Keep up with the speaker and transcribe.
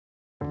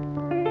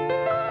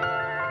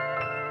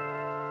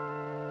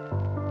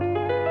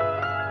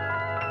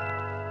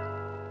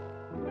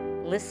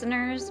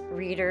Listeners,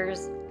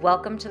 readers,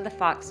 welcome to the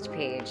Foxed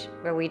Page,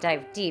 where we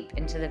dive deep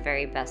into the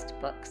very best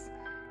books.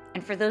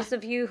 And for those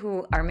of you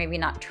who are maybe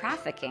not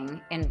trafficking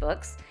in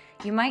books,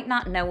 you might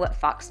not know what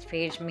Foxed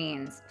Page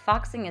means.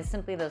 Foxing is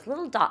simply those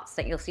little dots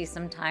that you'll see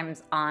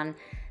sometimes on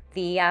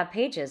the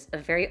pages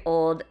of very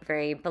old,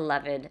 very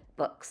beloved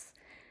books.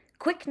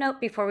 Quick note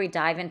before we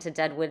dive into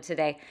Deadwood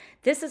today.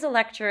 This is a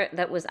lecture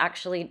that was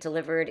actually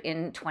delivered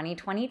in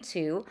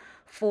 2022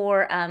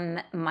 for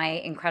my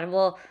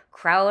incredible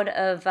crowd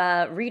of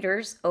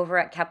readers over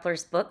at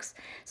Kepler's Books.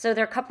 So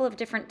there are a couple of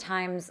different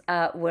times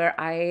where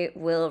I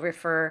will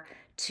refer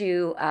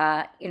to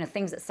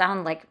things that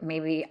sound like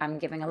maybe I'm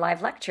giving a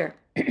live lecture.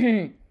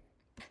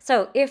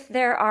 So if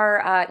there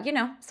are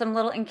some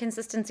little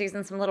inconsistencies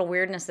and some little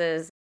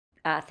weirdnesses,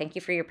 thank you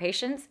for your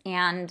patience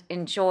and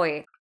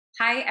enjoy.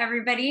 Hi,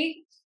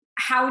 everybody.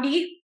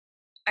 Howdy.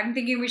 I'm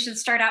thinking we should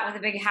start out with a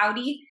big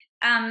howdy.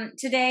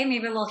 Today,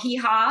 maybe a little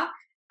hee-haw.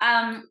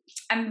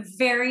 I'm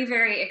very,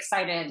 very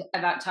excited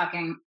about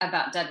talking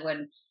about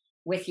Deadwood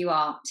with you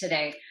all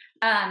today.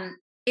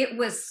 It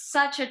was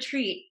such a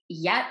treat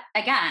yet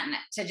again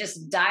to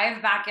just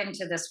dive back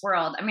into this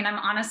world. I mean, I'm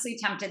honestly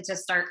tempted to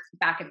start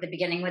back at the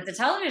beginning with the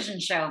television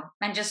show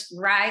and just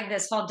ride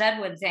this whole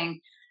Deadwood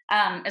thing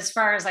as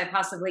far as I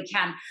possibly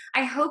can.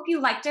 I hope you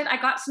liked it.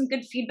 I got some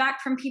good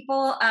feedback from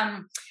people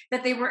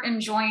that they were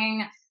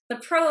enjoying the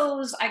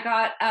prose. I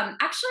got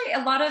actually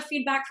a lot of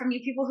feedback from you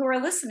people who are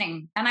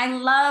listening. And I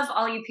love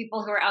all you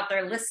people who are out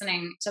there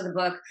listening to the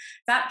book,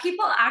 that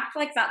people act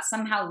like that's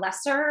somehow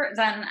lesser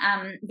than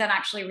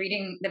actually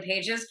reading the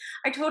pages.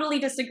 I totally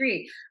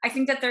disagree. I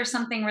think that there's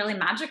something really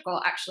magical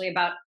actually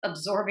about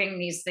absorbing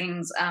these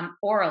things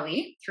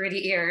orally through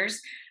the ears.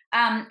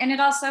 And it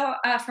also,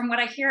 from what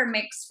I hear,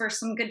 makes for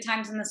some good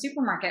times in the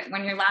supermarket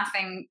when you're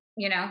laughing,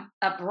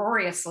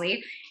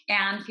 uproariously,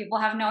 and people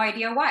have no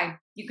idea why.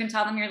 You can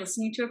tell them you're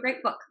listening to a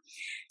great book.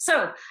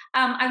 So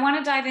I want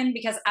to dive in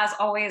because, as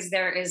always,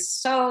 there is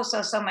so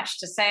much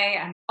to say.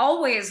 And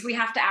always we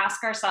have to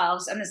ask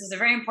ourselves, and this is a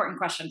very important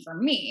question for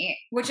me,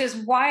 which is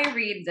why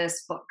read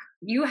this book?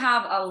 You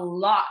have a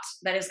lot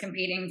that is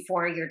competing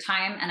for your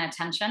time and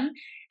attention.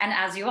 And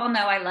as you all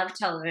know, I love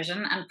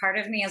television. And part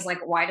of me is like,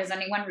 why does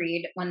anyone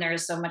read when there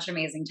is so much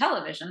amazing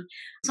television?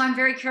 So I'm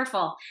very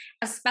careful,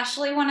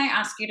 especially when I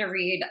ask you to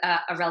read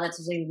a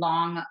relatively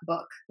long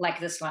book like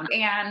this one.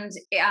 And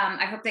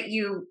I hope that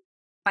you,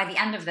 by the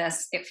end of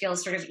this, it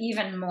feels sort of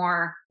even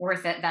more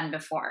worth it than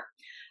before.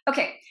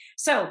 Okay,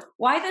 so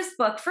why this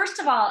book? First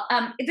of all,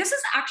 this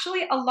is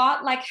actually a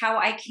lot like how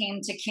I came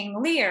to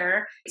King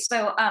Lear.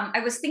 So I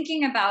was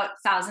thinking about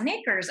Thousand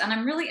Acres, and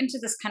I'm really into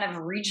this kind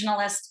of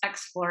regionalist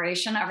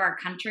exploration of our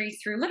country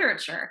through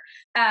literature.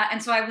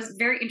 And so I was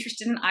very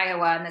interested in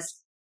Iowa, and this,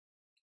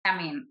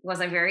 was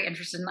I very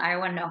interested in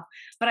Iowa? No.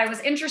 But I was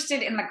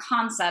interested in the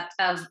concept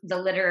of the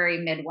literary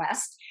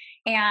Midwest,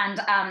 and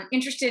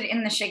interested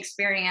in the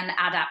Shakespearean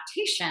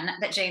adaptation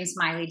that Jane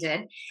Smiley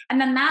did. And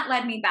then that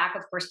led me back,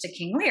 of course, to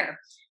King Lear.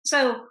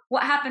 So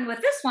what happened with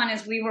this one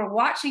is we were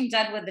watching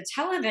Deadwood, the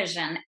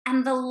television,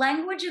 and the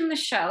language in the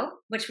show,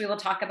 which we will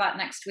talk about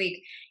next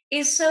week,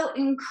 is so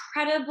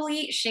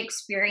incredibly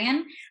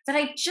Shakespearean that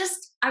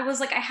I was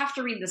like, I have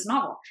to read this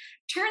novel.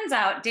 Turns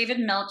out David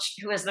Milch,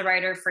 who is the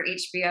writer for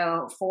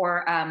HBO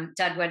for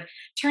Deadwood,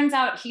 turns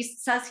out he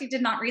says he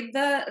did not read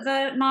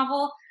the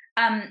novel.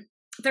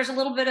 There's a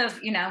little bit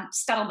of,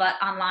 scuttlebutt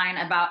online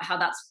about how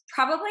that's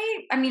probably,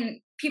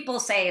 people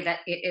say that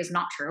it is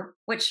not true,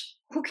 which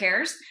who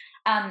cares?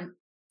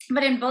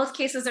 But in both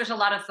cases, there's a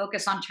lot of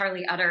focus on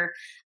Charlie Utter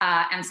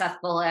and Seth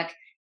Bullock,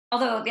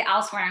 although the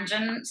Al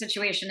Swearingen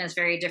situation is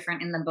very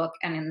different in the book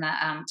and in the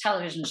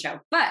television show.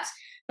 But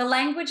the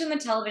language in the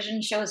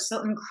television show is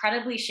so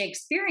incredibly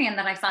Shakespearean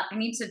that I thought I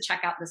need to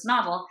check out this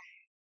novel.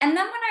 And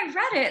then when I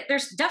read it,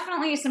 there's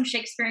definitely some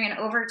Shakespearean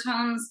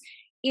overtones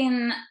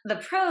in the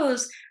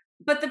prose,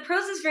 but the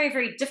prose is very,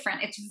 very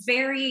different. It's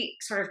very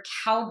sort of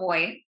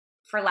cowboy,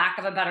 for lack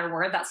of a better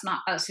word. That's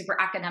not a super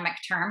academic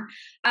term.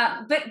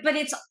 But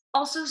it's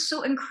also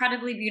so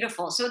incredibly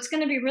beautiful. So it's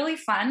going to be really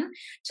fun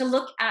to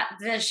look at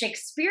the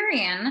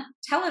Shakespearean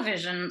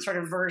television sort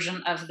of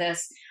version of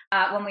this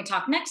when we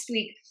talk next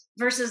week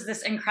versus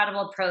this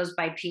incredible prose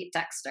by Pete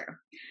Dexter.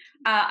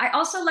 I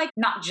also like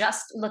not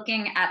just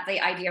looking at the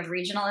idea of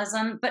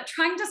regionalism, but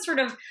trying to sort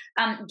of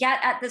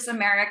get at this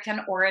American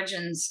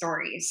origin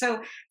story.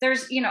 So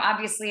there's,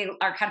 obviously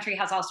our country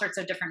has all sorts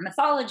of different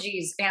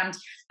mythologies, and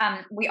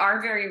we are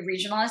very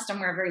regionalist and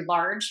we're a very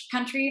large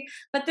country,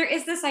 but there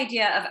is this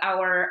idea of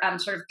our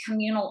sort of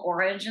communal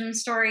origin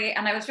story.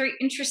 And I was very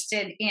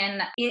interested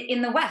in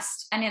the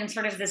West and in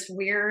sort of this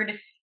weird,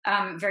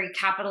 very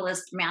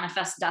capitalist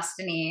manifest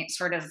destiny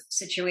sort of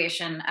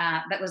situation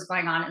that was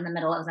going on in the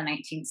middle of the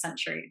 19th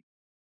century.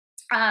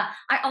 I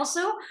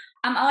also,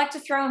 I like to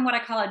throw in what I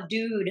call a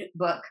dude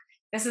book.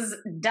 This is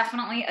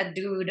definitely a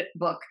dude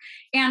book.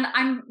 And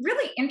I'm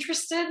really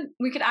interested,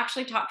 we could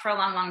actually talk for a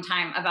long, long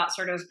time about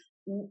sort of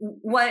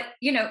what,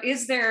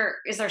 is there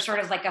sort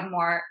of like a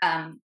more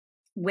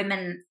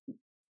women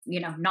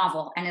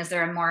novel, and is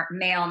there a more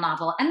male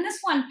novel? And this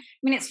one, I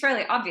mean, it's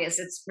fairly obvious.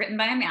 It's written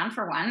by a man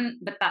for one,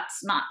 but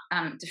that's not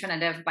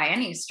definitive by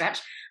any stretch.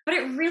 But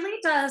it really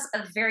does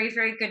a very,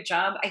 very good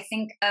job, I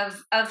think,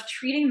 of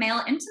treating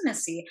male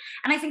intimacy.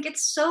 And I think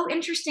it's so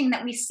interesting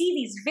that we see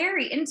these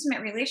very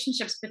intimate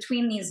relationships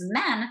between these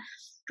men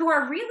who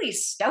are really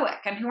stoic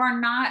and who are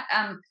not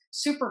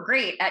super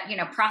great at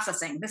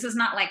processing. This is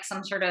not like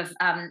some sort of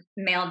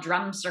male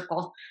drum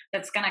circle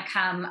that's going to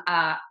come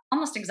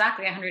almost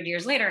exactly 100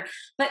 years later.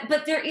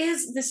 But there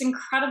is this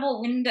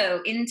incredible window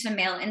into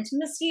male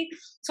intimacy.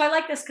 So I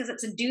like this because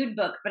it's a dude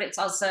book, but it's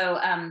also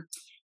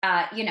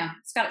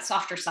it's got its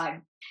softer side.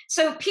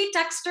 So Pete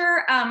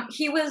Dexter,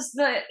 he's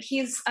we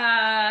have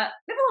a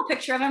little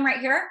picture of him right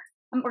here.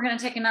 We're going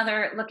to take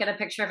another look at a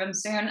picture of him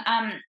soon.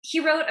 He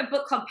wrote a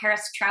book called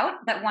Paris Trout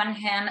that won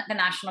him the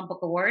National Book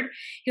Award.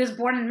 He was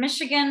born in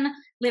Michigan,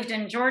 lived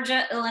in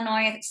Georgia,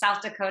 Illinois,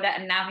 South Dakota,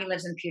 and now he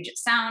lives in Puget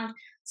Sound.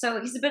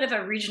 So he's a bit of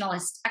a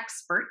regionalist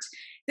expert.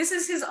 This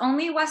is his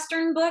only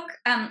Western book.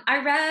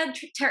 I read,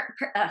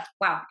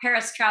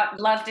 Paris Trout,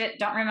 loved it,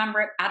 don't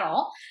remember it at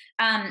all.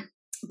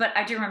 But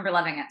I do remember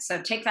loving it. So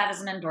take that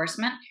as an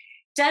endorsement.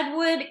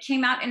 Deadwood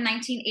came out in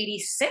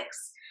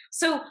 1986.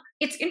 So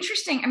it's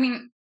interesting. I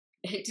mean,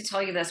 I hate to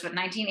tell you this, but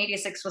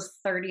 1986 was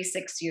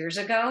 36 years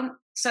ago.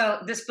 So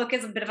this book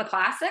is a bit of a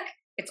classic.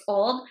 It's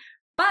old.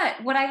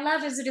 But what I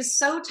love is it is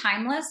so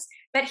timeless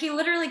that he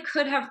literally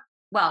could have,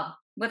 well,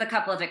 with a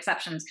couple of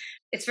exceptions,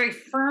 it's very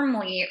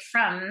firmly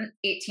from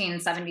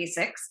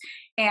 1876.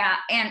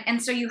 And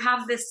so you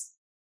have this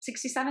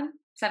 67,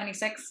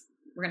 76.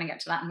 We're going to get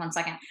to that in 1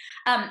 second.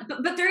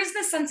 But there is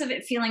this sense of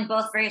it feeling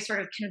both very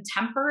sort of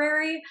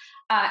contemporary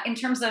in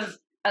terms of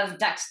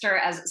Dexter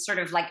as sort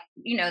of like,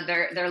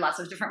 there are lots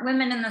of different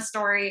women in the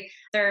story.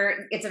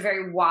 It's a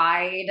very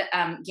wide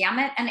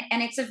gamut.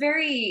 And it's a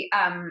very,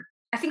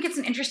 I think it's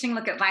an interesting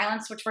look at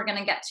violence, which we're going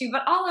to get to.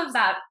 But all of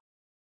that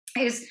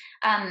is,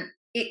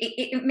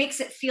 it makes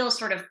it feel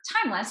sort of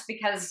timeless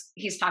because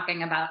he's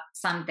talking about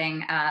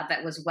something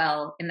that was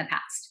well in the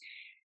past.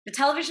 The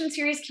television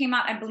series came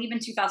out, I believe, in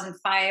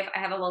 2005. I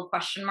have a little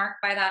question mark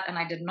by that, and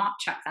I did not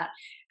check that.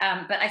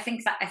 But I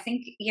think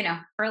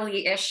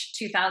early-ish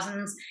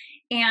 2000s.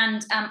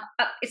 And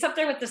it's up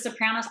there with The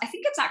Sopranos. I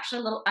think it's actually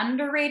a little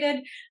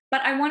underrated,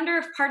 but I wonder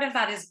if part of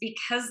that is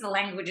because the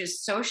language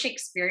is so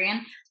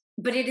Shakespearean,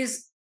 but it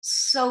is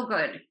so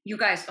good. You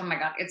guys, oh my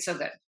God, it's so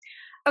good.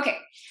 Okay,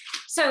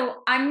 so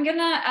I'm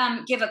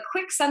gonna give a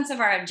quick sense of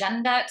our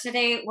agenda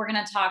today. We're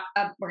gonna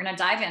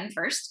dive in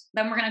first,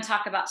 then we're gonna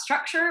talk about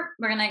structure.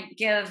 We're gonna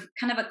give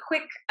kind of a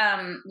quick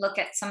look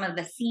at some of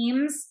the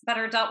themes that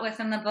are dealt with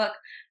in the book.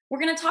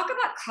 We're gonna talk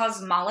about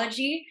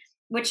cosmology,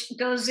 which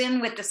goes in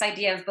with this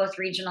idea of both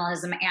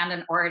regionalism and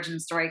an origin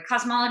story.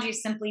 Cosmology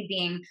simply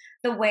being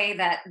the way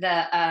that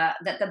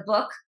the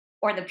book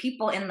or the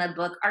people in the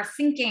book are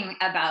thinking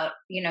about,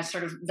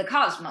 sort of the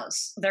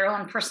cosmos, their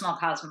own personal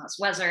cosmos,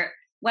 whether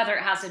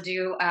it has to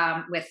do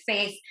with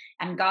faith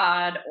and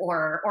God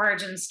or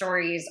origin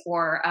stories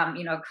or,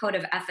 a code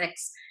of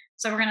ethics.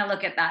 So we're going to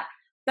look at that.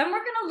 Then we're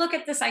going to look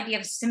at this idea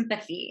of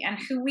sympathy and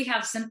who we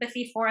have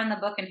sympathy for in the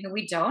book and who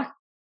we don't.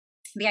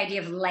 The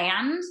idea of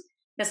land,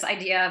 this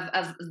idea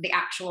of the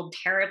actual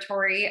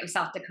territory of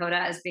South Dakota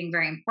as being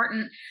very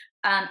important.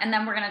 And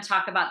then we're going to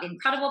talk about the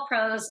incredible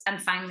prose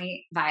and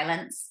finally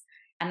violence.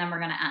 And then we're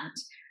going to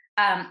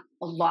end.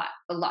 A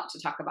lot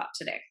to talk about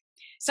today.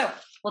 So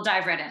we'll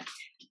dive right in.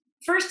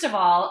 First of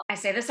all, I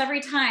say this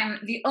every time,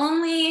 the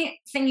only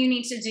thing you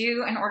need to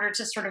do in order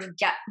to sort of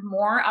get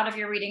more out of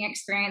your reading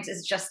experience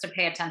is just to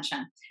pay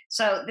attention.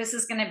 So this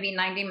is going to be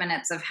 90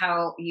 minutes of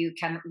how you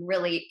can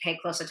really pay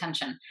close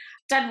attention.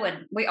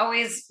 Deadwood, we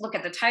always look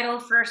at the title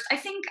first. I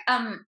think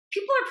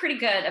people are pretty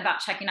good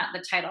about checking out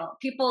the title.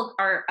 People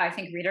are, I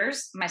think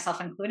readers, myself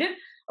included,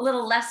 a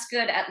little less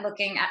good at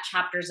looking at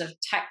chapters of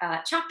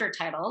chapter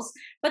titles,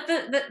 but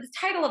the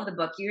title of the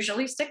book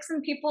usually sticks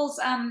in people's,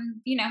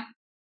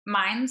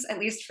 minds, at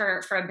least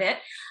for a bit.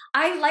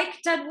 I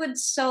like Deadwood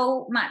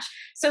so much.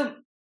 So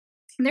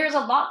there's a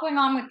lot going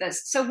on with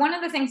this. So one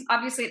of the things,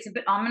 obviously, it's a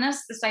bit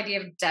ominous, this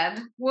idea of dead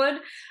wood.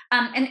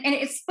 And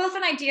it's both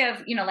an idea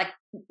of,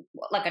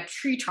 like a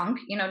tree trunk,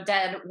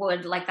 dead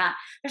wood like that.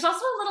 There's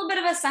also a little bit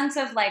of a sense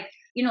of like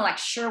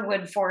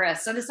Sherwood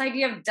forest. So this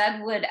idea of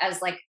dead wood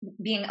as like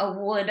being a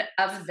wood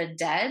of the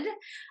dead.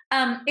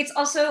 It's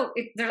also,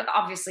 there's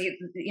obviously,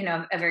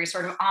 a very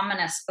sort of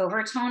ominous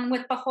overtone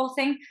with the whole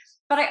thing.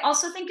 But I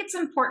also think it's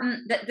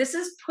important that this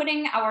is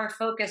putting our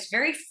focus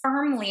very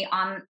firmly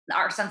on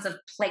our sense of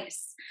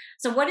place.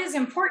 So what is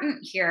important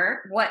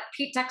here, what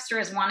Pete Dexter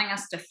is wanting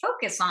us to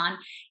focus on,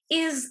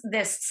 is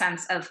this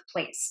sense of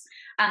place.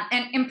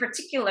 And in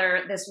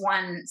particular, this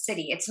one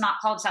city. It's not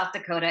called South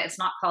Dakota. It's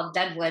not called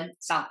Deadwood,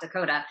 South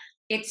Dakota.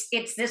 It's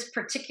this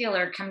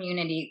particular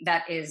community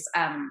that is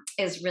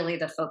really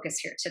the focus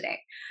here today.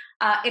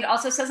 It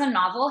also says a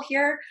novel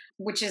here,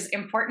 which is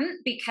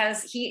important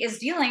because he is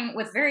dealing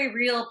with very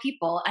real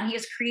people and he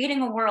is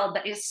creating a world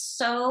that is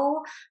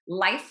so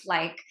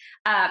lifelike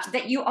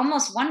that you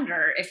almost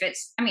wonder if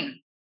it's,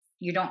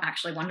 you don't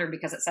actually wonder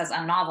because it says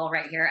a novel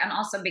right here. And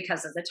also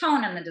because of the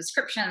tone and the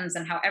descriptions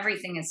and how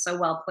everything is so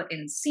well put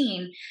in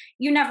scene,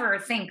 you never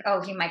think,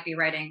 oh, he might be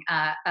writing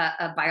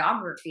a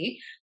biography.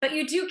 But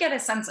you do get a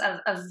sense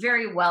of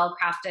very well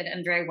crafted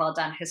and very well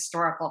done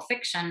historical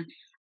fiction,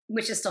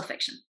 which is still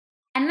fiction.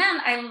 And then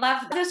I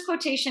love this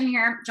quotation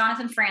here.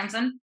 Jonathan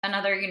Franzen,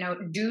 another,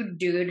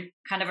 dude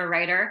kind of a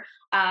writer,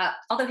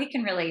 although he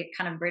can really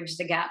kind of bridge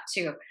the gap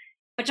too.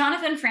 But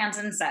Jonathan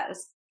Franzen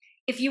says,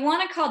 if you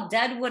want to call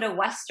Deadwood a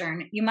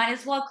Western, you might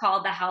as well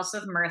call The House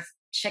of Mirth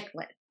chick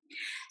lit.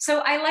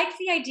 So I like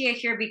the idea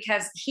here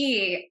because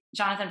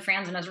Jonathan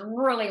Franzen, is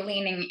really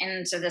leaning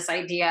into this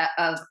idea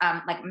of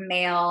like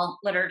male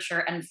literature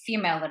and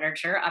female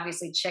literature,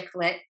 obviously chick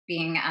lit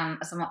being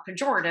a somewhat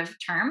pejorative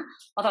term,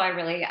 although I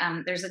really,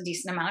 there's a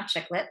decent amount of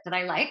chick lit that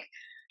I like.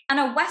 And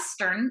a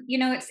Western,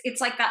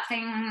 it's like that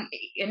thing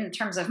in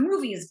terms of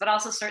movies, but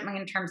also certainly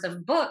in terms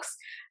of books.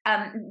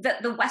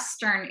 The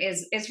Western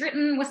is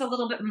written with a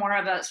little bit more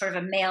of a sort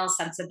of a male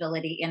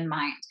sensibility in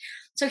mind.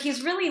 So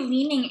he's really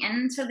leaning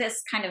into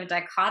this kind of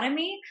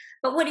dichotomy.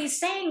 But what he's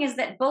saying is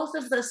that both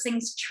of those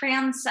things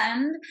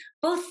transcend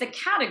both the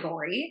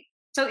category.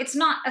 So it's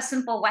not a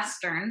simple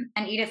Western,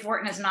 and Edith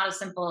Wharton is not a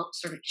simple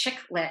sort of chick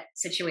lit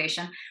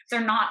situation.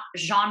 They're not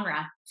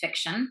genre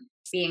fiction,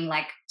 being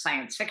like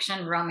science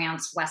fiction,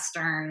 romance,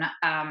 Western,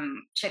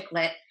 chick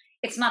lit.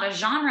 It's not a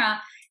genre.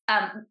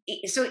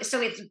 So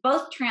it's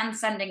both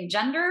transcending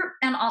gender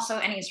and also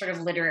any sort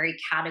of literary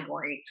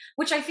category,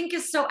 which I think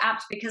is so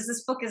apt because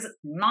this book is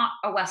not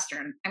a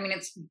Western. I mean,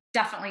 it's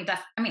definitely,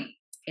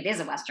 it is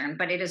a Western,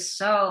 but it is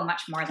so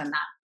much more than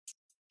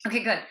that.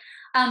 Okay, good.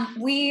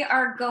 We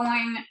are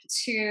going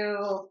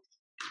to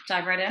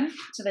dive right in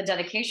to the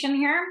dedication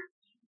here.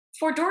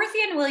 For Dorothy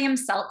and William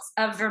Seltz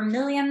of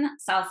Vermilion,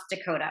 South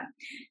Dakota.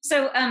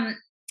 So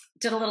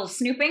did a little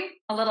snooping,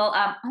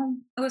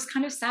 it was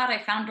kind of sad.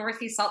 I found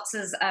Dorothy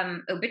Seltz's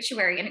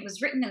obituary, and it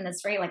was written in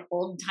this very like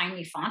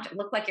old-timey font. It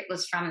looked like it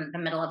was from the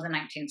middle of the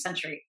 19th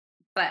century,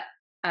 but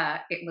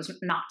it was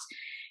not.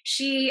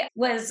 She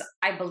was,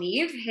 I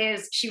believe,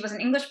 she was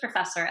an English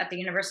professor at the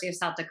University of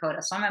South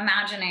Dakota. So I'm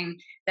imagining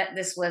that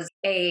this was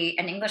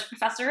an English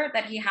professor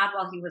that he had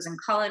while he was in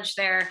college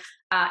there,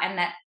 and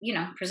that,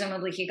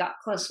 presumably he got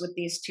close with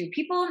these two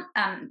people.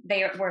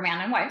 They were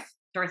man and wife,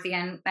 Dorothy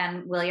and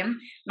William.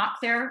 Not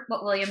clear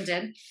what William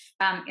did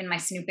in my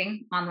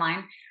snooping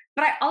online.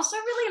 But I also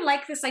really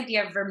like this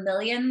idea of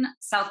Vermilion,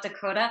 South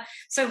Dakota.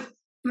 So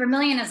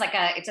vermilion is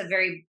it's a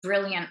very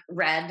brilliant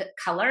red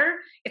color.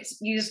 It's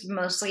used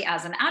mostly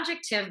as an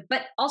adjective,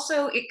 but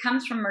also it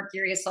comes from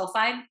mercurious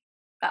sulfide.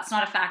 That's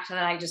not a fact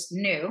that I just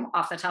knew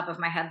off the top of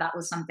my head. That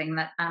was something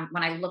that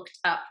when I looked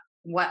up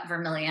what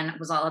vermilion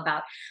was all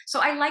about. So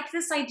I like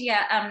this idea.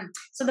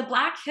 So the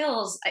Black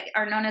Hills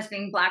are known as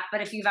being black,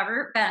 but if you've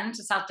ever been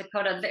to South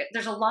Dakota,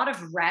 there's a lot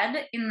of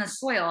red in the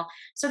soil.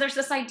 So there's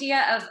this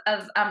idea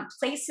of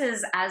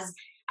places as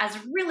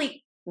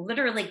really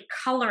literally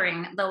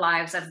coloring the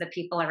lives of the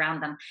people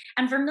around them.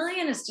 And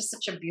vermilion is just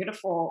such a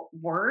beautiful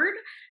word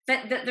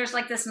that there's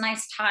like this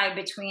nice tie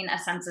between a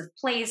sense of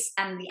place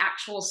and the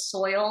actual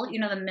soil,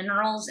 the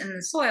minerals in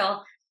the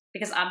soil,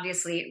 because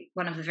obviously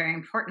one of the very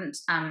important,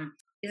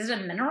 is it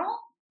a mineral?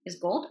 Is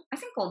gold? I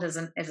think gold is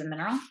a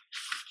mineral.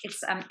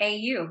 It's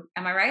AU,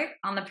 am I right,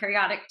 on the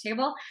periodic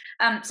table?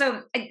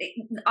 So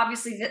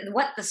obviously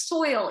what the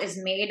soil is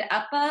made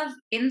up of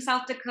in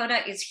South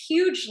Dakota is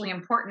hugely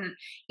important,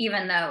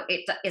 even though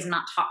it is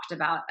not talked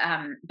about.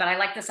 But I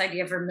like this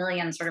idea of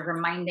vermilion sort of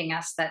reminding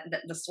us that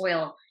the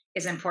soil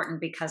is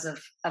important because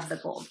of the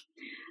gold.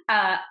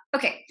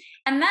 Okay,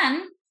 and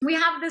then we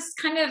have this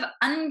kind of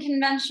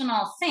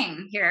unconventional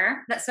thing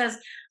here that says,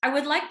 I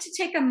would like to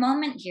take a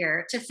moment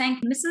here to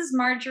thank Mrs.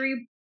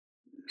 Marjorie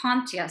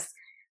Pontius.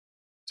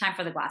 Time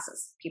for the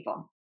glasses,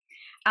 people.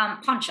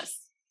 Pontius.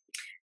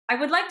 I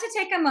would like to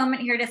take a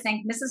moment here to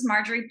thank Mrs.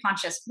 Marjorie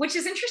Pontius, which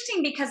is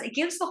interesting because it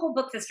gives the whole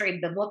book this very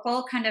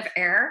biblical kind of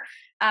air,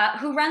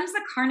 who runs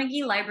the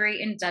Carnegie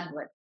Library in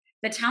Deadwood.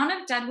 The town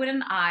of Deadwood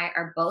and I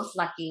are both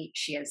lucky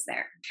she is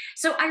there.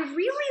 So I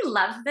really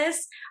love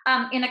this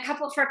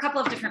for a couple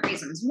of different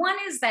reasons. One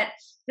is that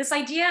this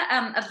idea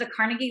of the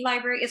Carnegie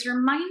Library is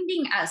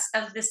reminding us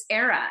of this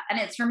era, and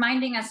it's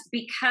reminding us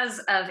because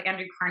of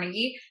Andrew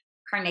Carnegie.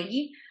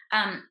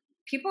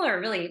 People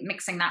are really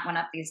mixing that one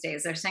up these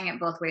days. They're saying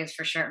it both ways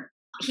for sure.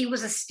 He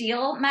was a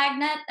steel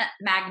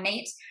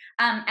magnate,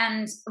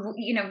 and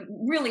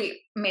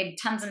really made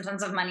tons and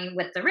tons of money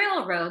with the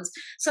railroads.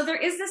 So there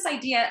is this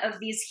idea of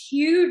these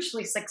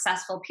hugely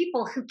successful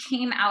people who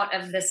came out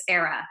of this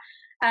era.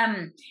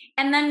 And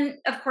then,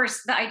 of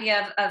course, the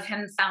idea of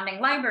him founding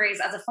libraries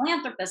as a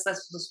philanthropist,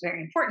 this was very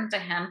important to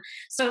him.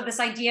 So this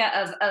idea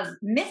of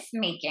myth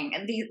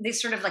making,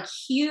 these sort of like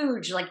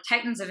huge like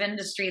titans of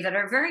industry that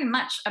are very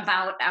much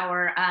about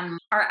our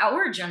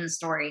origin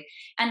story.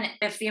 And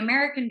if the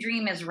American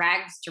dream is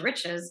rags to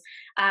riches,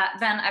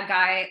 then a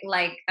guy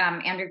like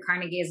Andrew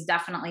Carnegie is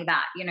definitely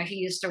that. He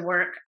used to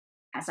work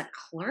as a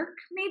clerk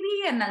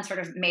maybe, and then sort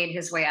of made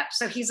his way up.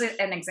 So he's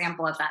an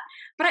example of that.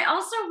 But I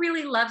also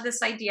really love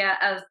this idea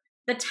of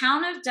The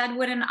town of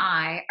Deadwood and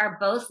I are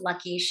both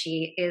lucky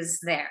she is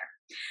there.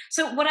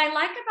 So what I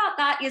like about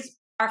that is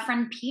our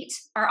friend Pete,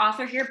 our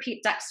author here,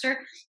 Pete Dexter,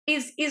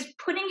 is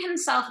putting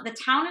himself, the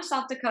town of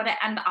South Dakota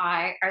and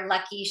I are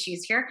lucky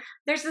she's here.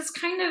 There's this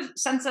kind of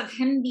sense of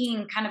him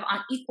being kind of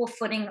on equal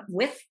footing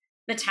with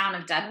the town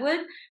of Deadwood,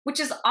 which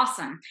is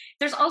awesome.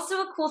 There's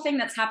also a cool thing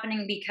that's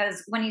happening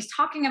because when he's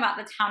talking about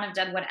the town of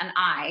Deadwood and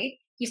I,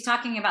 he's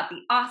talking about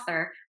the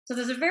author. So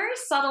there's a very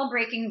subtle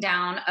breaking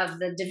down of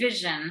the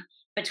division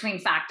between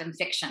fact and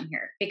fiction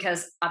here,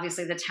 because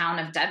obviously the town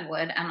of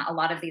Deadwood and a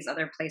lot of these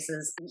other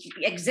places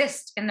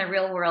exist in the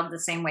real world the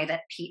same way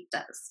that Pete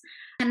does.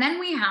 And then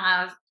we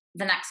have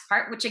the next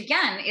part, which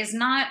again is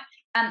not,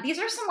 these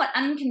are somewhat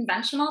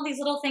unconventional, these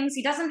little things.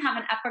 He doesn't have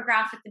an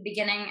epigraph at the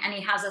beginning and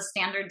he has a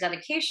standard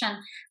dedication,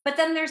 but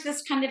then there's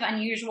this kind of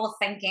unusual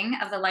thinking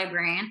of the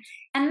librarian.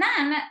 And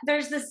then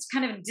there's this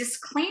kind of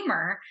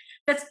disclaimer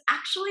that's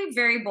actually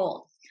very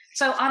bold.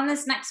 So on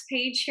this next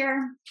page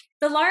here,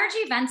 the large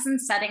events and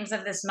settings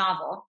of this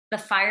novel, the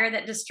fire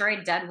that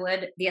destroyed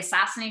Deadwood, the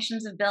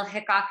assassinations of Bill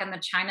Hickok and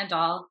the China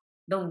Doll,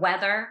 the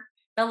weather,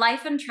 the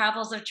life and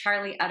travels of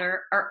Charlie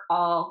Utter are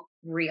all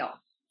real.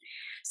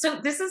 So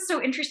this is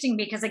so interesting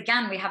because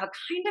again, we have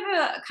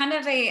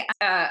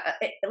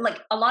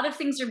like a lot of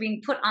things are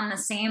being put on the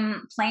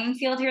same playing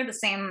field here, the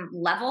same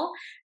level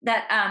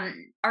that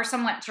are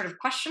somewhat sort of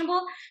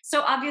questionable.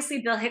 So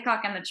obviously Bill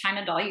Hickok and the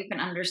China Doll, you can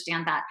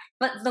understand that,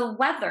 but the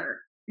weather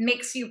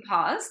makes you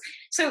pause.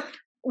 So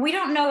we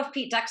don't know if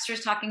Pete Dexter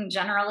is talking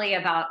generally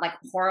about like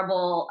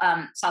horrible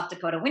South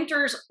Dakota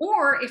winters,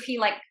 or if he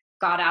like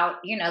got out,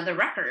 the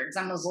records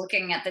and was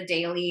looking at the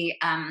daily,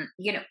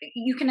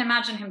 you can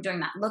imagine him doing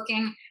that,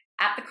 looking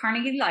at the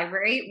Carnegie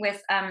Library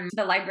with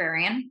the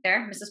librarian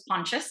there, Mrs.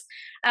 Pontius.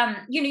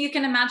 You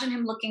can imagine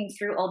him looking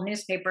through old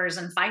newspapers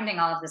and finding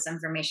all of this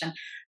information.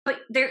 But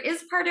there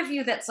is part of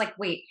you that's like,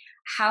 wait,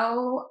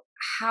 how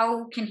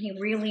can he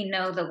really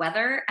know the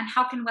weather? And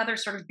how can weather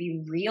sort of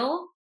be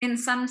real in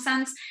some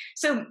sense?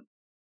 So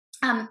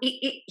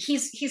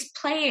he's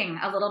playing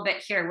a little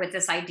bit here with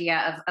this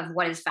idea of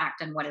what is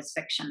fact and what is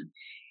fiction.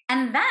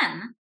 And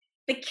then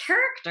the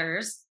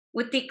characters,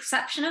 with the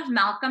exception of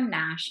Malcolm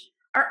Nash,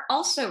 are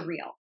also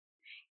real.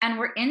 And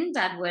we're in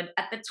Deadwood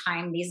at the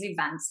time these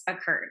events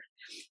occurred.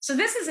 So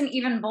this is an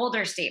even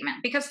bolder statement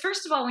because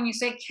first of all, when you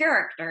say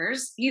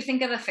characters, you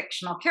think of a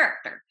fictional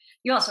character.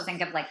 You also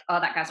think of like, oh,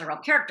 that guy's a real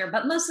character,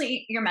 but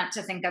mostly you're meant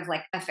to think of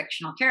like a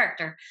fictional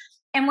character.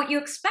 And what you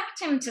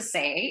expect him to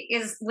say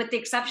is, with the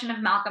exception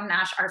of Malcolm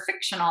Nash, are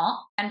fictional.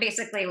 And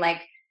basically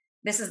like,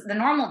 this is the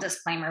normal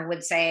disclaimer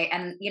would say,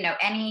 and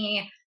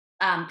any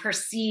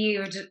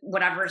perceived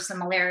whatever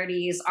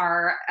similarities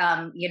are,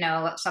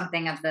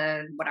 something of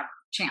the whatever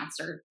chance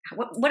or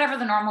whatever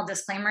the normal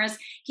disclaimer is,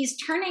 he's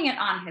turning it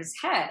on his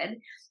head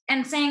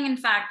and saying, in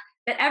fact,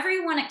 that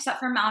everyone except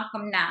for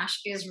Malcolm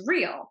Nash is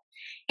real.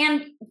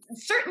 And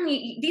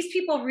certainly these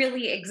people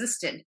really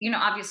existed.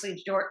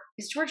 Obviously,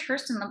 is George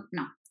Hurst in the,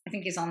 no, I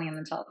think he's only in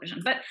the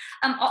television, but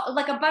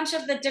like a bunch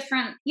of the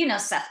different,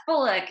 Seth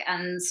Bullock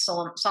and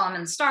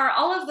Solomon Starr,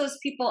 all of those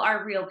people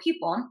are real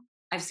people.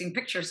 I've seen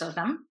pictures of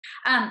them.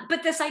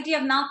 But this idea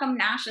of Malcolm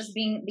Nash as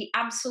being the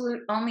absolute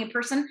only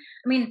person,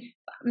 I mean,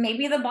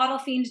 maybe the bottle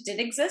fiend did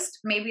exist.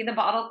 Maybe the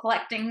bottle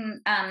collecting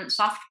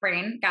soft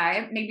brain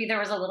guy, maybe there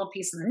was a little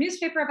piece in the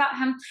newspaper about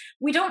him.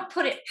 We don't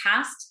put it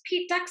past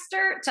Pete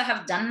Dexter to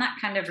have done that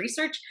kind of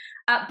research,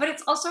 but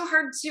it's also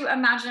hard to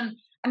imagine.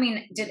 I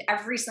mean, did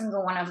every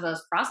single one of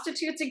those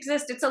prostitutes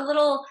exist? It's a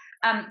little,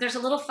 there's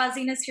a little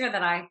fuzziness here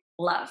that I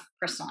love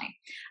personally.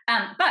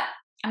 But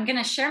I'm going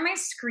to share my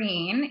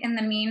screen in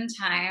the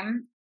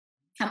meantime.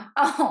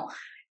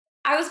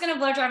 I was going to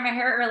blow dry my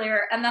hair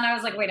earlier, and then I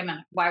was like, wait a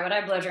minute, why would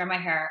I blow dry my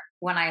hair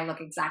when I look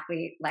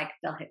exactly like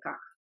Bill Hickok?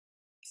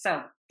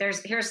 So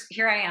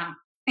here I am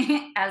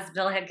as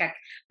Bill Hickok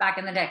back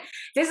in the day.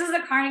 This is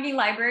the Carnegie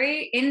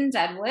Library in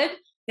Deadwood.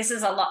 This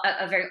is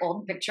a very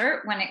old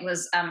picture when it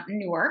was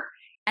newer.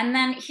 And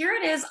then here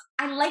it is.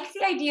 I like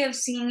the idea of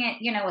seeing it,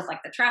 with like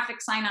the traffic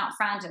sign out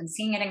front and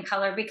seeing it in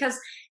color, because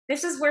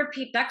this is where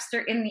Pete Dexter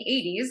in the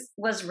 80s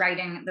was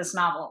writing this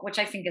novel, which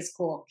I think is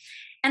cool.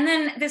 And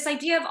then this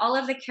idea of all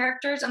of the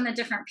characters and the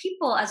different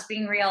people as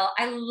being real.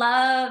 I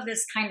love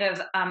this kind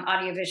of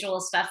audiovisual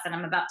stuff that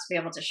I'm about to be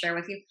able to share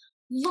with you.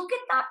 Look at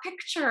that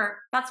picture.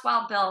 That's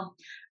Wild Bill.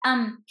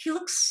 He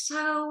looks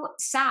so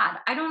sad.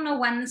 I don't know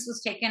when this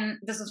was taken.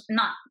 This is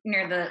not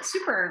near the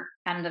super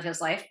end of his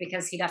life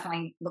because he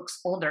definitely looks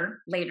older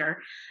later.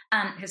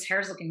 His hair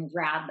is looking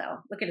rad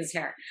though. Look at his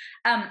hair.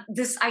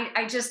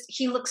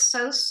 He looks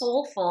so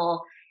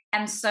soulful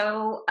and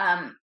so,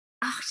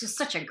 just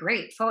such a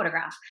great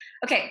photograph.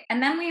 Okay.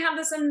 And then we have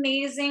this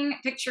amazing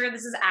picture.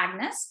 This is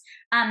Agnes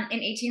in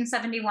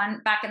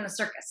 1871 back in the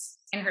circus,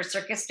 in her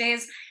circus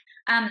days.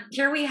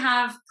 Here we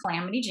have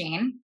Calamity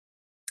Jane,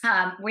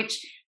 which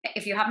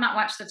if you have not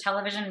watched the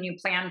television and you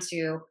plan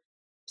to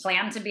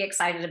be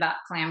excited about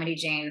Calamity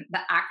Jane, the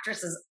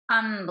actress is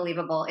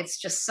unbelievable. It's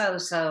just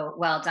so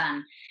well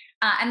done.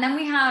 And then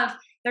we have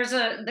there's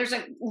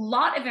a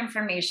lot of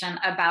information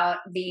about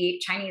the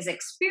Chinese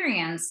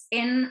experience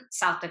in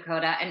South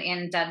Dakota and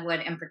in Deadwood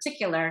in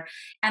particular.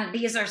 And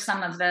these are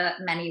some of the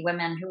many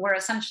women who were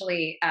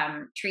essentially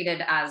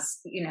treated as,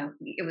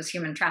 it was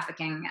human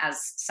trafficking, as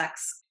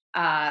sex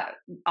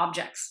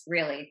objects,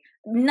 really.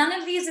 None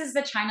of these is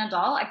the China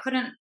doll. I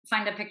couldn't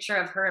find a picture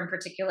of her in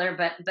particular,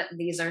 but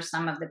these are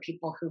some of the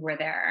people who were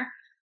there.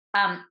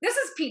 This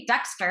is Pete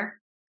Dexter.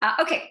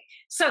 Okay,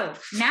 so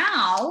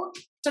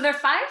there are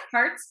 5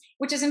 parts,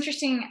 which is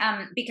interesting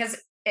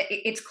because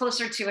it's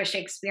closer to a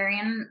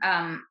Shakespearean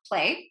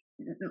play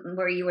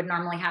where you would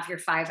normally have your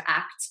 5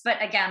 acts.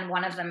 But again,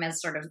 one of them is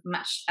sort of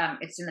much,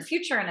 it's in the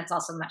future and it's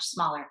also much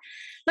smaller.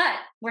 But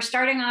we're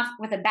starting off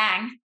with a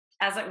bang,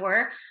 as it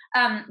were,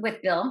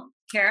 with Bill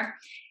here.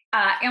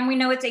 And we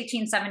know it's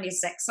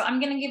 1876. So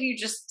I'm going to give you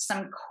just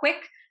some quick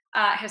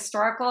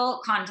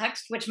historical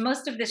context, which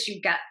most of this you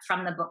get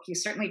from the book. You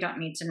certainly don't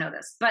need to know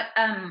this. But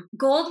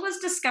gold was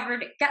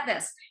discovered, get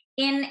this,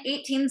 in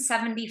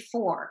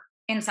 1874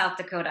 in South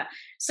Dakota.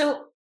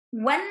 So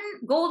when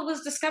gold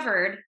was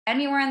discovered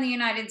anywhere in the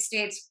United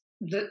States,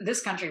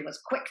 this country was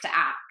quick to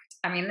act.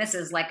 I mean, this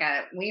is like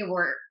we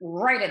were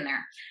right in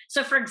there.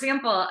 So for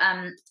example,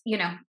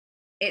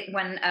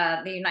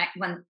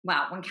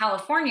 when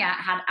California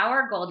had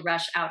our gold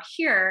rush out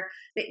here,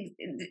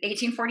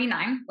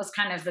 1849 was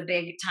kind of the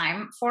big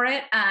time for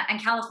it,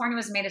 and California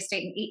was made a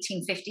state in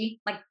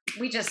 1850. Like,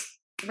 we just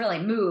really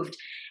moved.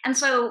 And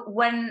so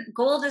when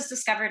gold is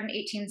discovered in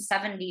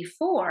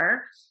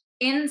 1874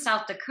 in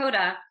South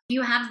Dakota,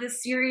 you have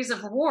this series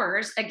of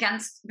wars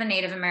against the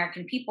Native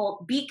American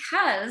people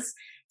because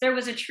there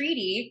was a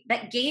treaty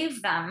that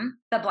gave them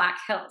the Black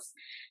Hills.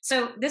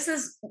 So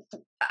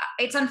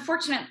it's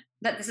unfortunate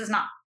that this is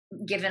not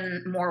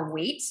given more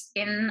weight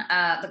in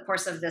the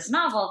course of this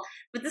novel,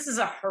 but this is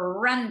a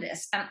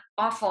horrendous and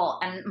awful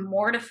and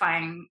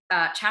mortifying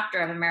chapter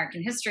of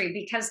American history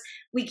because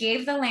we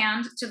gave the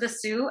land to the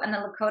Sioux and the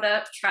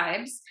Lakota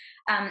tribes.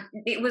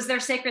 It was their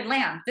sacred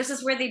land. This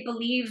is where they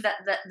believe that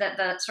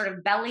the sort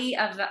of belly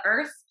of the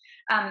earth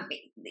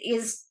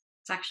it's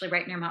actually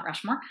right near Mount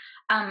Rushmore,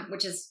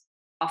 which is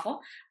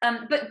awful.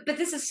 But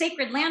this is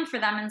sacred land for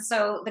them. And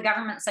so the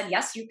government said,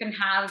 yes, you can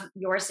have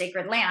your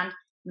sacred land.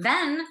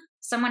 Then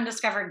someone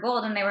discovered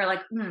gold and they were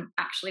like,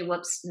 actually,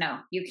 whoops, no,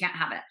 you can't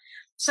have it.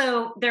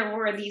 So there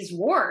were these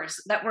wars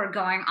that were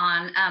going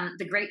on.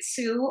 The Great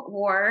Sioux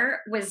War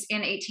was in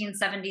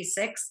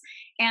 1876,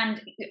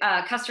 and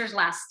Custer's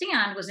Last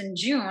Stand was in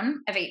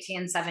June of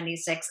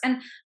 1876.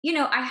 And,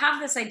 I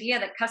have this idea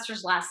that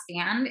Custer's Last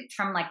Stand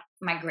from like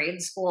my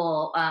grade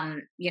school,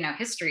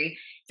 history,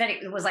 that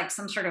it was like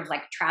some sort of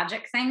like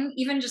tragic thing,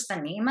 even just the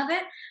name of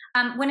it.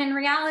 When in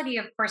reality,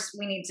 of course,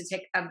 we need to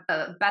take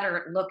a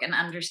better look and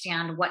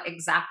understand what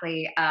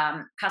exactly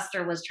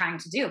Custer was trying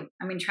to do.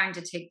 I mean, trying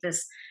to take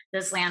this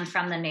land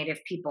from the native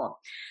people.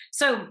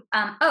 So,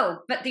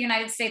 but the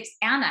United States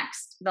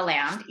annexed the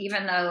land,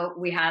 even though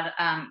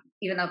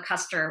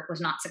Custer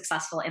was not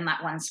successful in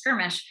that one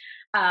skirmish,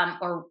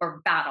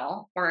 or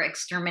battle, or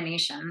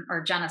extermination,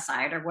 or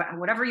genocide, or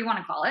whatever you want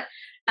to call it.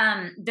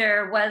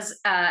 There was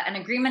an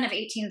agreement of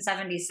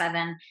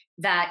 1877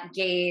 that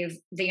gave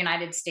the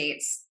United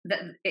States,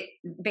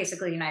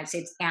 basically the United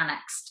States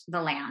annexed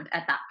the land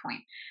at that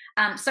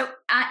point. So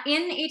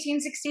in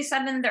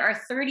 1867, there are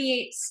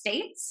 38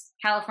 states,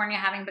 California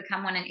having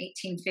become one in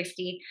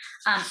 1850.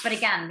 But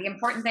again, the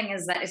important thing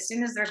is that as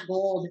soon as there's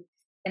gold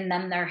in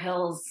their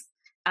hills,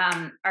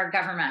 our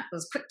government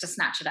was quick to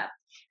snatch it up.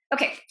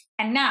 Okay,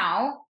 and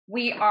now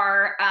we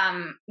are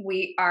going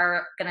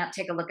to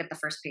take a look at the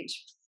first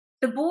page.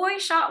 The boy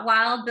shot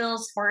Wild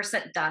Bill's horse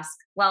at dusk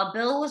while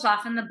Bill was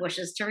off in the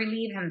bushes to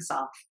relieve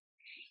himself.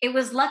 It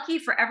was lucky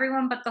for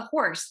everyone but the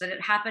horse that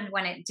it happened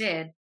when it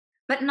did,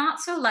 but not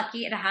so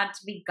lucky it had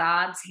to be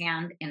God's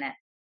hand in it.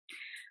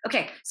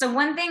 Okay, so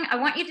one thing I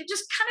want you to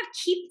just kind of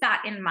keep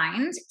that in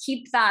mind,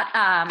 keep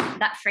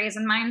that phrase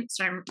in mind.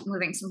 So I'm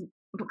moving some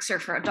books here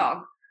for a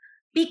dog,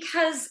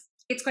 because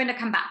it's going to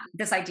come back,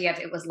 this idea of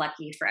it was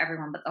lucky for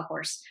everyone but the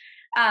horse.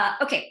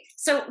 Okay,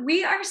 so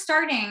we've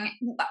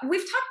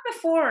talked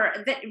before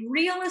that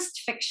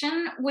realist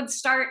fiction would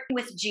start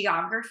with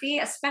geography,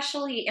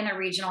 especially in a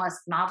regionalist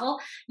novel.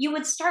 You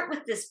would start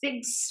with this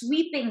big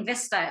sweeping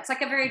vista. It's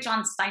like a very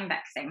John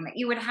Steinbeck thing, that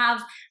you would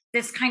have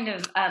this kind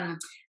of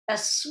a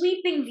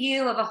sweeping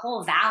view of a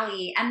whole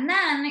valley, and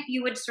then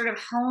you would sort of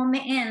home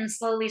in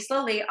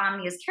slowly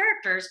on these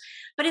characters.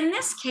 But in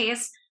this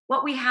case,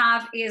 what we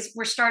have is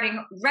we're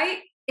starting right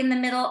in the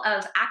middle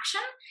of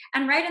action,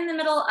 and right in the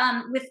middle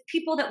with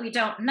people that we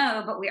don't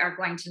know, but we are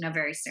going to know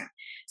very soon.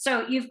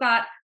 So you've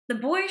got the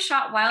boy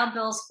shot Wild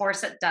Bill's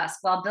horse at dusk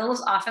while Bill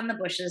was off in the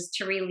bushes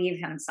to relieve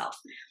himself.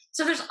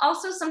 So there's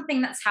also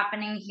something that's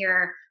happening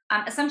here.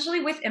 Essentially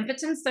with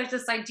impotence, there's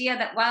this idea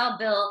that Wild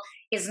Bill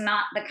is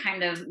not the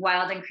kind of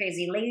wild and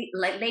crazy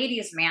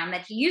ladies man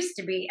that he used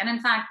to be. And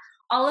in fact,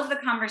 all of the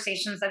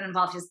conversations that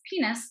involve his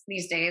penis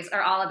these days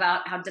are all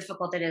about how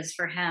difficult it is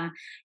for him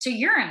to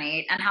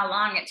urinate and how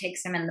long it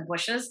takes him in the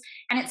bushes.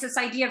 And it's this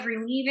idea of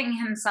relieving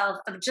himself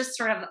of just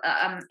sort of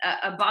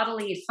a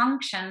bodily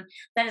function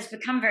that has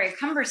become very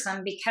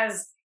cumbersome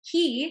because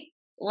he,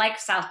 like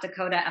South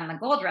Dakota and the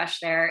gold rush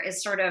there,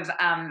 is sort of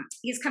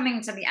he's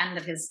coming to the end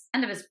of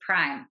his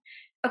prime.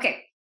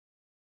 Okay.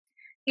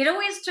 It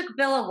always took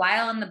Bill a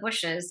while in the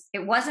bushes.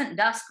 It wasn't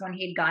dusk when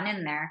he'd gone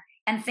in there,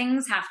 and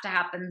things have to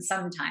happen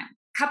sometime.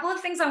 Couple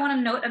of things I want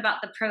to note about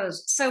the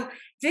prose. So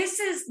this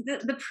is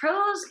the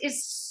prose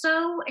is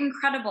so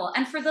incredible.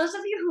 And for those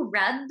of you who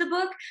read the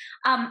book,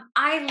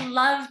 I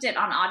loved it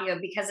on audio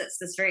because it's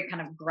this very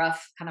kind of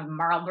gruff, kind of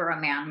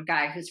Marlboro Man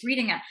guy who's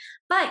reading it.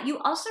 But you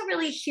also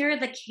really hear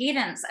the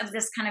cadence of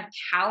this kind of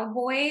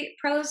cowboy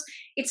prose.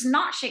 It's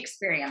not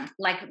Shakespearean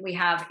like we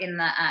have in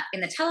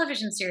the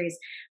television series,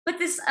 but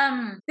this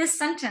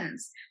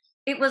sentence: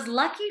 "It was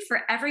lucky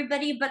for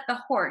everybody but the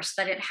horse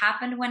that it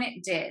happened when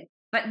it did,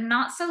 but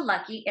not so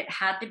lucky it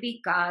had to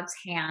be God's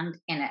hand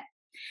in it."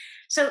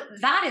 So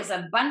that is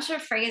a bunch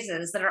of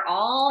phrases that are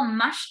all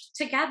mushed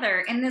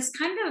together in this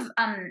kind of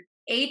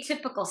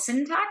atypical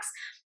syntax,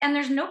 and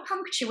there's no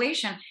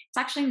punctuation. It's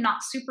actually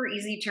not super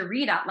easy to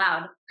read out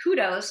loud.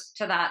 Kudos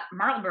to that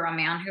Marlboro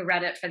Man who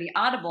read it for the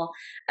Audible,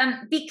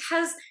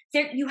 because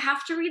you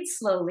have to read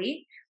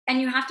slowly,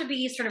 and you have to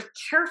be sort of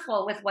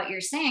careful with what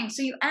you're saying.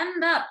 So you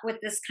end up with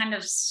this kind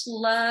of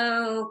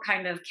slow,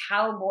 kind of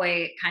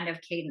cowboy kind of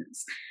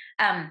cadence.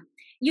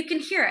 You can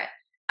hear it.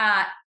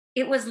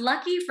 It was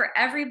lucky for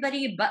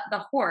everybody but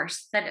the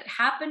horse that it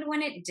happened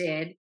when it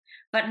did,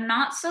 but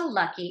not so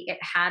lucky it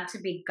had to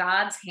be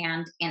God's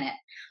hand in it.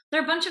 There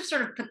are a bunch of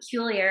sort of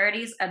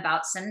peculiarities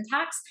about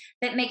syntax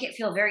that make it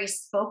feel very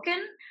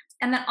spoken,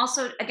 and that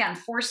also, again,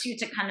 force you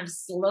to kind of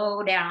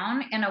slow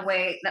down in a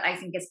way that I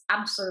think is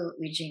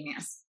absolutely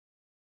genius.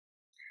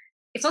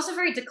 It's also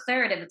very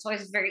declarative. It's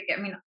always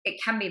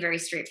it can be very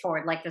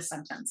straightforward, like this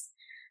sentence.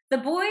 The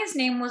boy's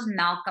name was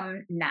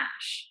Malcolm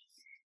Nash.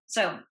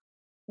 So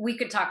we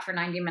could talk for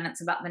 90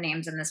 minutes about the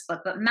names in this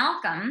book, but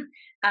Malcolm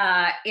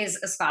is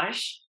a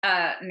Scottish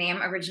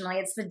name originally.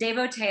 It's the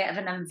devotee of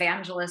an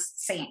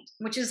evangelist saint,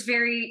 which is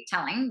very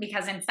telling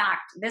because, in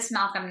fact, this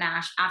Malcolm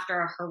Nash, after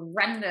a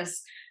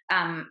horrendous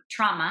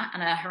trauma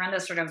and a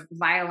horrendous sort of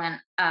violent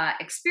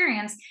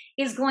experience,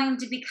 is going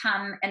to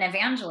become an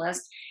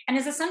evangelist and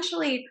is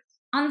essentially,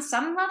 on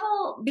some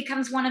level,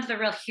 becomes one of the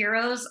real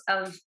heroes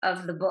of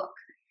the book.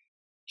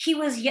 He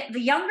was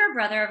the younger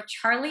brother of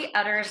Charlie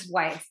Utter's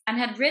wife and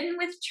had ridden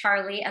with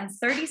Charlie and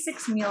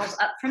 36 mules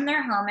up from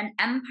their home in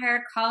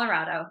Empire,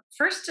 Colorado,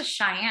 first to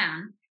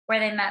Cheyenne, where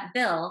they met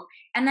Bill,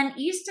 and then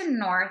east and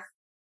north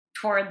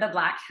toward the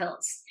Black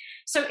Hills.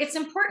 So it's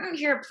important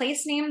here.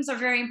 Place names are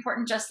very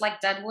important, just like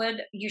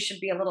Deadwood. You should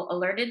be a little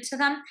alerted to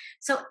them.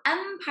 So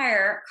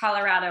Empire,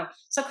 Colorado.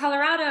 So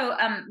Colorado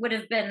would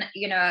have been,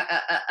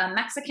 a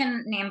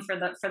Mexican name for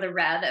the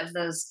red of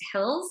those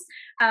hills,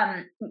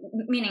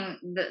 meaning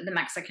the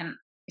Mexican.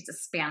 It's a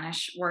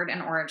Spanish word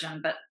in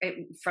origin, but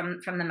from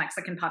the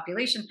Mexican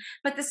population.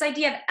 But this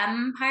idea of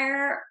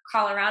Empire,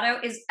 Colorado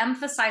is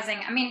emphasizing.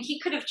 I mean, he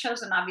could have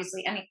chosen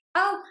obviously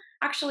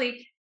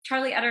actually,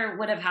 Charlie Utter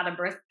would have had a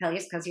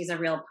birthplace because he's a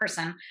real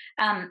person.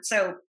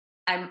 So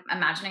I'm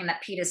imagining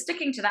that Pete is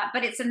sticking to that,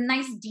 but it's a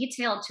nice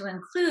detail to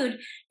include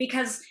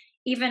because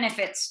even if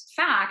it's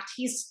fact,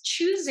 he's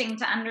choosing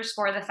to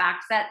underscore the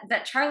fact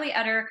that Charlie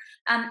Utter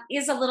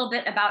is a little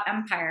bit about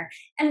empire.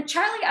 And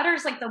Charlie Utter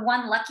is like the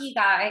one lucky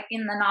guy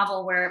in the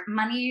novel where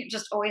money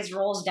just always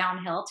rolls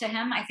downhill to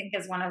him, I think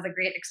is one of the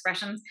great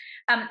expressions.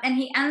 And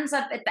he ends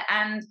up at the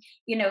end,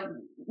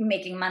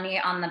 making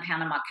money on the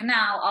Panama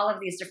Canal, all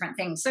of these different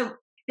things. So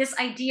this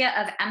idea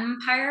of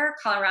Empire,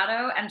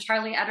 Colorado, and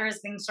Charlie Utter as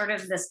being sort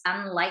of this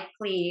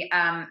unlikely,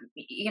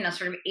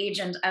 sort of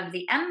agent of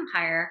the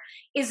empire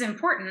is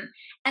important,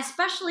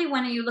 especially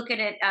when you look at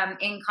it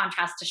in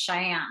contrast to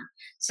Cheyenne.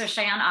 So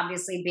Cheyenne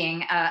obviously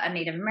being a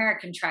Native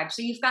American tribe.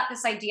 So you've got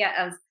this idea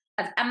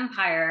of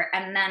empire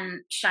and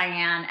then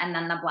Cheyenne and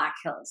then the Black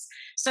Hills.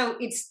 So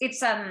it's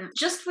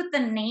just with the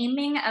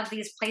naming of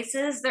these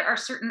places, there are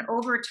certain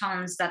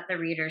overtones that the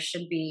reader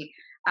should be,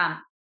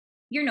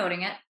 you're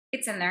noting it.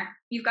 It's in there.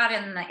 You've got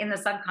it in the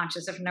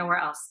subconscious, if nowhere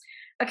else.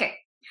 Okay.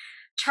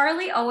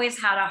 Charlie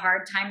always had a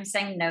hard time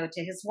saying no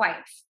to his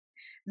wife.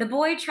 The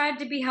boy tried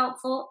to be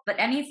helpful, but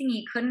anything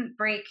he couldn't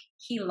break,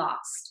 he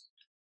lost.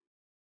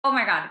 Oh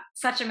my God,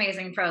 such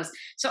amazing prose.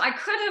 So I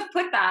could have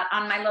put that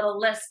on my little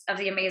list of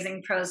the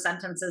amazing prose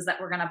sentences that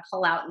we're going to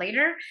pull out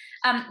later.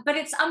 But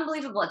it's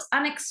unbelievable. It's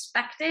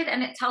unexpected.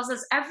 And it tells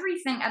us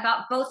everything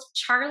about both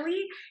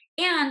Charlie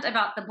and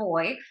about the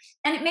boy.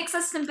 And it makes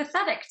us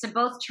sympathetic to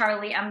both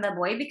Charlie and the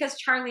boy because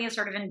Charlie is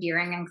sort of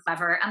endearing and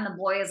clever. And the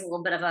boy is a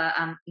little bit of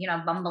a,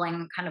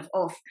 bumbling kind of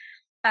oaf.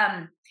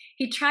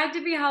 He tried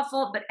to be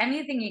helpful, but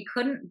anything he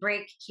couldn't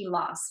break, he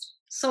lost.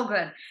 So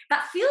good.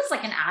 That feels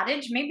like an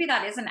adage. Maybe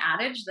that is an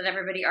adage that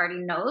everybody already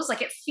knows.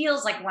 Like it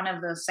feels like one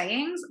of those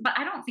sayings, but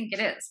I don't think it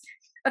is.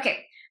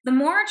 Okay. The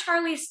more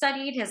Charlie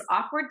studied his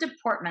awkward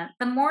deportment,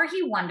 the more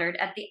he wondered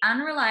at the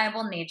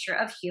unreliable nature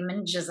of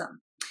human jism.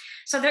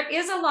 So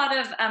there's a lot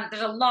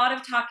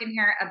of talk in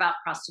here about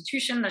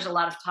prostitution. There's a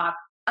lot of talk.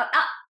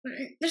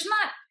 There's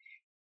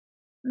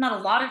not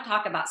a lot of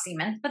talk about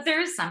semen, but there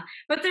is some.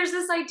 But there's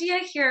this idea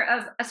here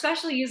of,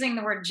 especially using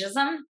the word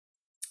jism,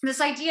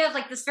 this idea of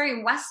like this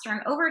very Western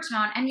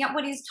overtone, and yet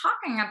what he's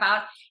talking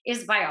about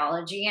is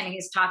biology, and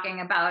he's talking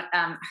about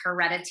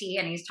heredity,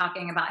 and he's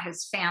talking about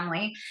his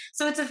family.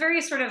 So it's a very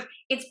sort of,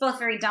 it's both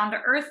very down to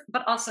earth,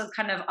 but also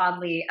kind of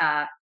oddly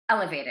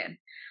elevated.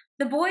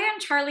 The boy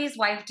and Charlie's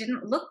wife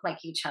didn't look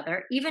like each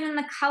other, even in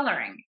the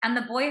coloring, and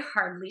the boy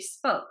hardly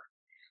spoke.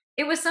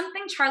 It was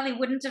something Charlie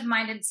wouldn't have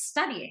minded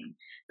studying,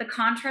 the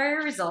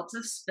contrary results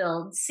of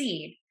spilled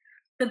seed.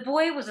 The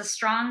boy was a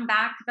strong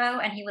back, though,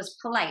 and he was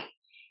polite.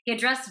 He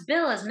addressed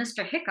Bill as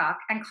Mr. Hickok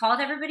and called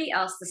everybody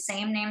else the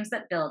same names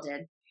that Bill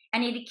did.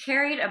 And he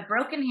carried a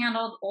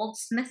broken-handled old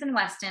Smith &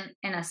 Wesson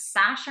in a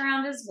sash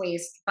around his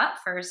waist, butt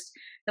first,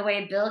 the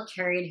way Bill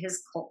carried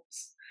his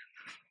Colts.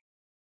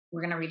 We're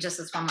going to read just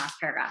this one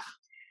last paragraph.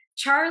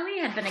 Charlie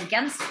had been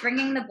against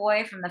bringing the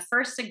boy from the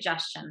first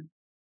suggestion.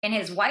 In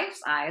his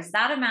wife's eyes,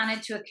 that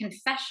amounted to a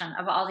confession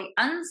of all the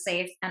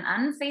unsafe and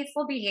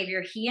unfaithful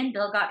behavior he and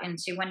Bill got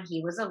into when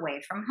he was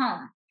away from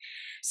home.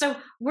 So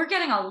we're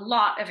getting a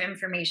lot of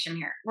information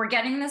here. We're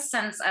getting this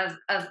sense of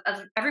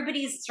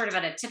everybody's sort of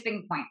at a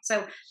tipping point.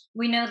 So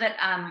we know that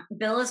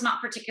Bill is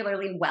not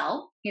particularly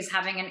well. He's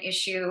having an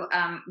issue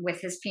with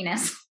his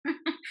penis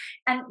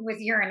and with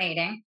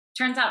urinating.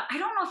 Turns out, I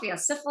don't know if he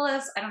has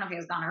syphilis. I don't know if he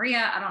has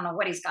gonorrhea. I don't know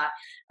what he's got.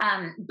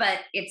 But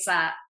it's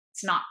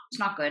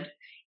not good.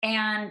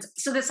 And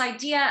so this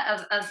idea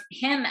of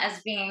him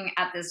as being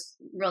at this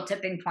real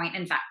tipping point,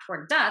 in fact,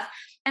 toward death,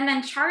 and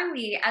then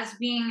Charlie as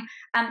being,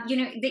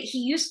 there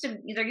used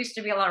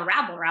to be a lot of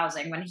rabble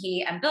rousing when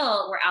he and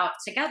Bill were out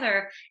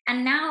together,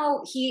 and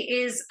now he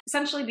is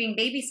essentially being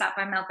babysat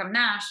by Malcolm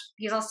Nash.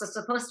 He's also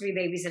supposed to be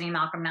babysitting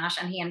Malcolm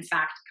Nash, and he in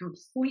fact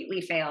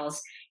completely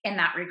fails in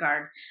that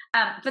regard.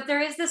 But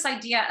there is this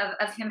idea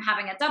of him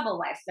having a double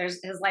life. There's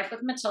his life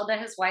with Matilda,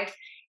 his wife,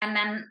 and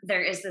then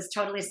there is this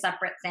totally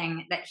separate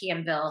thing that he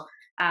and Bill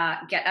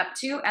get up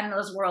to, and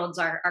those worlds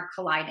are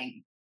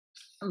colliding.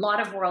 A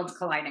lot of worlds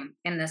colliding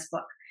in this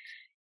book.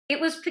 It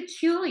was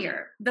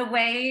peculiar the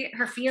way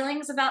her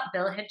feelings about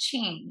Bill had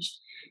changed.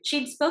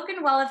 She'd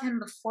spoken well of him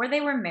before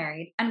they were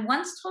married, and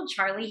once told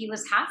Charlie he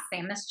was half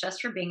famous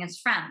just for being his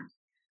friend.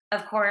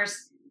 Of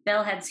course,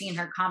 Bill had seen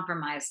her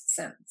compromised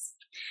since.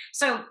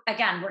 So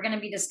again, we're going to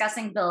be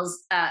discussing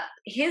Bill's,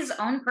 his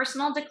own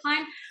personal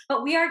decline,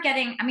 but we are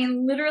getting,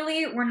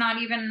 literally, we're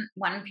not even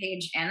one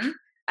page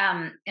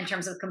in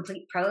terms of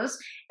complete prose.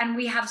 And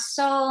we have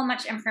so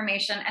much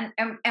information,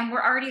 and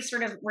we're already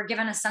we're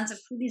given a sense of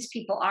who these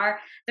people are.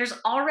 There's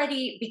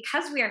already,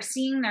 because we are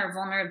seeing their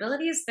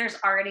vulnerabilities, there's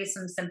already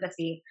some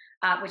sympathy,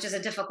 which is a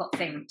difficult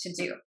thing to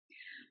do.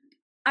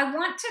 I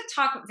want to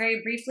talk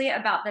very briefly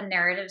about the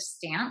narrative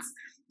stance.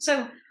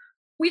 So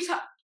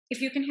if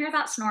you can hear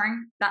that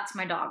snoring, that's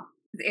my dog.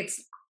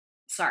 It's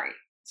sorry,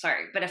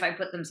 but if I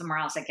put them somewhere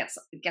else, it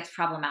gets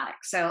problematic.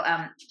 So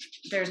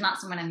there's not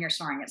someone in here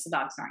snoring; it's the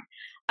dog snoring.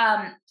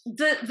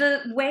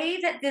 The way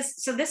that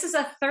this is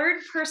a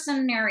third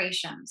person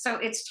narration. So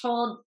it's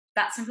told.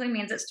 That simply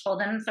means it's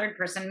told in third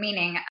person,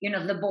 meaning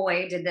the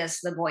boy did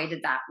this, the boy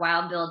did that,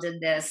 while Bill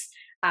did this.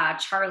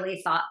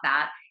 Charlie thought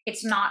that.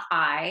 It's not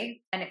I,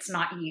 and it's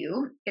not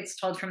you. It's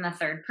told from the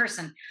third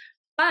person,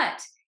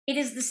 but it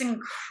is this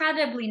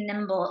incredibly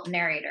nimble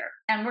narrator.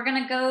 And we're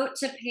going to go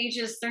to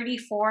pages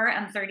 34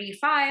 and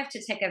 35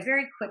 to take a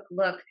very quick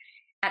look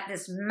at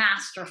this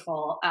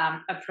masterful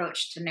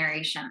approach to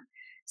narration.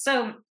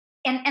 So,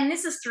 and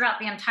this is throughout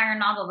the entire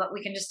novel, but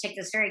we can just take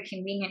this very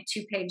convenient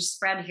 2-page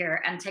spread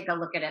here and take a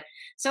look at it.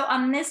 So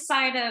on this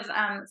side of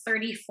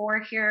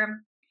 34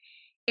 here,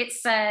 it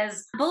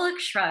says, Bullock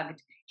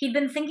shrugged. He'd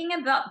been thinking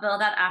about Bill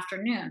that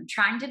afternoon,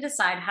 trying to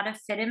decide how to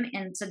fit him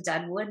into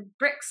Deadwood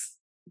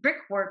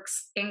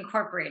Brickworks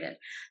Incorporated.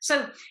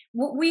 So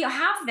what we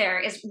have there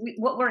is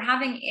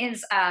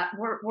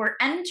we're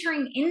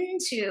entering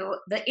into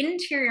the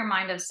interior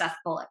mind of Seth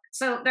Bullock.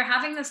 So they're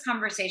having this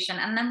conversation,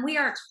 and then we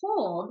are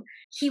told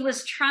he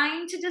was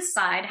trying to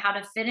decide how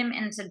to fit him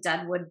into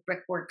Deadwood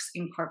Brickworks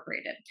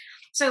Incorporated.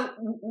 So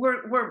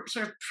we're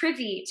sort of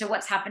privy to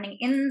what's happening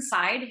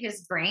inside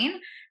his brain,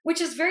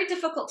 which is very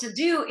difficult to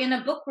do in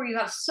a book where you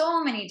have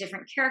so many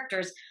different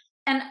characters.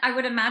 And I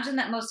would imagine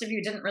that most of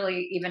you didn't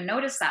really even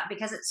notice that,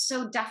 because it's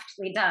so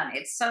deftly done.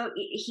 It's so,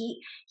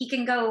 he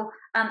can go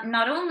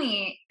not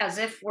only as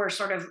if we're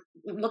sort of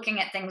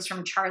looking at things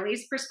from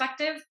Charlie's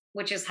perspective,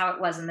 which is how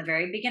it was in the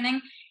very beginning.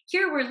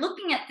 Here we're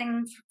looking at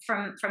things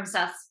from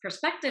Seth's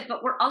perspective,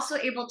 but we're also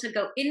able to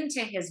go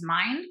into his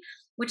mind,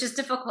 which is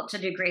difficult to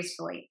do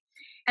gracefully.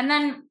 And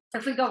then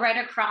if we go right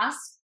across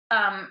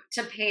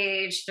to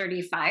page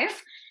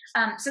 35,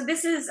 so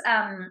this is,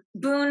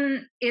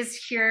 Boone is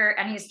here,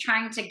 and he's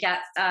trying to get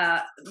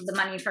the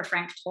money for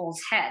Frank Toll's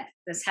head,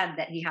 this head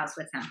that he has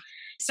with him.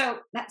 So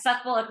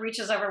Seth Bullock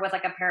reaches over with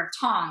like a pair of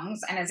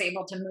tongs and is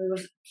able to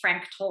move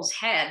Frank Toll's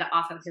head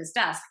off of his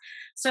desk.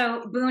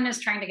 So Boone is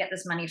trying to get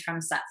this money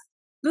from Seth.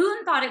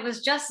 Boone thought it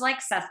was just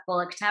like Seth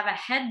Bullock to have a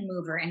head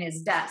mover in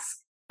his desk.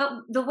 But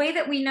the way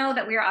that we know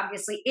that we are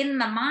obviously in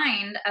the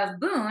mind of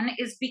Boone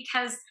is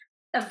because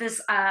of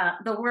this,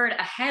 the word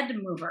a head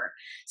mover.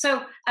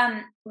 So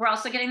we're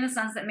also getting the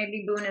sense that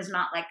maybe Boone is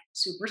not like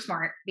super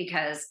smart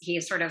because he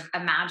sort of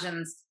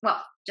imagines,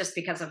 well, just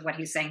because of what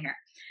he's saying here.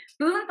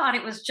 Boone thought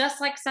it was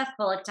just like Seth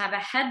Bullock to have a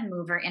head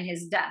mover in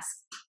his desk.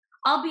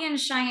 I'll be in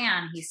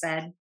Cheyenne, he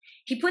said.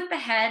 He put the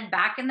head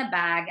back in the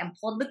bag and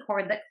pulled the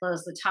cord that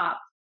closed the top.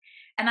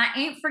 And I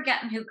ain't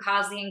forgetting who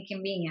caused the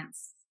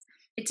inconvenience.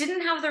 It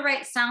didn't have the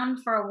right sound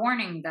for a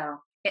warning, though.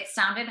 It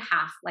sounded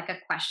half like a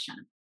question.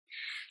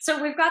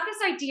 So we've got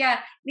this idea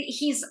that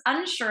he's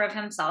unsure of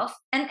himself.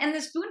 And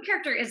this Boone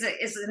character is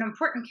an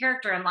important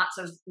character in lots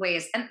of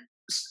ways. And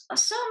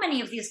so many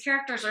of these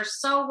characters are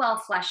so well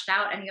fleshed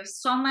out, and you have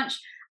so much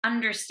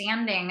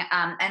understanding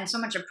and so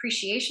much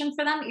appreciation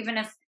for them, even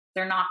if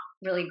they're not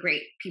really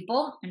great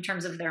people in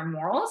terms of their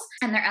morals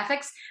and their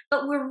ethics.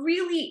 But we're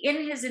really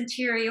in his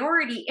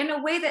interiority in a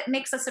way that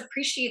makes us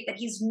appreciate that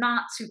he's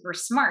not super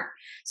smart.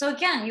 So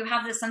again, you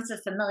have this sense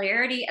of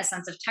familiarity, a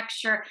sense of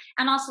texture,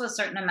 and also a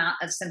certain amount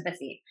of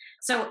sympathy.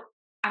 So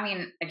I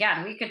mean,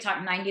 again, we could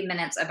talk 90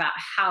 minutes about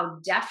how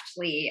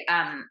deftly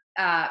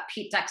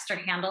Pete Dexter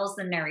handles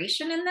the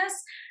narration in this,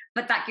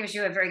 but that gives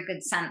you a very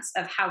good sense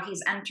of how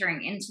he's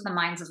entering into the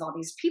minds of all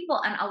these people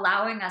and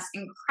allowing us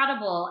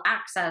incredible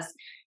access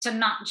to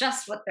not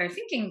just what they're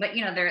thinking, but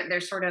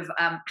they're sort of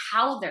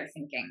how they're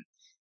thinking.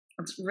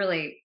 It's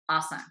really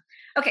awesome.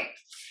 Okay,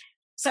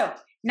 so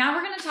now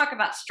we're going to talk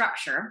about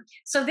structure.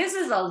 So this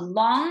is a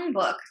long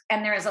book,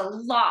 and there is a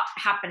lot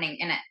happening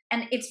in it,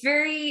 and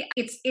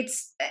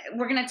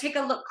we're going to take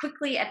a look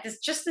quickly at this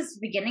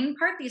beginning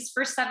part, these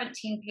first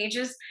 17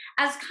 pages,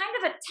 as kind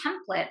of a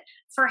template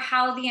for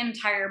how the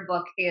entire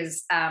book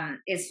is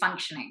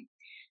functioning.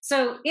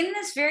 So in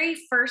this very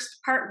first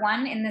part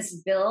one, in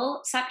this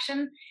bill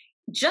section,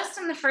 just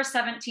in the first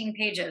 17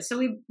 pages, so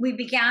we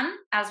began,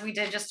 as we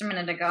did just a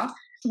minute ago,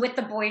 with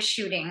the boy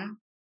shooting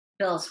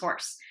Bill's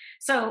horse.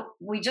 So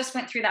we just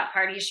went through that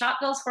part. He shot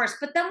Bill's horse,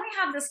 but then we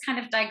have this kind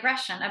of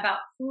digression about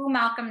who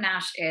Malcolm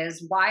Nash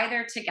is, why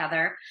they're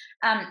together.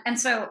 And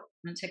so I'm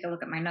going to take a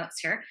look at my notes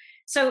here.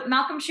 So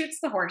Malcolm shoots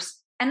the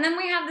horse, and then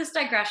we have this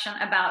digression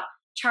about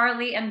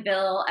Charlie and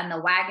Bill and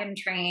the wagon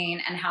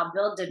train, and how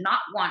Bill did not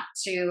want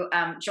to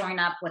join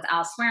up with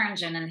Al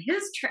Swearingen and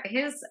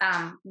his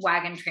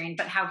wagon train,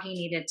 but how he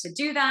needed to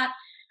do that.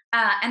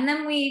 And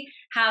then we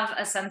have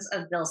a sense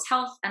of Bill's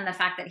health and the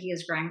fact that he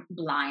is growing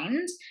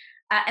blind.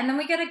 And then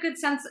we get a good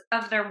sense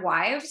of their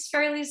wives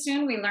fairly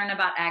soon. We learn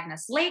about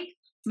Agnes Lake.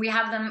 We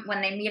have them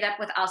when they meet up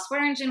with Al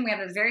Swearingen. We have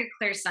a very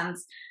clear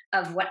sense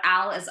of what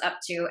Al is up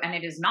to, and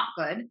it is not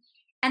good.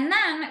 And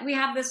then we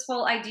have this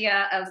whole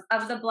idea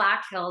of the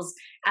Black Hills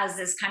as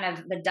this kind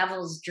of the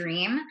devil's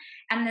dream,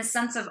 and this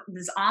sense of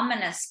this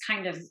ominous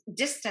kind of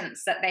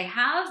distance that they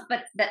have,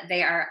 but that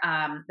they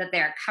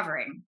are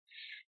covering.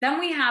 Then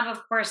we have,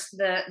 of course,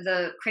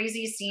 the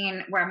crazy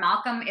scene where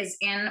Malcolm is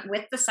in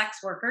with the sex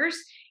workers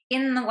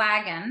in the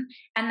wagon.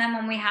 And then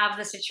when we have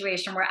the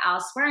situation where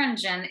Al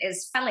Swearingen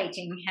is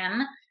fellating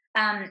him,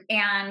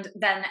 and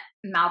then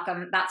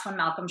that's when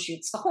Malcolm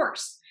shoots the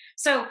horse.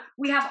 So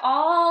we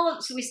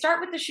start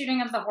with the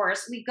shooting of the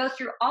horse. We go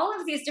through all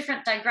of these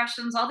different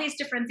digressions, all these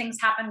different things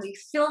happen. We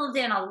filled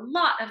in a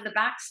lot of the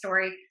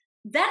backstory.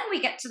 Then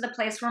we get to the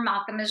place where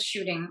Malcolm is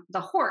shooting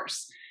the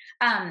horse.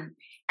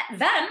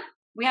 Then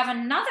we have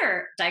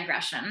another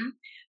digression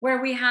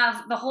where we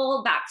have the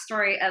whole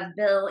backstory of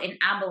Bill in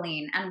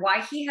Abilene and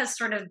why he has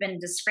sort of been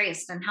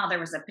disgraced, and how there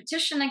was a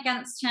petition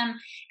against him,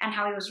 and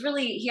how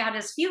he had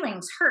his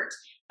feelings hurt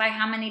by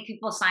how many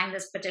people signed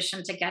this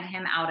petition to get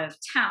him out of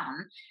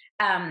town,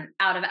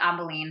 out of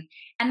Abilene.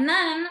 And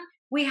then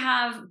we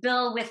have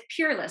Bill with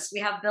Peerless.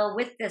 We have Bill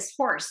with this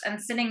horse,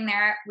 and sitting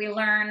there, we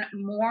learn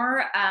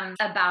more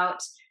about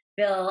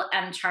Bill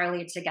and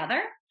Charlie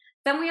together.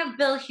 Then we have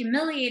Bill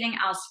humiliating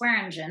Al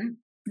Swearingen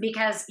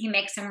because he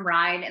makes him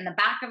ride in the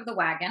back of the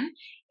wagon,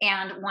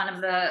 and one of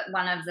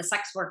the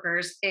sex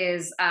workers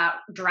is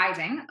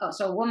driving.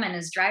 So a woman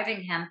is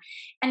driving him,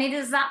 and it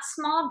is that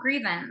small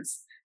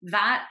grievance,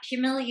 that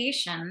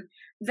humiliation,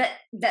 that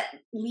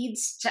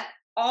leads to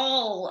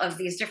all of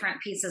these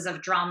different pieces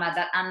of drama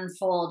that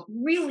unfold,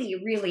 really,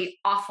 really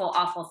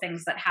awful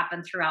things that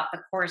happen throughout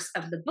the course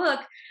of the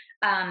book,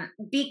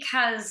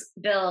 because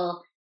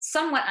Bill,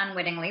 somewhat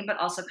unwittingly, but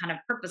also kind of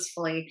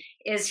purposefully,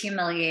 is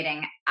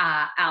humiliating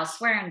Al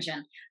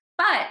Swearingen.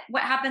 But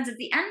what happens at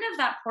the end of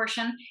that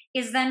portion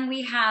is then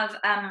we have,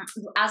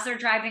 as they're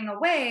driving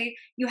away,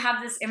 you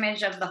have this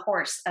image of the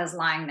horse as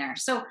lying there.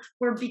 So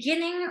we're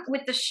beginning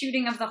with the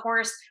shooting of the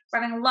horse.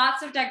 We're having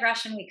lots of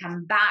digression. We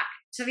come back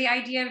to the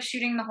idea of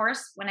shooting the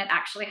horse when it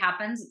actually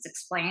happens. It's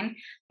explained.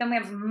 Then we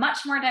have much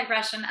more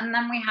digression. And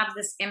then we have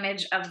this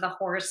image of the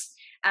horse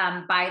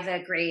by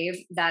the grave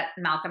that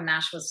Malcolm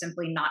Nash was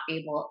simply not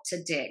able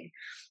to dig.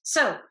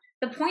 So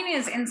the point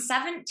is, in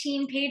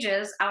 17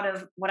 pages out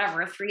of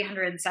whatever,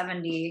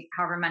 370,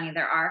 however many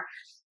there are,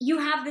 you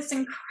have this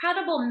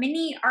incredible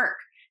mini arc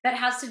that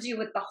has to do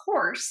with the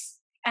horse.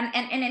 And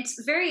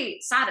it's very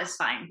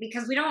satisfying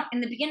because we don't,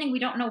 in the beginning, we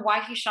don't know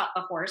why he shot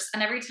the horse.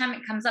 And every time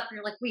it comes up,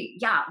 you're like, wait,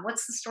 yeah,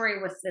 what's the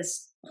story with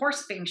this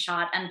horse being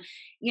shot? And,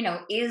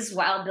 is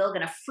Wild Bill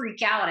going to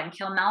freak out and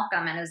kill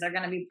Malcolm? And is there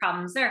going to be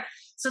problems there?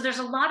 So there's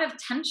a lot of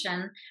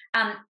tension,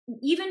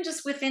 even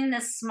just within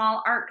this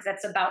small arc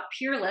that's about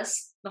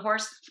Peerless, the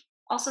horse.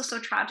 Also so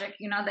tragic,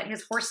 that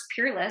his horse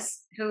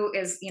Peerless, who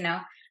is,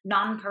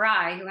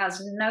 non-pari, who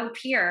has no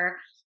peer,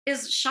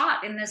 is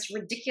shot in this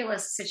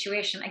ridiculous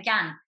situation.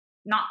 Again,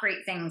 not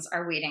great things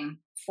are waiting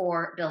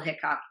for Bill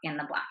Hickok in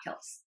the Black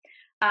Hills.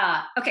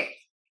 Okay,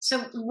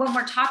 so when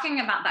we're talking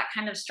about that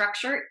kind of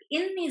structure,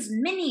 in these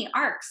mini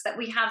arcs that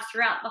we have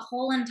throughout the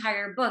whole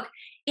entire book,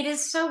 it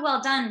is so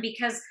well done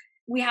because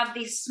we have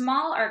these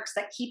small arcs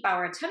that keep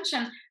our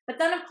attention. But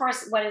then, of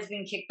course, what is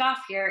being kicked off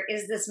here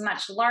is this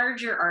much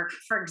larger arc,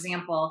 for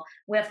example,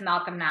 with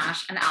Malcolm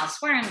Nash and Al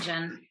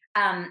Swearingen,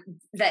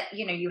 that,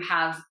 you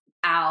have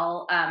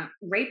Al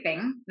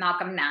raping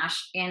Malcolm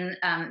Nash in,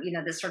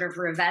 this sort of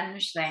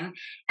revenge thing.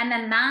 And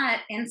then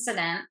that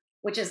incident,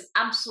 which is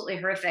absolutely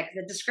horrific,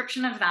 the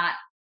description of that,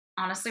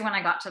 honestly, when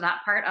I got to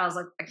that part, I was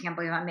like, I can't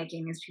believe I'm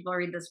making these people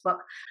read this book.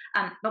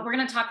 But we're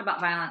going to talk about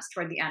violence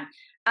toward the end.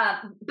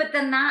 But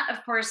then that,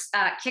 of course,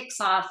 kicks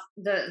off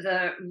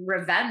the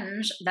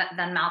revenge that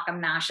then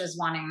Malcolm Nash is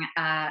wanting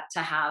to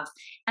have,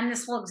 and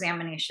this whole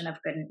examination of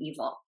good and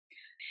evil.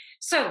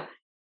 So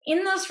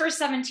in those first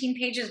 17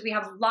 pages, we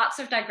have lots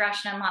of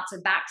digression and lots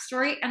of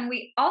backstory, and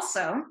we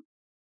also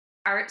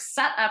are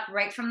set up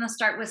right from the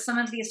start with some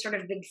of these sort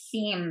of big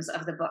themes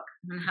of the book.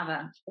 I'm going to have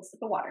a sip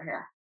of water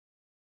here.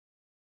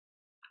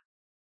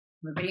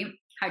 Everybody,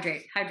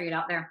 hydrate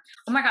out there.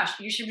 Oh my gosh,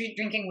 you should be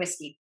drinking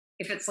whiskey.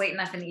 If it's late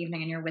enough in the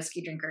evening and you're a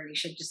whiskey drinker, you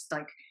should just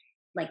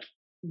like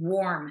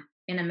warm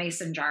in a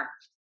mason jar.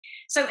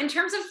 So in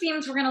terms of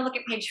themes, we're going to look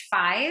at page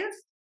 5.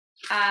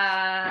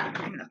 I'm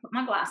going to put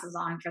my glasses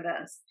on for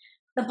this.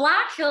 The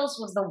Black Hills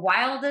was the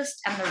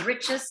wildest and the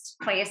richest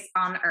place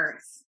on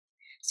earth.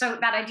 So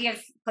that idea of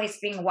place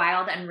being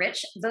wild and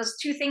rich, those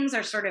two things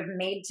are sort of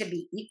made to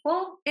be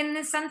equal in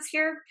this sense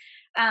here.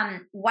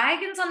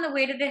 Wagons on the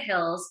way to the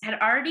hills had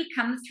already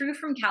come through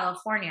from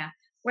California,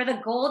 where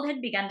the gold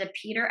had begun to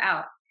peter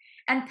out,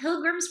 and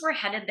pilgrims were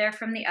headed there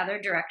from the other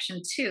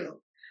direction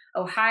too.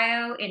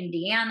 Ohio,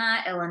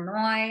 Indiana,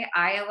 Illinois,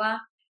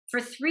 Iowa. For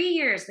 3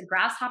 years, the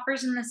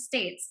grasshoppers in the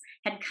States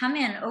had come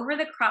in over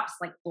the crops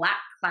like black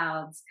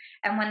clouds,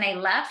 and when they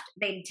left,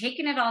 they'd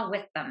taken it all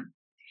with them.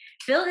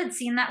 Bill had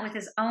seen that with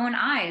his own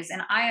eyes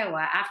in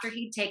Iowa after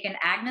he'd taken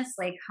Agnes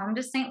Lake home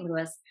to St.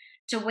 Louis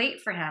to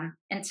wait for him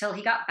until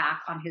he got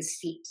back on his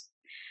feet.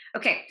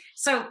 Okay,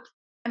 so,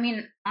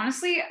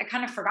 honestly, I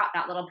kind of forgot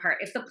that little part.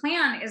 If the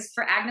plan is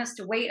for Agnes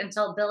to wait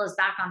until Bill is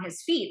back on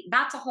his feet,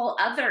 that's a whole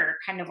other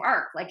kind of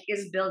arc. Like,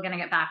 is Bill going to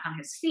get back on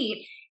his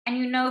feet?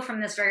 And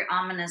from this very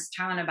ominous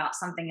tone about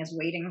something is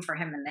waiting for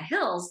him in the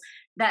hills,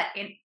 that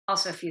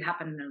also, if you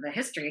happen to know the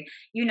history,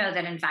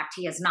 that in fact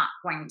he is not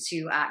going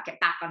to get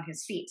back on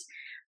his feet.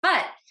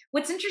 But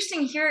what's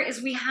interesting here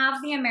is we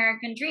have the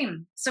American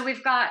dream. So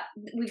we've got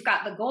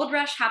the gold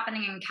rush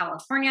happening in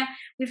California.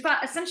 We've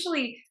got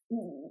essentially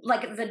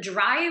like the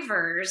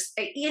drivers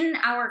in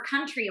our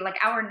country, like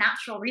our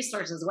natural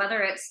resources,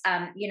 whether it's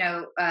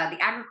the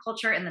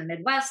agriculture in the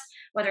Midwest,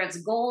 whether it's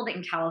gold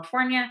in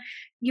California.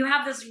 You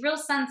have this real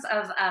sense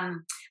of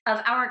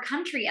our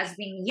country as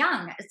being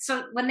young.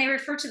 So when they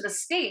refer to the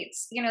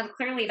states,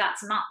 clearly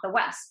that's not the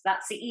West.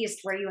 That's the East,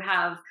 where you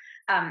have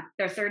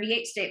there are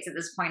 38 states at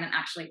this point, and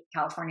actually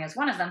California is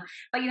one of them.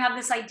 But you have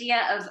this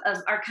idea of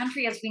our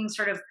country as being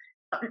sort of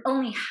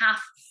only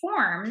half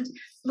formed,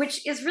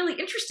 which is really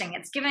interesting.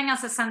 It's giving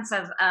us a sense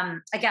of,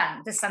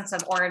 again, this sense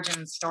of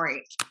origin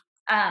story.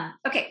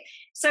 Okay,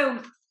 so,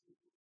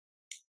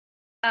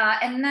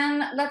 and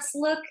then let's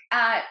look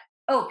at,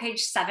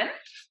 page 7.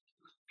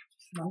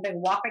 One big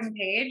whopping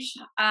page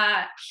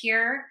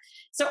here.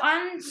 So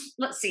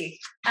let's see,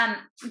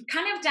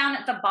 kind of down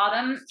at the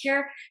bottom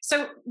here.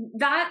 So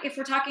that, if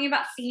we're talking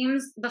about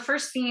themes, the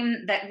first theme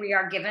that we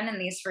are given in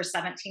these first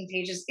 17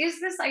 pages is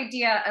this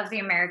idea of the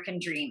American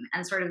dream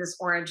and sort of this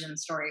origin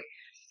story.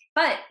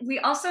 But we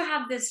also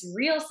have this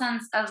real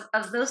sense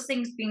of those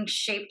things being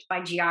shaped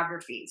by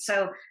geography.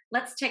 So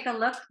let's take a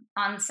look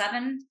on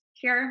 7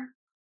 here.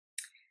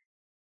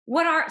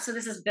 So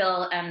this is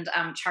Bill and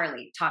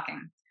Charlie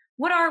talking.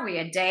 What are we,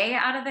 a day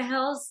out of the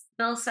hills?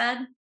 Bill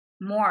said.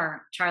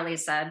 More, Charlie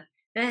said.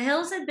 The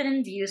hills had been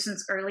in view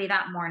since early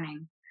that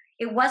morning.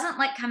 It wasn't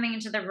like coming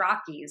into the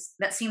Rockies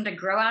that seemed to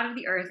grow out of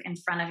the earth in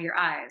front of your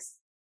eyes.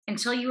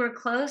 Until you were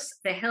close,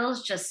 the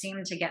hills just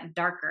seemed to get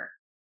darker.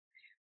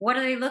 What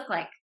do they look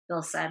like?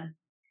 Bill said.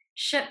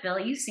 Shit, Bill,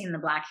 you've seen the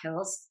Black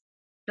Hills.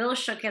 Bill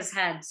shook his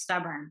head,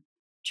 stubborn.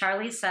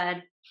 Charlie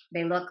said,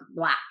 they look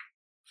black.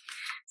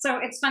 So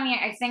it's funny,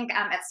 I think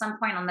at some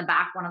point on the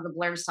back, one of the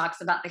blurbs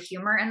talks about the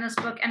humor in this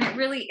book, and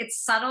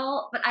it's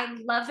subtle, but I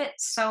love it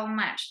so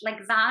much.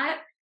 Like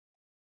that,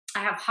 I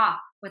have ha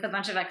with a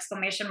bunch of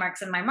exclamation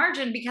marks in my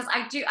margin because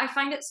I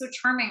find it so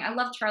charming. I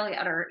love Charlie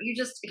Utter.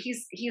 It's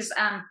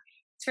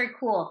very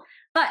cool.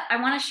 But I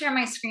want to share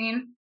my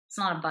screen. It's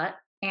not a but,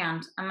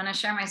 and I'm going to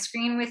share my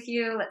screen with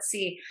you. Let's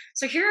see.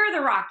 So here are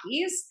the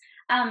Rockies.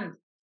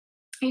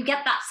 You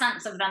get that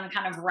sense of them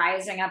kind of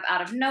rising up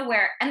out of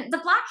nowhere. And the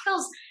Black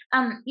Hills,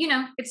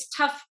 it's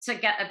tough to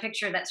get a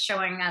picture that's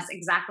showing us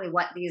exactly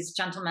what these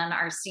gentlemen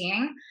are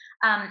seeing.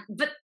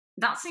 But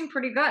that seemed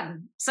pretty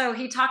good. So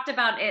he talked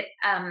about it,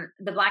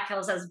 the Black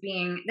Hills as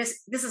being this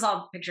is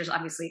all pictures,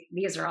 obviously,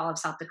 these are all of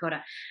South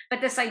Dakota,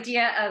 but this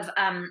idea of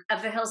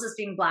the hills as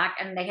being black,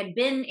 and they had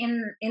been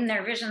in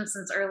their vision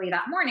since early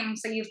that morning.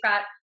 So you've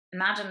got,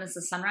 imagine this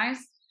is sunrise.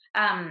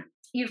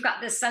 You've got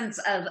this sense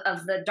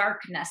of the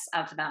darkness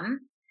of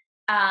them.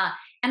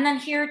 And then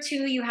here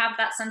too, you have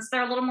that sense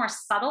they're a little more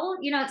subtle.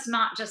 It's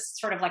not just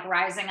sort of like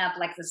rising up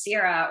like the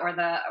Sierra or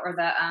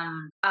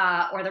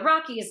the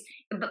Rockies,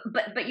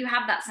 but you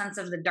have that sense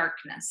of the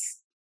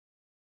darkness.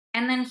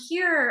 And then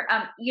here,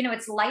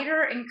 it's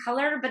lighter in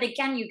color, but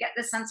again, you get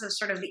the sense of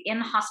sort of the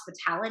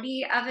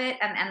inhospitality of it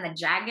and the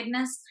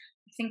jaggedness.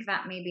 I think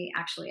that may be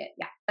actually it.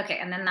 Yeah. Okay.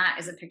 And then that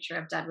is a picture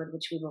of Deadwood,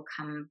 which we will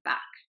come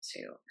back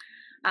to.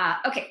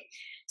 Okay.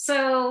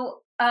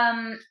 So,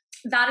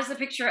 that is a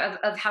picture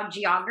of how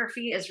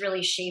geography is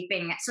really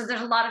shaping. So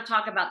there's a lot of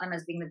talk about them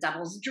as being the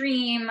devil's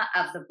dream,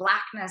 of the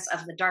blackness,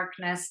 of the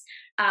darkness.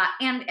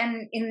 And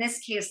in this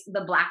case,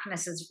 the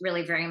blackness is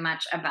really very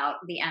much about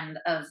the end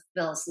of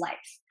Bill's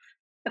life.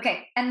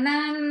 Okay, and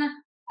then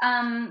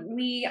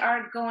we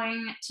are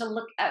going to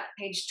look at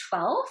page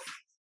 12.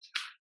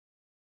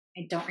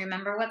 I don't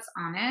remember what's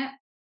on it.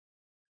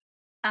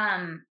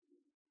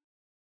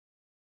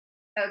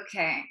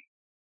 Okay,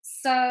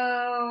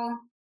 so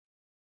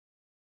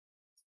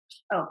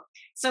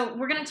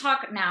we're going to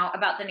talk now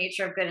about the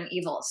nature of good and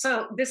evil.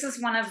 So this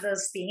is one of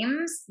those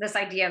themes, this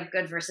idea of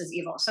good versus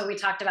evil. So we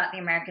talked about the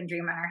American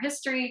dream and our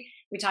history.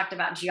 We talked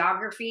about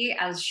geography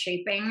as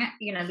shaping,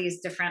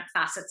 these different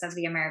facets of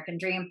the American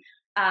dream.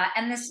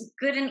 And this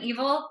good and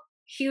evil,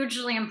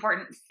 hugely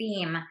important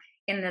theme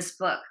in this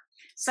book.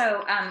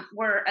 So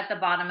we're at the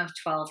bottom of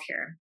 12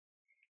 here.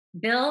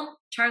 Bill,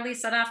 Charlie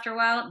said after a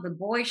while, the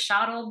boy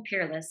shot old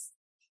Peerless.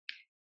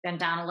 Then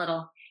down a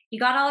little. He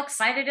got all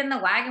excited in the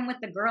wagon with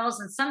the girls,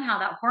 and somehow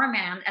that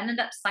whoreman ended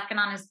up sucking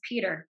on his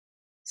Peter.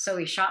 So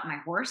he shot my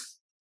horse.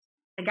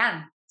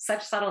 Again,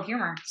 such subtle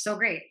humor. So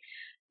great.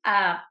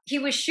 He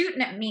was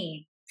shooting at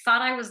me,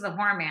 thought I was the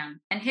whoreman,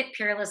 and hit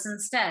Peerless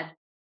instead.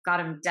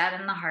 Got him dead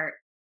in the heart.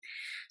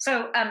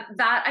 So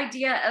that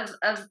idea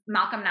of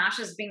Malcolm Nash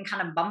as being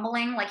kind of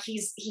bumbling, like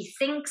he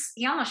thinks,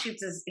 he almost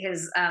shoots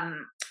his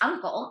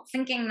uncle,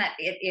 thinking that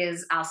it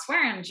is Al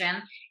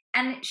Swearingen,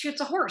 and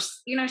shoots a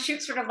horse,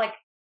 shoots sort of like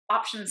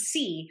option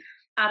C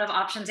out of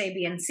options A,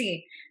 B, and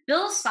C.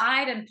 Bill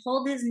sighed and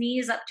pulled his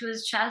knees up to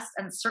his chest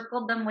and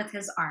circled them with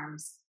his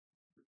arms.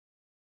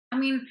 I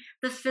mean,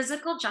 the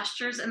physical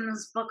gestures in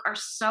this book are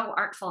so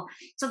artful.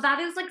 So that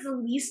is like the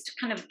least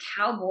kind of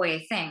cowboy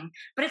thing.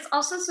 But it's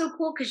also so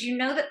cool because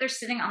that they're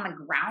sitting on the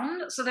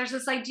ground. So there's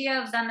this idea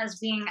of them as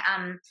being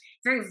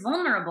very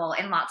vulnerable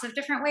in lots of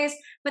different ways.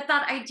 But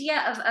that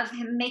idea of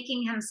him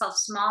making himself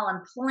small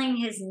and pulling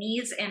his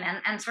knees in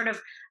and sort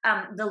of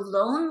the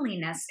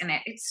loneliness in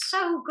it, it's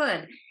so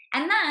good.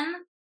 And then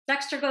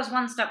Dexter goes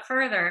one step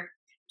further.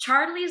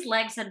 Charlie's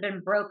legs had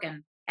been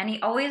broken, and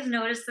he always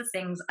noticed the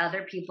things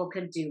other people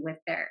could do with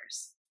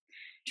theirs.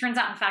 Turns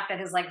out, in fact, that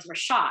his legs were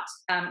shot,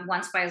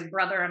 once by his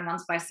brother and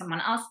once by someone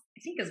else.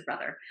 I think his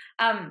brother.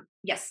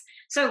 Yes.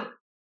 So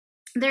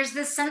there's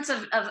this sense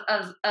of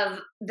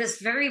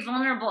this very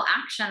vulnerable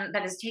action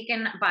that is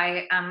taken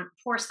by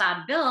poor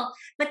sad Bill,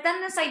 but then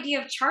this idea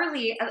of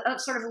Charlie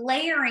of sort of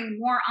layering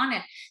more on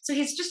it. So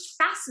he's just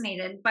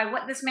fascinated by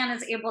what this man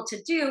is able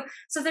to do.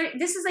 So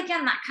this is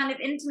again that kind of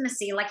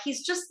intimacy, like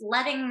he's just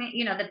letting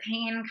the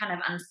pain kind of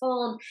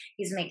unfold.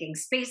 He's making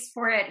space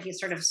for it. He's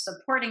sort of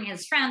supporting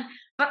his friend,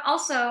 but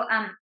also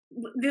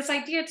this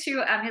idea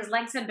too, his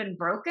legs had been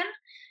broken.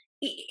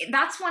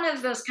 That's one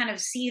of those kind of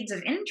seeds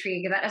of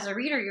intrigue that as a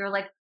reader, you're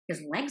like,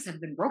 his legs have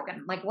been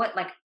broken. Like what,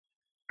 like,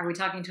 are we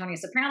talking Tony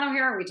Soprano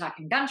here? Are we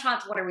talking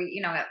gunshots? What are we,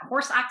 a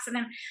horse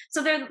accident?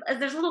 So there's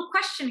a little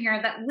question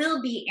here that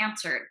will be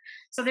answered.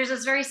 So there's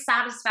this very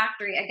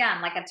satisfactory,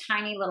 again, like a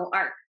tiny little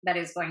arc that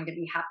is going to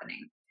be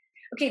happening.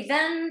 Okay,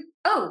 then,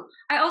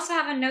 I also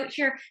have a note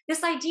here.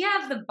 This idea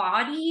of the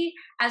body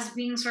as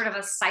being sort of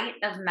a site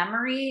of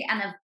memory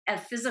and of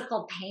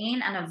physical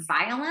pain and of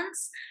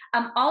violence.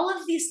 All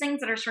of these things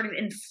that are sort of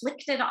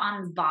inflicted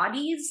on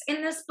bodies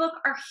in this book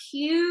are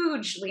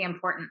hugely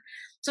important.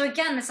 So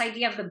again, this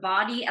idea of the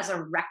body as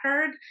a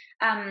record,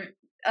 and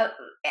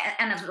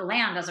of the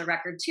land as a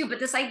record too, but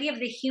this idea of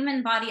the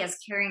human body as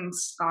carrying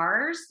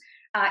scars,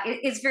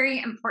 is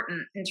very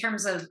important in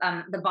terms of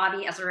the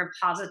body as a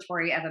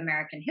repository of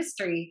American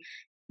history,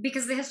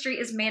 because the history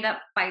is made up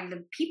by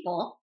the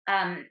people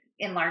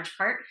in large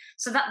part.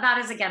 So that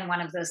is, again, one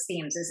of those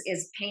themes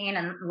is pain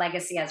and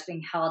legacy as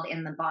being held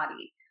in the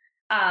body.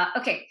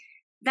 Okay,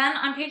 then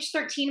on page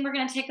 13, we're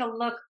going to take a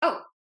look.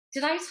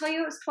 did I tell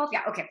you it was 12?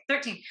 Yeah, okay,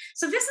 13.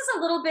 So this is a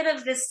little bit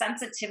of this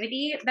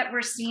sensitivity that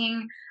we're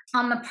seeing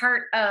on the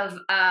part of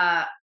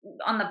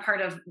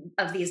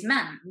of these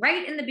men.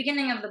 Right in the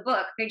beginning of the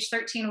book, page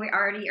 13, we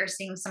already are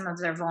seeing some of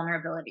their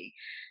vulnerability.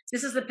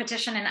 This is the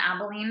petition in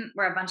Abilene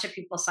where a bunch of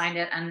people signed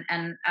it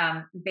and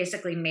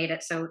basically made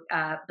it so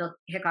Bill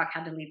Hickok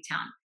had to leave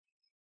town.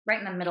 Right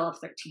in the middle of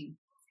 13.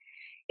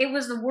 It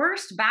was the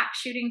worst back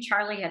shooting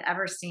Charlie had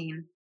ever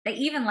seen. They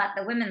even let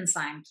the women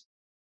sign.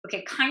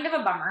 Okay, kind of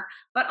a bummer,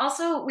 but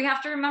also we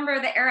have to remember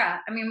the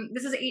era. I mean,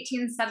 this is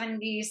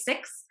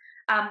 1876.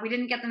 We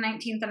didn't get the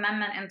 19th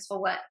Amendment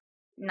until what,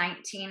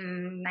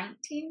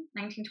 1919,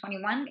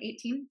 1921,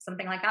 18,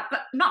 something like that,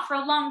 but not for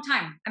a long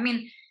time. I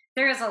mean,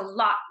 there is a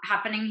lot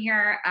happening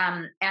here.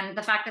 And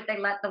the fact that they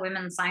let the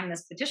women sign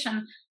this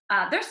petition,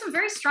 there's some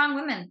very strong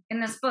women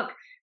in this book,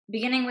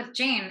 beginning with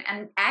Jane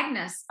and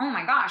Agnes. Oh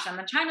my gosh, and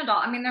the China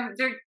doll. I mean,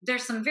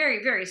 there's some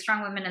very, very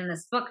strong women in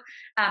this book.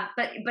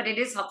 But it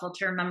is helpful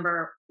to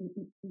remember,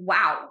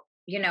 wow,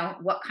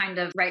 what kind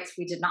of rights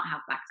we did not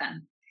have back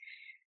then.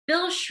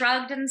 Bill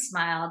shrugged and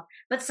smiled,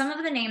 but some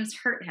of the names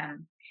hurt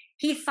him.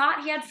 He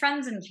thought he had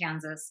friends in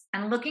Kansas,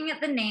 and looking at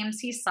the names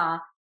he saw,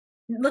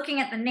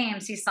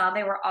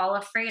 they were all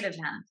afraid of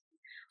him.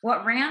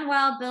 What ran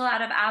Wild Bill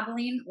out of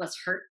Abilene was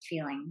hurt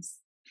feelings.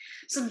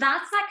 So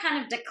that's that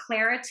kind of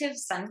declarative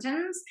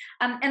sentence.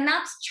 And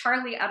that's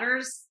Charlie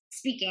Utter's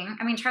speaking.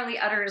 I mean, Charlie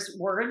Utter's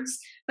words,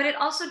 but it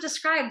also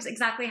describes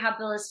exactly how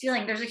Bill is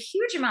feeling. There's a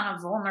huge amount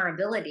of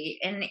vulnerability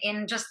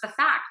in just the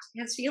fact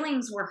his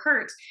feelings were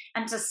hurt.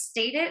 And to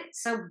state it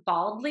so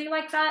baldly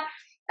like that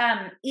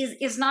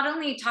is not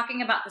only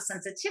talking about the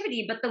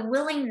sensitivity, but the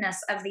willingness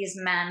of these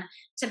men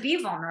to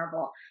be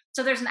vulnerable.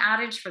 So there's an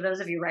adage for those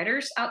of you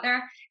writers out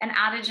there, an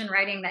adage in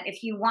writing that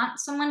if you want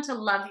someone to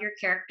love your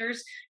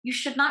characters, you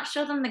should not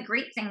show them the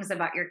great things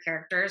about your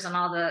characters and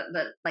all the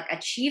like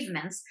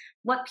achievements.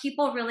 What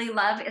people really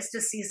love is to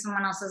see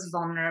someone else's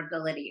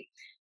vulnerability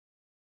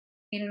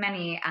in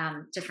many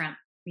different,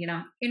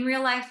 in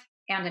real life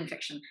and in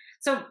fiction.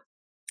 So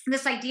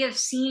this idea of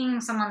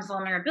seeing someone's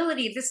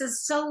vulnerability, this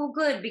is so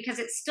good because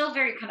it's still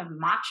very kind of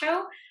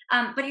macho,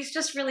 but he's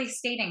just really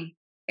stating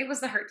it was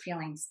the hurt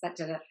feelings that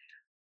did it.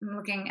 I'm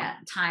looking at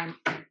time.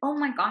 Oh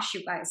my gosh,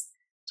 you guys,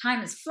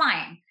 time is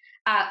flying.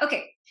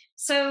 Okay,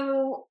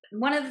 so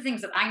one of the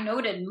things that I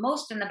noted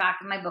most in the back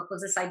of my book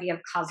was this idea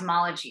of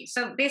cosmology.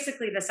 So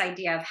basically this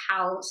idea of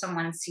how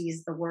someone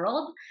sees the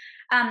world.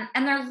 And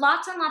there are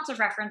lots and lots of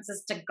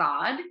references to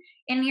God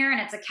in here,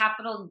 and it's a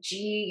capital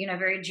G,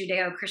 very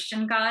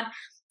Judeo-Christian God.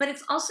 But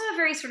it's also a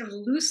very sort of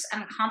loose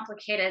and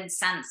complicated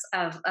sense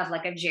of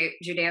like a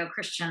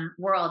Judeo-Christian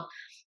world.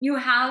 You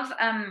have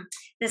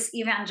this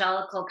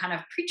evangelical kind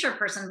of preacher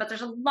person, but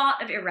there's a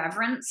lot of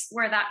irreverence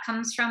where that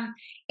comes from.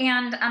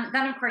 And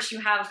then, of course, you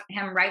have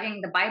him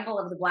writing the Bible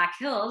of the Black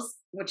Hills,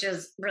 which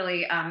is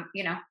really,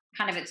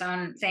 kind of its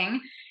own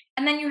thing.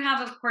 And then you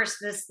have, of course,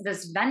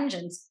 this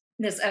vengeance,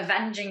 this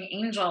avenging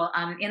angel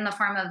in the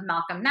form of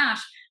Malcolm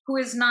Nash, who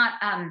is not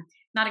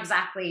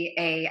exactly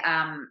a,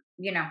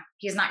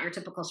 he's not your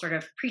typical sort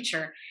of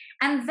preacher.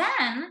 And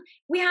then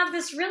we have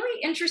this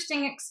really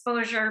interesting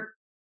exposure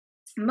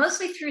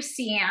mostly through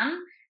Cian,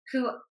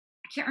 who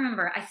I can't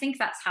remember. I think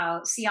that's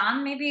how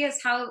Cian maybe is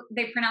how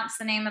they pronounce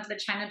the name of the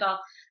China doll.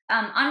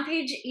 On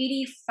page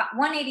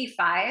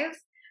 185,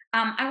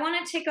 I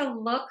want to take a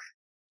look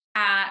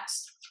at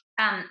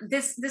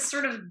this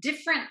sort of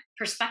different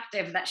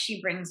perspective that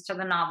she brings to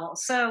the novel.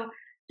 So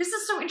this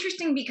is so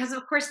interesting because,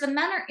 of course, the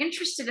men are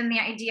interested in the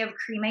idea of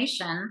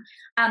cremation.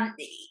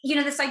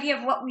 This idea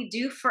of what we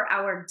do for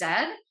our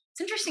dead.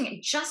 It's interesting.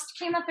 It just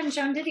came up in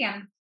Joan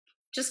Didion.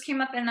 Just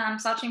came up in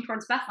Slouching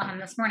Towards Bethlehem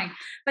this morning.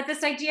 But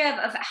this idea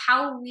of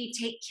how we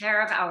take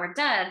care of our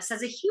dead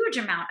says a huge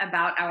amount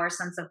about our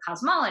sense of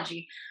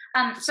cosmology.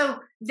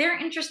 So their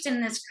interest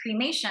in this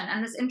cremation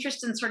and this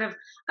interest in sort of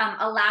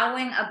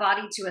allowing a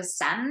body to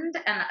ascend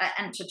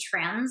and to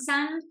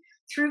transcend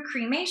through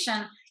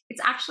cremation,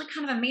 it's actually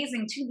kind of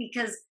amazing too,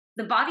 because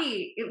the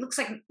body, it looks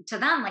like to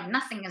them like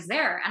nothing is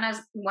there. And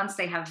once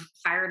they have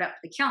fired up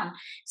the kiln.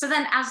 So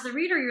then as the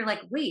reader, you're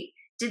like, wait,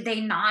 did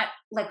they not,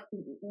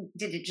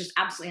 did it just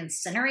absolutely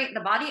incinerate the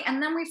body?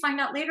 And then we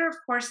find out later, of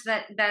course,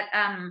 that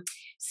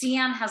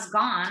Cian has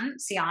gone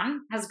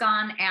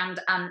and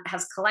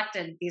has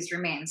collected these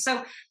remains.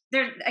 So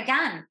there,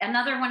 again,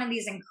 another one of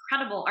these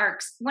incredible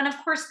arcs, when, of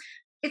course,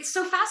 it's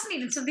so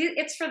fascinating. So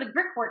it's for the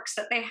brickworks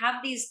that they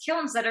have these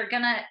kilns that are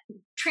going to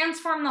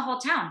transform the whole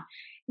town.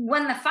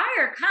 When the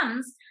fire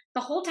comes, the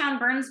whole town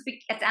burns.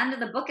 At the end of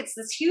the book, it's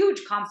this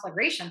huge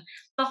conflagration.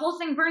 The whole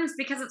thing burns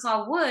because it's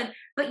all wood,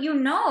 but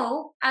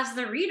as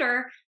the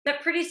reader,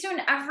 that pretty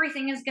soon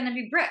everything is going to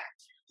be brick.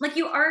 Like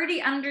you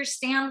already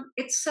understand,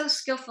 it's so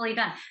skillfully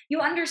done. You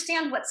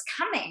understand what's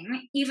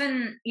coming,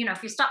 even,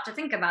 if you stop to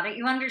think about it,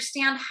 you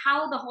understand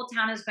how the whole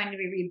town is going to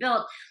be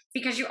rebuilt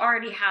because you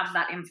already have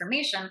that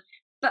information.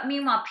 But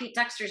meanwhile, Pete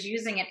Dexter's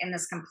using it in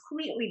this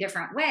completely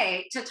different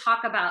way to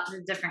talk about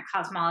the different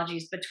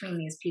cosmologies between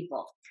these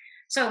people.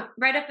 So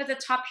right up at the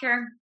top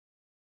here,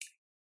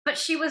 but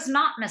she was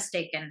not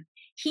mistaken.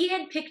 He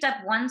had picked up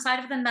one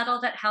side of the metal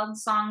that held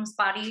Song's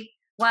body,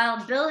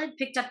 while Bill had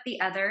picked up the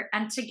other,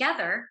 and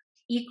together,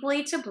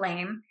 equally to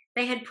blame,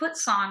 they had put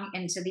Song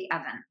into the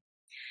oven.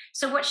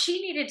 So what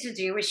she needed to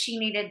do was she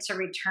needed to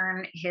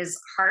return his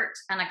heart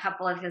and a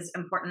couple of his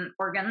important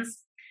organs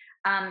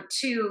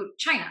to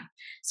China.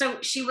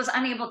 So she was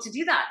unable to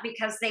do that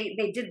because they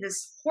did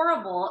this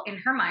horrible, in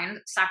her mind,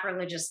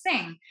 sacrilegious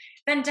thing.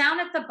 Then down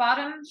at the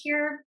bottom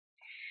here,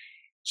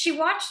 she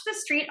watched the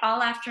street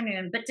all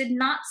afternoon, but did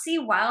not see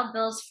Wild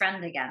Bill's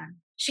friend again.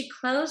 She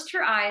closed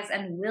her eyes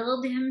and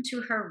willed him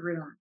to her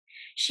room.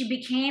 She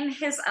became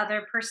his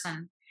other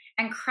person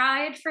and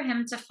cried for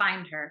him to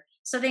find her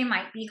so they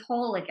might be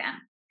whole again.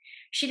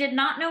 She did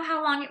not know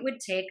how long it would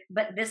take,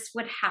 but this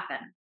would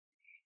happen.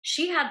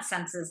 She had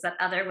senses that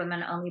other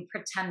women only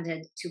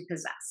pretended to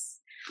possess.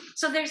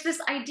 So there's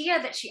this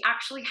idea that she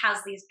actually has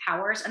these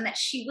powers and that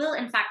she will,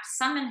 in fact,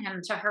 summon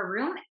him to her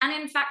room. And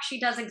in fact, she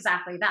does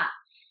exactly that.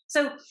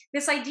 So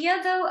this idea,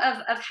 though,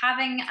 of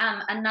having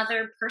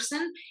another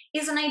person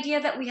is an idea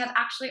that we have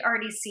actually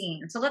already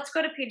seen. So let's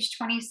go to page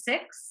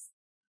 26.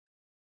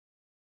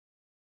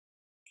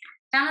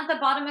 Down at the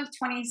bottom of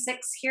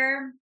 26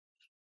 here,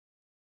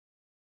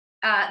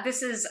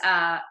 this is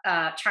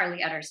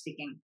Charlie Utter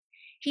speaking.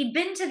 He'd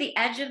been to the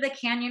edge of the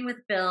canyon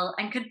with Bill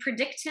and could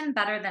predict him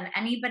better than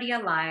anybody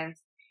alive.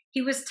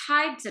 He was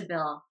tied to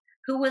Bill,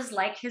 who was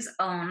like his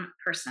own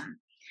person.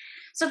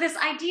 So this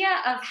idea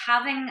of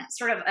having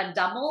sort of a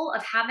double,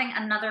 of having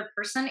another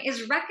person,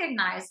 is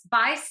recognized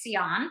by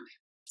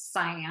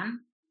Cyan,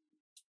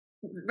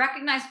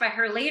 recognized by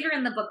her later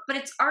in the book, but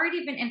it's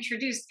already been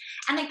introduced.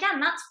 And again,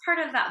 that's part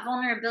of that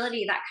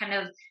vulnerability, that kind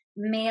of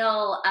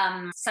male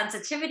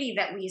sensitivity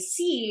that we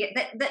see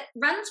that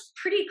runs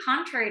pretty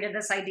contrary to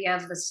this idea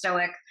of the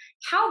stoic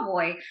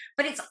cowboy.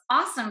 But it's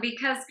awesome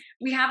because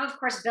we have, of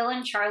course, Bill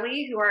and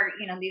Charlie, who are,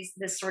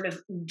 this sort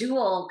of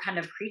dual kind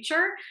of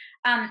creature.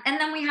 And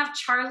then we have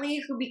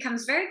Charlie, who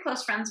becomes very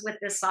close friends with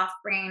this soft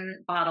brain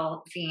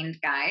bottle fiend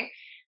guy.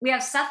 We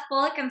have Seth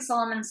Bullock and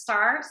Solomon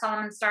Starr,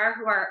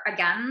 who are,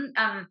 again,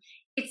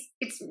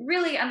 it's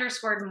really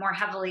underscored more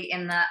heavily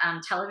in the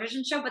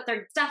television show, but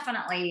they're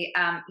definitely,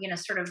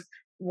 sort of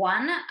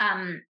one.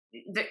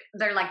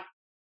 They're like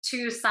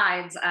two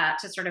sides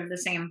to sort of the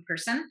same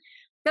person.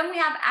 Then we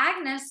have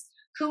Agnes,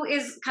 who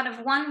is kind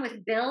of one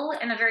with Bill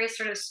in a very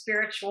sort of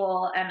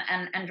spiritual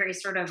and very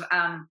sort of,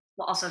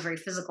 also very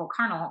physical,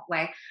 carnal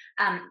way,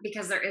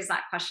 because there is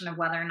that question of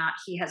whether or not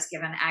he has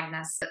given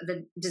Agnes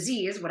the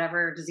disease,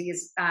 whatever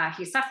disease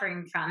he's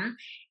suffering from.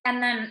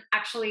 And then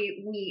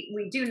actually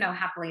we do know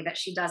happily that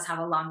she does have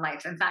a long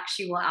life. In fact,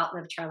 she will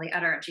outlive Charlie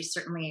Utter, and she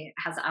certainly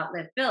has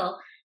outlived Bill.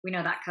 We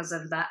know that because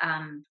of the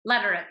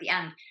letter at the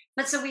end.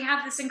 But so we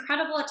have this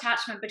incredible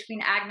attachment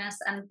between Agnes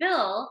and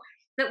Bill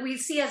that we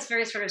see as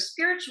very sort of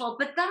spiritual,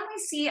 but then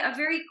we see a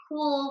very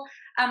cool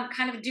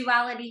kind of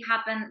duality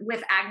happen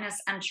with Agnes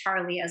and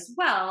Charlie as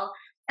well.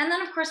 And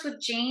then, of course,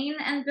 with Jane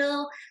and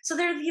Bill. So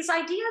there are these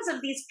ideas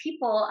of these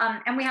people,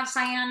 and we have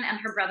Cyan and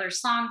her brother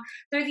Song.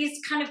 There are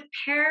these kind of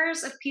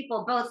pairs of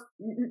people, both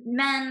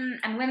men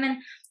and women,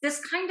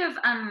 this kind of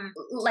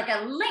like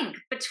a link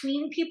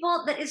between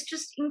people that is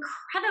just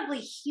incredibly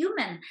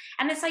human.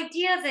 And this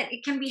idea that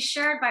it can be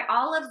shared by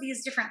all of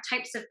these different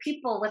types of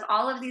people with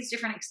all of these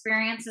different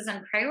experiences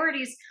and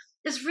priorities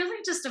is really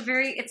just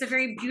it's a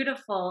very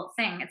beautiful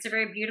thing. It's a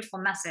very beautiful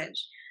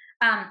message.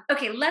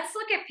 Okay, let's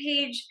look at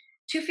page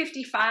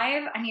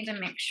 255. I need to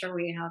make sure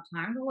we have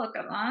time to look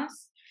at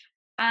this.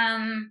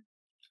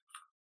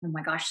 Oh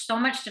my gosh, so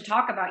much to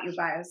talk about, you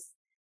guys.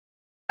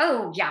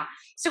 Oh yeah,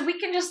 so we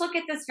can just look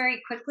at this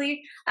very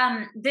quickly.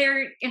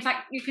 In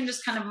fact, you can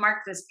just kind of mark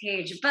this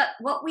page. But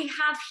what we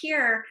have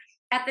here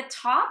at the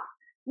top,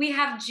 we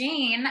have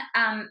Jane,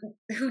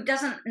 who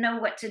doesn't know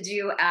what to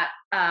do at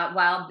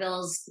Wild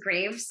Bill's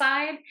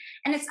graveside,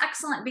 and it's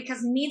excellent because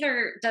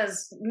neither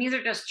does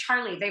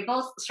Charlie. They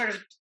both sort of,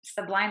 it's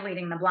the blind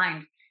leading the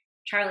blind.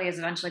 Charlie is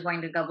eventually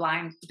going to go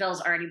blind.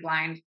 Bill's already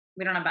blind.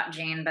 We don't know about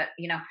Jane, but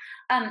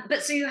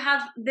but so you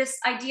have this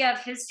idea of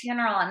his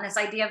funeral and this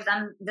idea of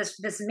them,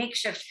 this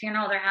makeshift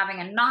funeral they're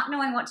having and not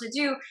knowing what to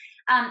do.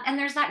 And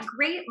there's that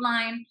great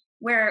line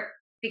where,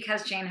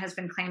 because Jane has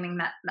been claiming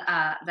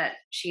that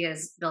she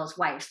is Bill's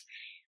wife,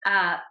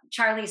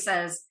 Charlie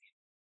says,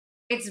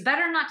 "It's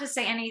better not to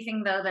say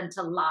anything though than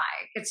to lie.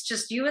 It's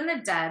just you and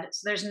the dead,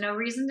 so there's no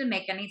reason to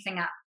make anything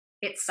up.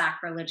 It's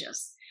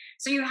sacrilegious."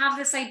 So you have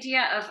this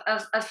idea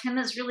of him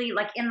as really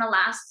like in the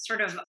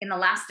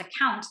last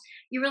account,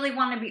 you really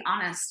want to be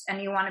honest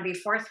and you want to be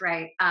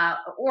forthright,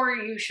 or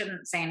you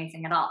shouldn't say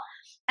anything at all.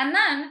 And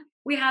then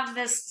we have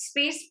this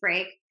space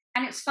break,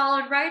 and it's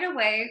followed right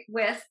away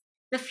with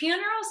the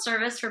funeral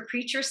service for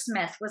Preacher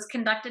Smith was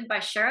conducted by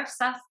Sheriff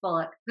Seth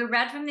Bullock, who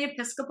read from the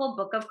Episcopal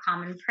Book of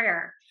Common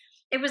Prayer.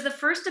 It was the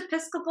first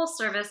Episcopal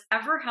service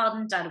ever held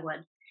in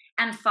Deadwood,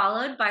 and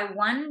followed by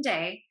one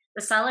day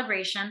the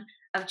celebration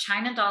of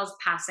China Doll's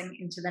passing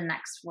into the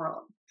next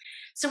world.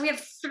 So we have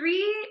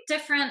three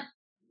different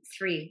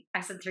three.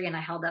 I said three and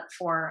I held up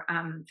four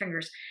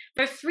fingers.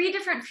 There are three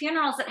different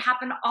funerals that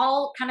happen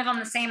all kind of on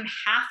the same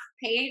half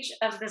page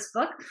of this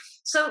book.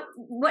 So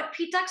what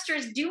Pete Dexter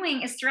is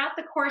doing is throughout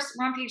the course,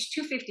 we're on page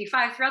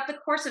 255, throughout the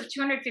course of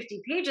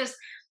 250 pages,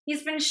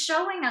 he's been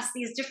showing us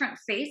these different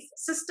faith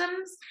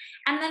systems,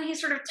 and then he's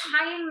sort of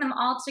tying them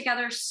all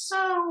together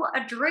so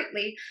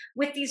adroitly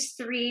with these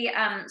three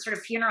sort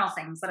of funeral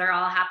things that are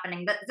all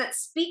happening that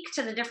speak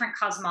to the different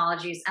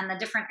cosmologies and the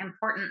different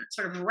important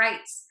sort of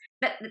rites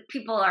that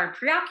people are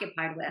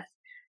preoccupied with.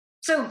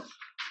 So,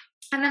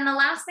 and then the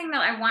last thing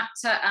that I want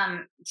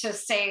to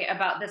say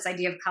about this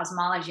idea of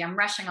cosmology, I'm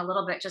rushing a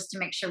little bit just to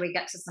make sure we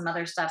get to some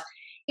other stuff,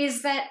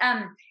 is that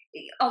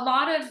a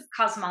lot of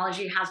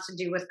cosmology has to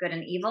do with good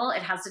and evil.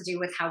 It has to do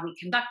with how we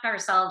conduct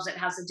ourselves. It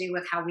has to do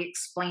with how we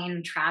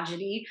explain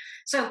tragedy.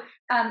 So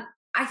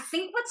I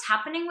think what's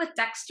happening with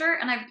Dexter,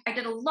 and I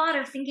did a lot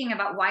of thinking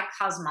about why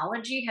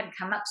cosmology had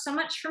come up so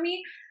much for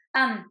me,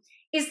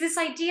 is this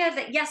idea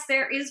that yes,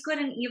 there is good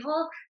and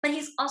evil, but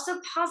he's also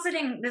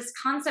positing this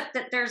concept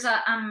that there's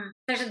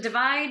a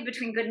divide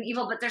between good and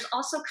evil, but there's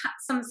also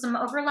some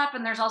overlap,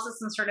 and there's also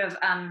some sort of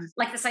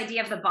like this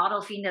idea of the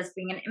bottle fiend as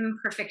being an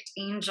imperfect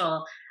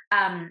angel.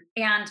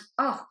 And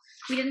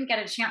we didn't get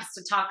a chance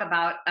to talk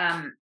about.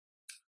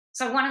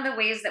 So one of the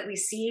ways that we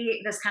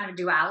see this kind of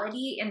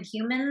duality in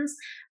humans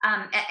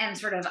and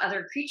sort of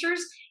other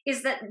creatures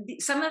is that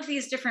some of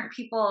these different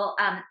people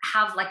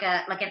have like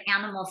an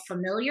animal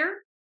familiar.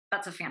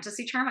 That's a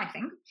fantasy term, I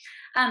think.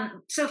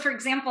 So for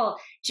example,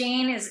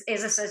 Jane is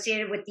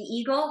associated with the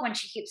eagle when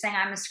she keeps saying,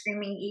 I'm a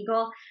screaming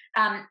eagle.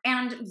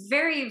 And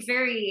very,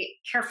 very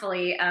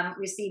carefully,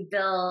 we see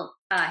Bill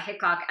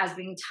Hickok as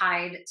being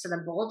tied to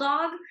the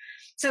bulldog.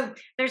 So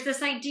there's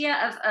this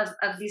idea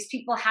of these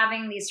people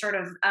having these sort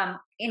of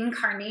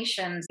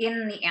incarnations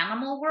in the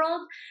animal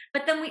world,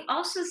 but then we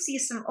also see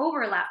some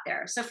overlap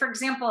there. So for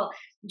example,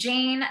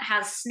 Jane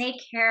has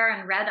snake hair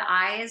and red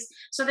eyes.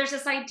 So there's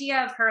this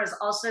idea of her as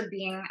also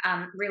being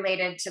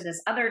related to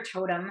this other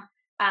totem,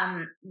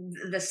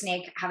 the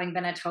snake having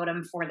been a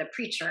totem for the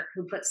preacher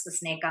who puts the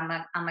snake on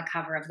the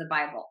cover of the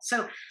Bible.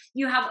 So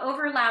you have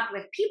overlap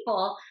with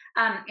people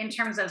in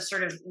terms of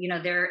sort of, you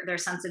know, their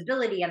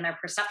sensibility and their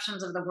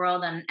perceptions of the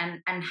world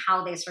and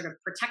how they sort of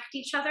protect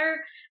each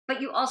other. But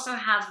you also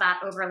have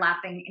that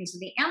overlapping into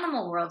the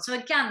animal world. So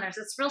again, there's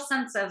this real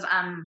sense of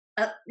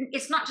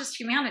it's not just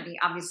humanity,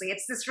 obviously,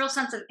 it's this real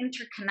sense of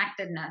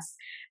interconnectedness.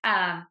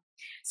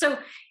 So,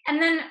 and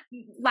then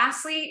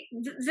lastly,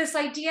 this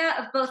idea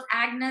of both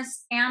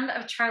Agnes and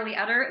of Charlie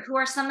Utter, who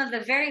are some of the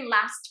very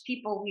last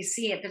people we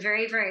see at the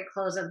very, very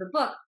close of the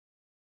book,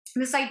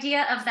 this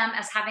idea of them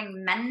as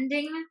having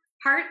mending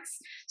hearts.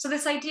 So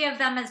this idea of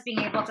them as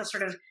being able to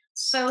sort of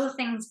sew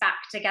things back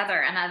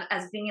together and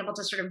as being able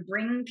to sort of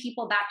bring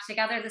people back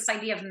together, this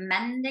idea of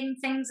mending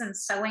things and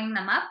sewing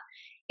them up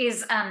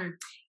is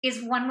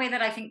one way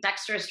that I think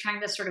Dexter is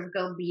trying to sort of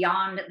go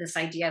beyond this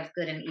idea of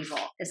good and evil,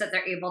 is that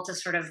they're able to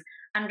sort of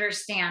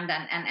understand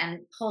and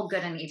pull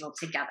good and evil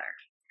together.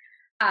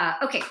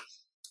 Okay,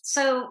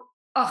 so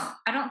I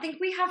don't think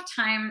we have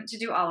time to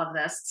do all of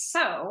this.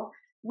 So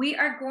we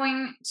are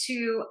going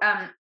to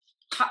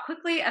talk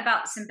quickly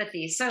about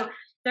sympathy. So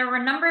there were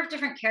a number of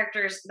different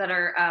characters that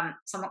are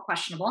somewhat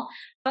questionable,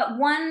 but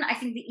one, I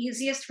think the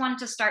easiest one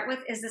to start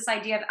with is this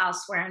idea of Al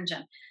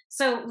Swearingen.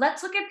 So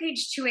let's look at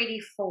page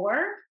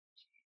 284.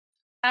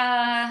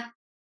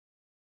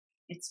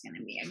 It's going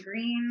to be a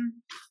green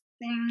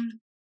thing.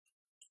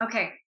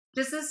 Okay,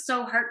 this is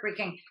so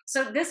heartbreaking.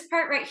 So this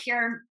part right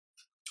here,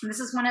 this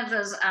is one of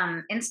those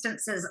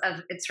instances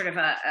of it's sort of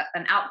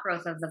an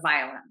outgrowth of the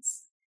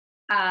violence.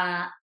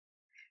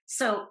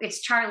 So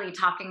it's Charlie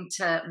talking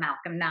to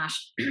Malcolm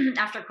Nash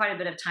after quite a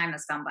bit of time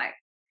has gone by.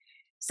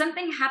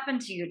 Something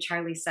happened to you,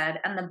 Charlie said,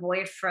 and the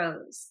boy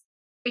froze.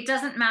 It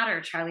doesn't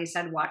matter, Charlie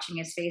said, watching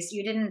his face.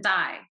 You didn't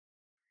die.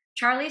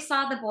 Charlie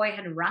saw the boy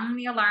had rung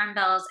the alarm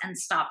bells and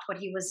stopped what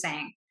he was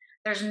saying.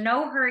 There's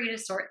no hurry to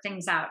sort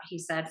things out, he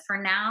said. For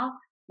now,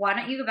 why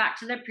don't you go back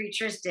to the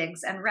preacher's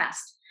digs and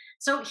rest?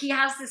 So he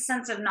has this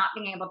sense of not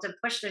being able to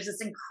push. There's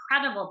this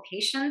incredible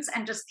patience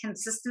and just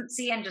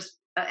consistency and just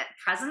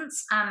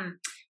presence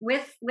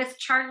with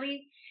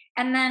Charlie.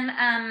 And then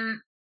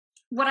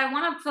what I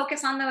want to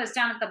focus on, though, is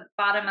down at the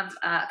bottom of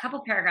a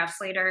couple paragraphs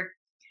later.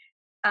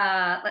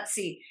 Let's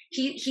see.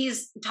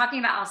 He's talking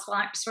about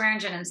Al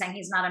Swearingen and saying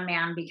he's not a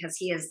man because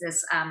he is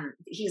this.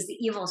 He's the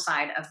evil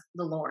side of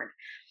the Lord.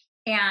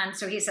 And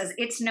so he says,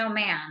 it's no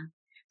man.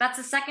 That's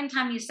the second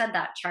time you said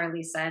that,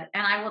 Charlie said.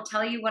 And I will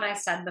tell you what I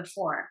said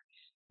before.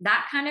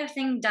 That kind of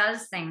thing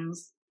does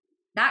things.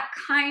 That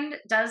kind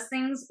does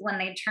things when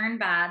they turn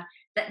bad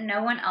that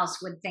no one else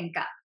would think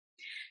up.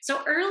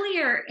 So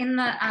earlier in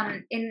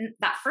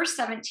that first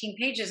 17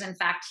 pages, in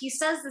fact, he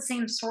says the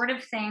same sort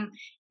of thing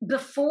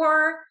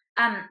before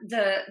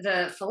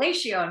the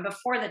fellatio and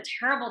before the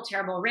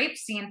terrible rape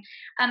scene,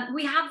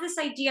 we have this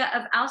idea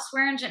of Al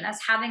Swearingen as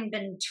having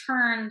been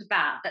turned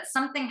bad, that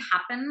something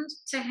happened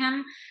to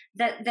him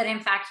that in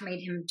fact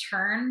made him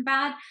turn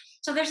bad.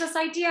 So there's this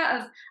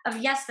idea of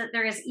yes, that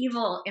there is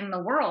evil in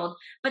the world,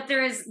 but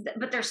there's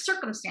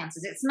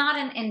circumstances. It's not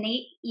an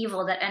innate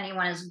evil that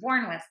anyone is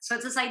born with. So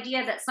it's this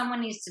idea that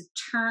someone needs to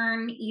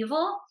turn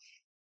evil,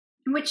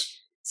 which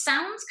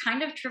sounds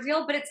kind of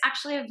trivial, but it's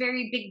actually a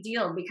very big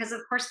deal, because of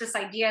course this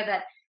idea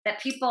that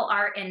people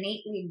are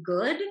innately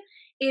good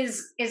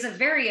is a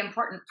very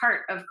important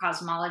part of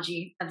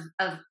cosmology,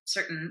 of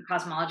certain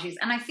cosmologies,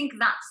 and I think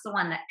that's the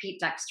one that Pete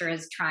Dexter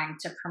is trying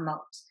to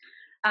promote.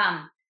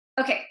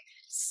 Okay,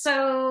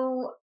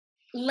 so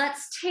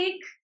let's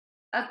take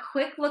a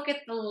quick look at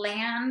the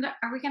land.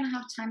 Are we going to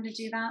have time to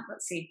do that?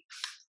 Let's see.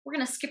 We're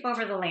going to skip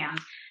over the land.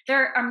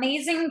 There are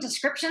amazing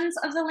descriptions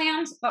of the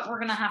land, but you're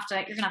going to have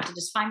to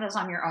just find those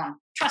on your own.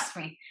 Trust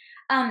me.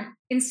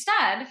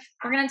 Instead,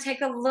 we're going to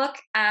take a look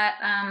at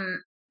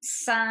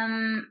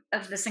some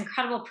of this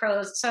incredible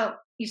prose. So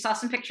you saw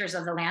some pictures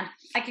of the land.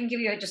 I can give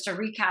you just a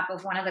recap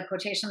of one of the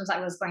quotations I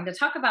was going to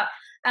talk about.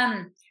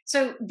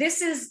 So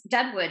this is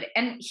Deadwood,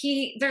 and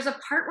there's a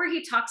part where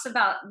he talks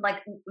about like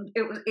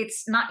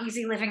it's not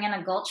easy living in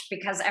a gulch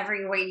because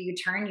every way you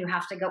turn you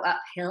have to go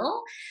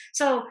uphill.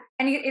 So,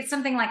 and it's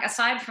something like,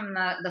 aside from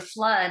the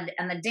flood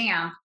and the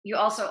damp, you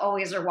also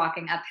always are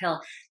walking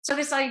uphill. So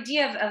this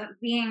idea of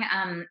being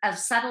of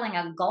settling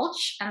a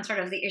gulch and sort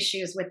of the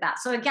issues with that.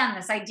 So again,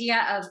 this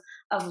idea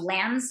of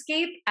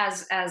landscape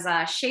as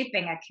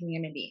shaping a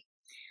community.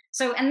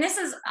 So, and this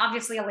is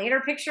obviously a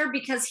later picture,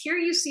 because here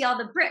you see all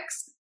the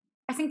bricks.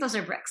 I think those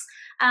are bricks.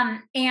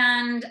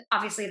 And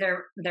obviously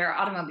they're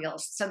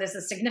automobiles. So this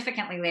is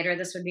significantly later.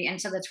 This would be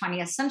into the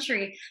 20th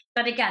century.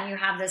 But again, you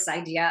have this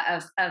idea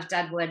of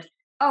Deadwood.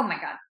 Oh my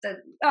God.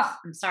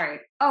 I'm sorry.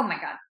 Oh my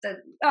God.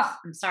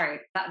 I'm sorry.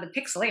 The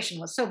pixelation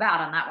was so bad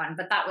on that one.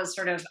 But that was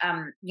sort of,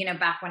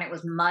 back when it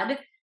was mud.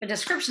 The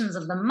descriptions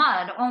of the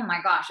mud, oh my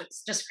gosh,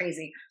 it's just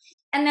crazy.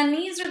 And then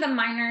these are the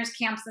miners'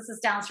 camps. This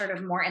is down sort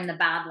of more in the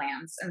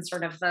Badlands and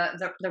sort of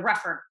the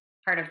rougher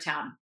part of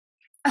town.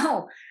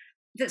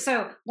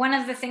 So one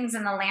of the things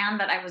in the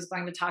land that I was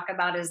going to talk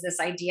about is this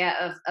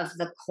idea of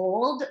the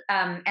cold.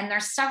 And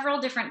there's several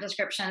different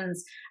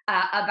descriptions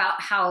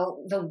about how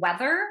the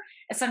weather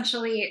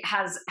essentially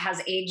has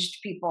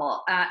aged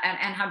people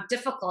and how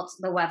difficult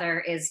the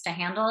weather is to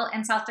handle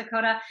in South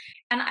Dakota.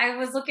 And I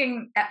was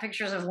looking at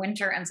pictures of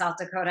winter in South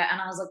Dakota, and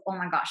I was like, oh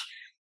my gosh,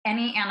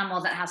 any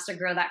animal that has to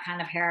grow that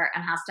kind of hair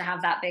and has to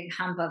have that big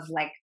hump of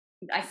like,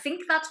 I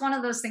think that's one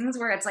of those things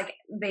where it's like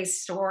they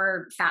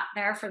store fat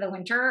there for the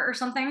winter or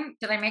something.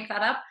 Did I make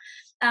that up?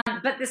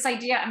 But this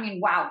idea, I mean,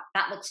 wow,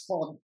 that looks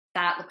cold.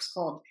 That looks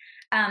cold.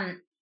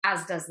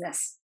 As does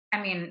this.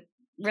 I mean,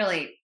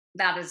 really,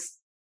 that is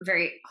a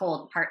very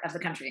cold part of the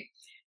country.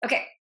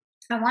 Okay,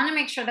 I want to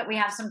make sure that we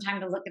have some time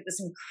to look at this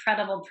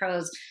incredible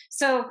prose.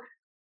 So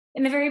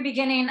in the very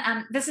beginning,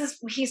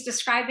 he's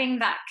describing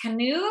that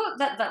canoe,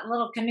 that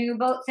little canoe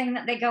boat thing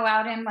that they go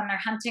out in when they're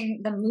hunting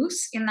the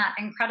moose in that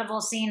incredible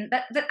scene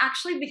that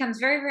actually becomes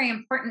very, very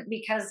important,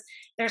 because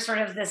there's sort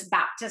of this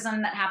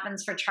baptism that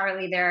happens for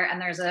Charlie there. And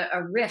there's a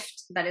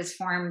rift that is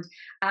formed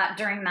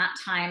during that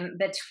time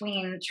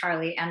between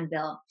Charlie and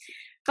Bill.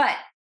 But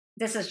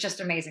this is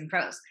just amazing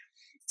prose.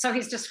 So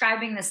he's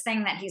describing this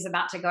thing that he's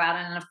about to go out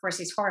in. And of course,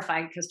 he's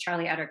horrified because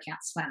Charlie Utter can't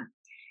swim.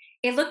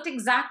 It looked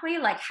exactly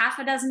like half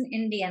a dozen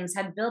Indians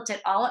had built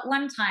it all at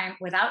one time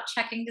without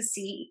checking to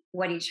see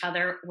what each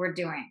other were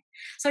doing.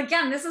 So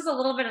again, this is a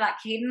little bit of that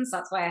cadence.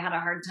 That's why I had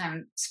a hard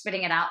time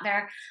spitting it out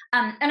there.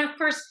 And of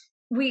course,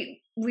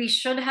 we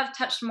should have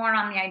touched more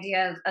on the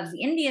idea of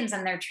the Indians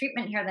and their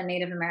treatment here, the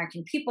Native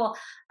American people.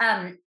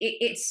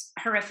 It's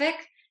horrific,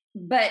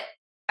 but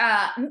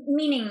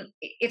meaning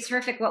it's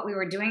horrific what we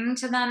were doing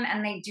to them,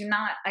 and they do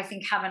not, I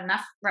think, have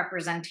enough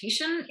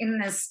representation in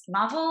this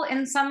novel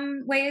in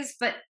some ways.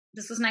 But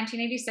this was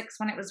 1986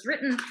 when it was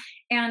written,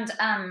 and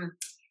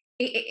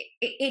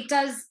it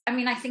does. I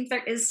mean, I think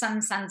there is some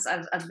sense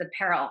of the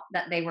peril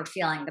that they were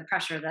feeling, the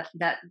pressure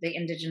that the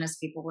indigenous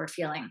people were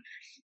feeling.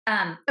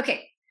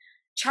 Okay,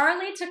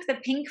 Charlie took the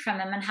pink from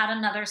him and had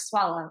another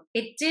swallow.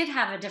 It did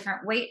have a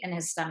different weight in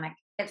his stomach.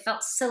 It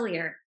felt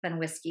sillier than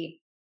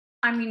whiskey.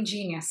 I mean,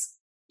 genius.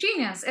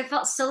 It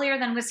felt sillier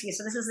than whiskey.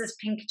 So this is this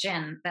pink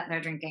gin that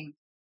they're drinking.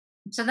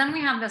 So then we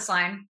have this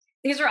line.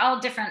 These are all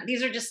different.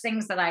 These are just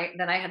things that I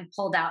had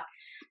pulled out.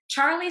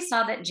 Charlie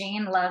saw that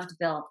Jane loved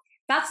Bill.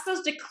 That's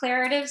those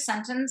declarative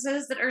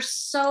sentences that are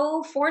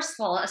so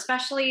forceful,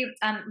 especially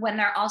when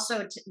they're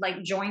also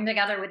joined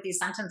together with these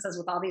sentences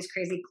with all these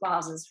crazy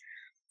clauses.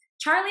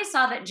 Charlie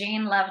saw that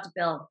Jane loved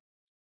Bill.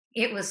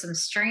 It was some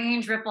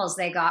strange ripples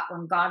they got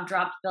when God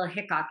dropped Bill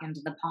Hickok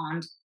into the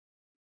pond.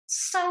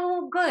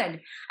 So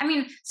good. I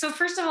mean, so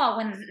first of all,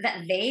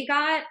 they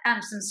got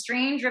some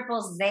strange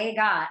ripples they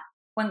got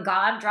when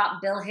God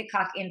dropped Bill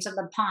Hickok into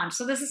the pond.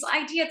 So this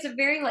idea, it's a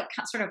very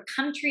sort of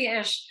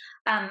country-ish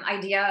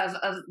idea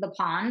of the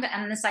pond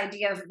and this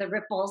idea of the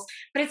ripples,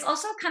 but it's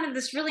also kind of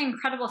this really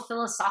incredible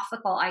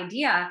philosophical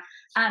idea.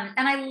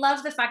 And I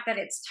love the fact that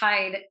it's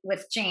tied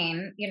with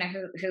Jane,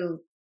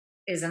 who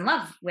is in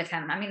love with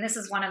him. I mean, this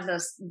is one of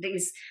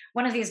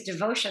these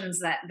devotions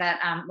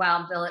that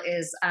Wild Bill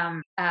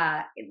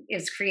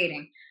is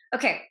creating.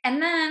 Okay,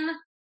 and then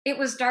it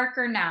was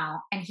darker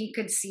now, and he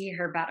could see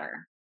her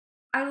better.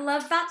 I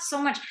love that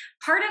so much.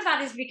 Part of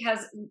that is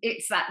because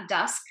it's that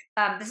dusk.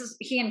 This is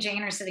he and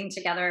Jane are sitting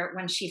together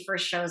when she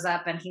first shows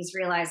up, and he's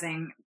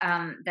realizing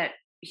that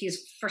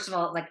he's, first of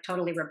all, like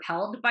totally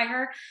repelled by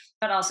her,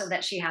 but also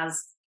that she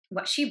has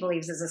what she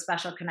believes is a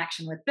special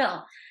connection with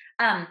Bill.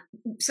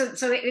 So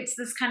it's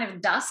this kind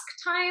of dusk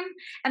time,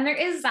 and there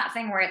is that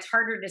thing where it's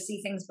harder to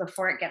see things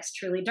before it gets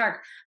truly dark.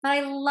 But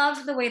I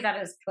love the way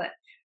that is put.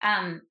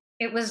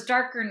 It was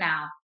darker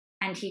now,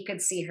 and he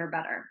could see her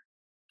better.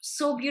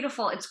 So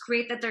beautiful. It's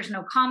great that there's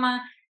no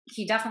comma.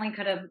 He definitely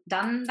could have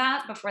done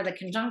that before the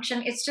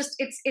conjunction.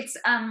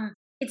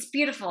 It's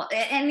beautiful.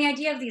 And the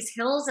idea of these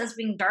hills as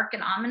being dark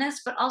and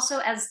ominous, but also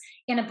as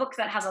in a book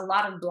that has a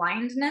lot of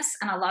blindness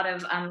and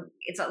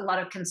it's a lot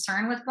of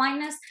concern with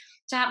blindness,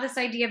 to have this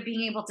idea of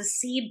being able to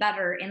see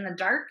better in the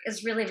dark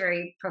is really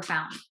very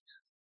profound.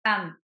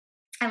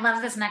 I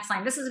love this next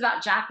line. This is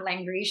about Jack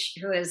Langrish,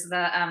 who is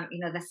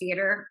the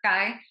theater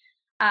guy.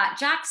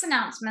 Jack's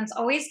announcements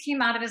always came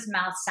out of his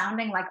mouth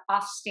sounding like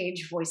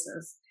offstage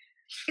voices.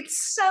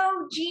 It's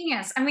so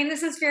genius. I mean,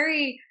 this is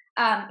very,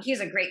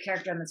 he's a great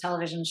character on the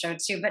television show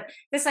too, but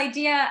this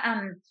idea,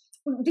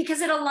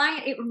 because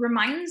it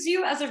reminds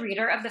you as a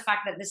reader of the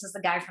fact that this is the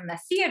guy from the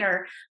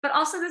theater, but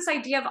also this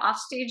idea of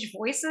offstage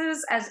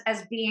voices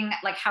as being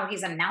like how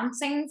he's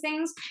announcing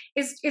things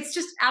it's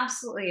just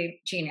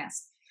absolutely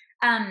genius.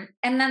 And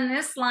then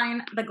this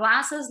line, the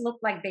glasses look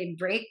like they'd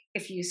break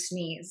if you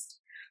sneezed.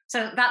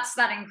 So that's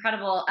that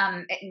incredible,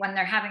 when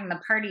they're having the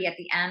party at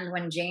the end,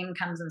 when Jane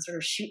comes and sort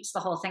of shoots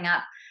the whole thing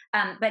up.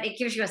 But it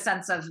gives you a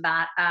sense of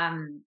that,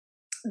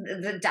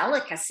 the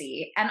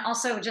delicacy, and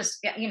also just,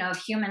 of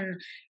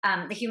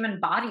the human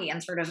body,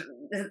 and sort of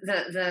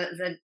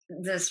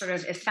the sort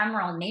of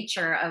ephemeral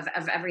nature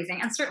of everything,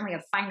 and certainly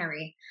of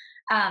finery.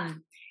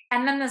 And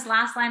then this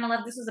last line I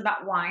love, this is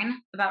about wine,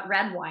 about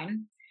red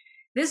wine.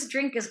 This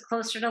drink is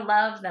closer to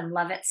love than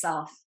love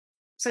itself.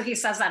 So he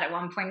says that at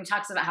one point. He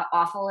talks about how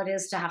awful it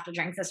is to have to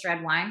drink this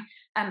red wine.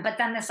 But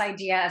then this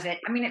idea of it,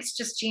 I mean, it's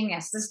just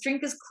genius. This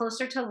drink is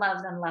closer to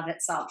love than love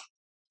itself.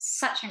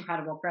 Such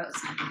incredible prose.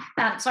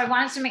 So I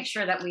wanted to make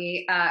sure that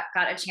we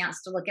got a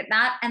chance to look at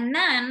that. And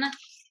then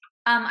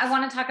I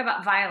want to talk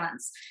about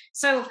violence.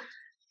 So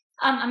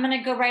I'm going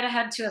to go right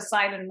ahead to a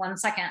slide in 1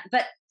 second.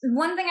 But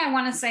one thing I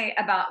want to say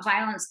about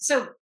violence.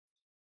 So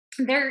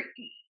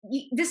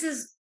this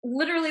is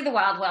literally the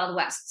wild, wild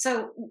west.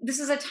 So this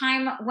is a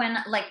time when,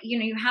 like,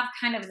 you have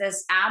kind of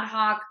this ad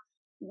hoc,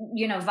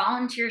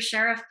 volunteer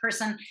sheriff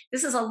person.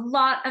 This is a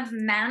lot of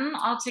men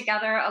all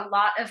together, a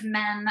lot of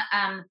men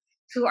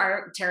who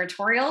are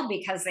territorial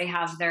because they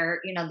have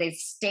they've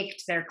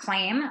staked their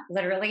claim,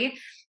 literally.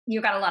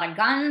 You've got a lot of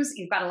guns,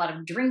 you've got a lot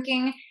of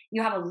drinking,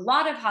 you have a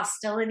lot of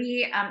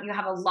hostility, you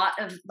have a lot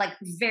of like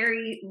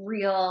very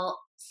real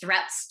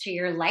threats to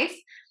your life.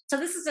 So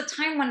this is a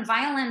time when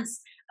violence,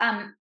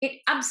 it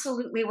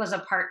absolutely was a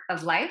part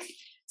of life.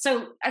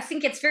 So I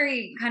think it's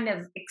very kind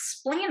of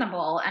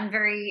explainable and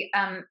very,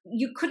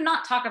 you could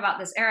not talk about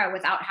this era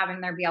without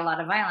having there be a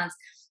lot of violence.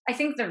 I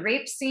think the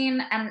rape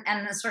scene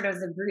and the sort of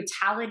the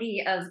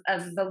brutality of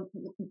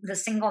the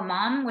single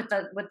mom with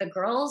the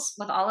girls,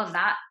 with all of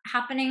that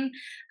happening.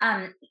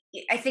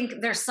 I think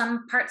there's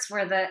some parts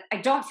where I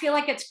don't feel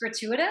like it's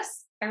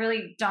gratuitous. I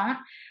really don't,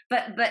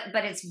 but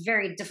it's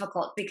very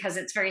difficult because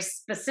it's very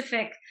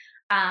specific,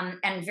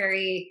 and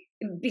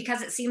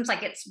because it seems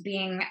like it's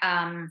being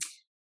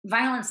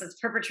violence that's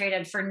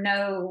perpetrated for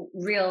no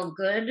real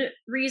good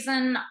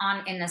reason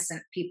on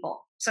innocent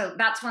people. So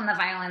that's when the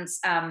violence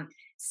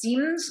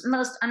seems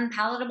most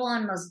unpalatable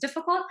and most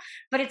difficult,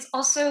 but it's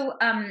also,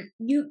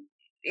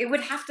 it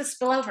would have to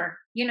spill over,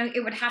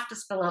 it would have to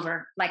spill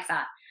over like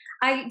that.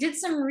 I did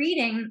some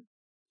reading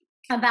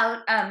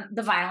about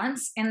the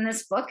violence in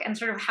this book and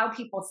sort of how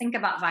people think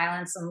about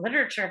violence in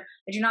literature.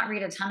 I do not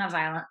read a ton of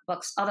violent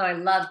books, although I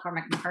love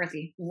Cormac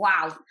McCarthy.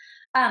 Wow.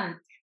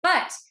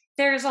 But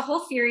there's a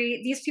whole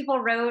theory. These people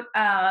wrote,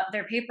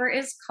 their paper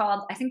is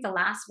called, I think, The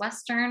Last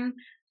Western.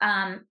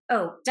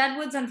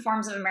 Deadwoods and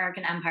Forms of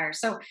American Empire.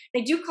 So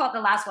they do call it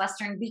The Last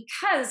Western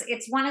because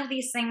it's one of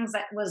these things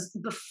that was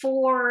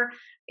before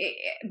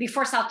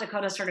South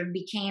Dakota sort of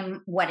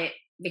became what it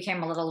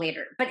became a little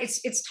later. But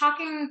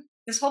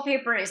this whole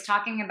paper is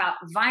talking about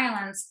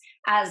violence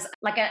as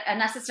like a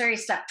necessary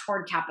step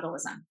toward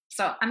capitalism.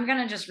 So I'm going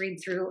to just read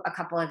through a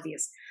couple of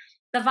these.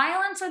 The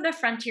violence of the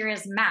frontier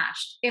is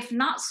matched, if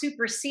not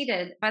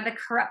superseded, by the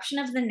corruption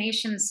of the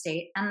nation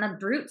state and the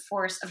brute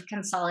force of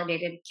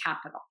consolidated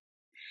capital.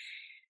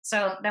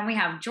 So then we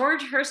have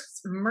George Hearst's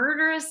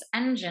murderous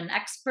engine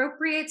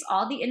expropriates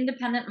all the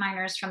independent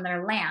miners from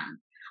their land,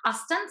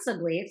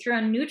 ostensibly through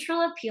a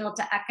neutral appeal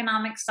to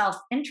economic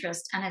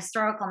self-interest and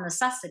historical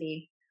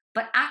necessity,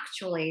 but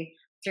actually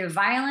through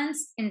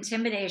violence,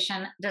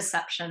 intimidation,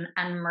 deception,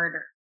 and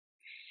murder.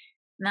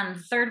 And then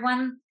the third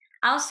one,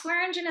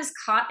 Swearingen is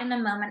caught in a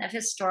moment of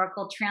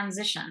historical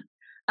transition,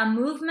 a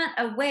movement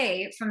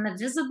away from the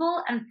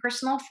visible and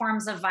personal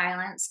forms of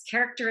violence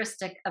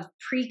characteristic of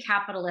pre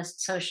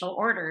capitalist social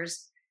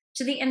orders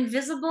to the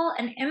invisible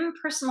and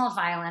impersonal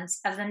violence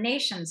of the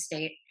nation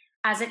state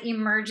as it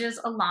emerges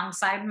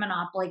alongside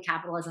monopoly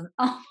capitalism.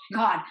 Oh my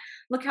God,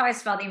 look how I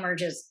spelled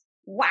emerges.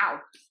 Wow,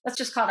 let's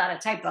just call that a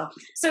typo.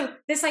 So,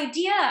 this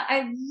idea,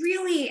 I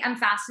really am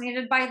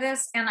fascinated by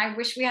this, and I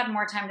wish we had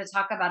more time to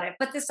talk about it.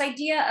 But this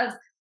idea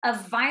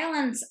of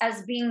violence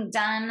as being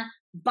done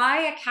by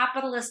a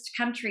capitalist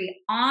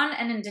country on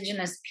an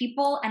indigenous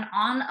people and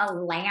on a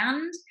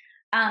land,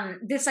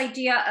 this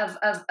idea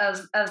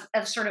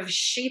of sort of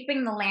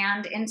shaping the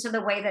land into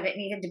the way that it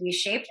needed to be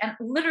shaped, and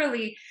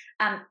literally,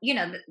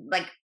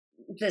 like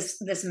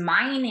this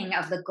mining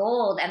of the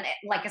gold, and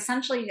like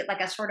essentially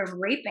like a sort of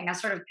raping, a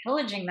sort of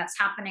pillaging that's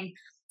happening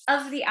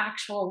of the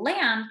actual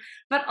land,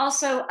 but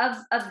also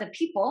of the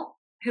people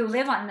who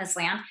live on this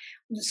land.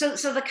 So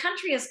the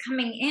country is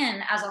coming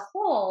in as a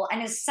whole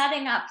and is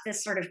setting up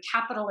this sort of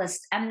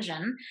capitalist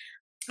engine.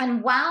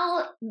 And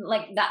while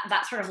like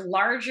that sort of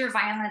larger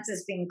violence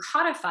is being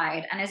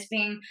codified and is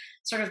being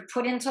sort of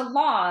put into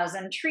laws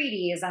and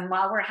treaties, and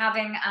while we're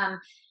having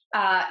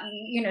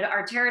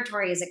our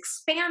territory is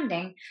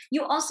expanding,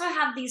 you also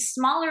have these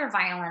smaller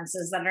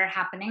violences that are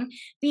happening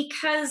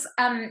because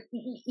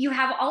you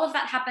have all of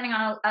that happening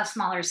on a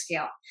smaller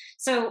scale.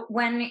 So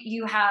when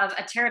you have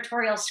a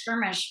territorial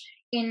skirmish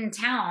in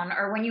town,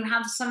 or when you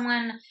have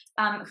someone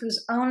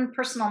whose own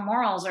personal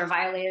morals are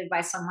violated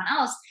by someone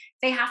else,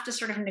 they have to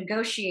sort of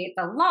negotiate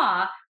the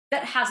law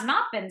that has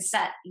not been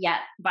set yet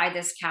by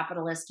this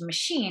capitalist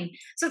machine.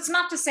 So it's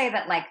not to say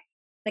that like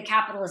the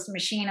capitalist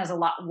machine is a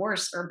lot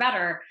worse or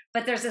better,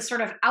 but there's this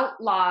sort of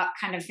outlaw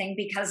kind of thing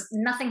because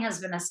nothing has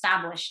been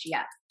established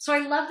yet. So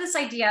I love this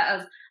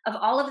idea of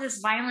all of this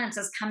violence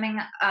is coming.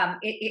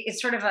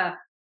 It's sort of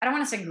I don't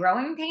want to say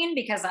growing pain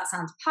because that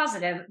sounds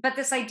positive, but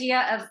this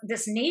idea of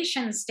this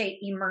nation state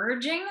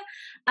emerging,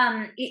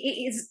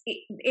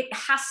 it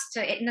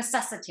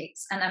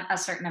necessitates a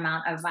certain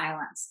amount of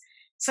violence.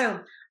 So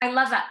I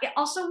love that.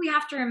 Also, we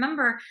have to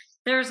remember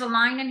there's a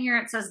line in here.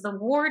 It says, the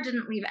war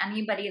didn't leave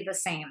anybody the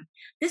same.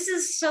 This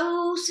is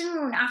so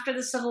soon after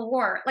the Civil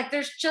War. Like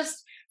this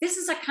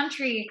is a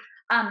country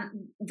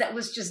that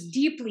was just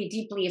deeply,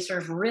 deeply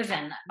sort of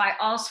riven by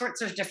all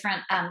sorts of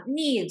different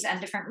needs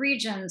and different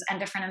regions and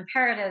different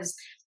imperatives.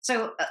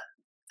 So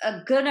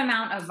a good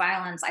amount of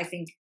violence, I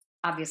think,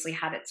 obviously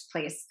had its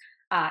place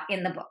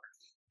in the book.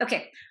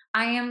 Okay,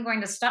 I am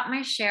going to stop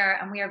my share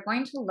and we are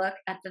going to look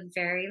at the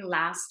very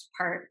last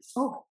part.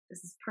 Oh,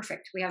 this is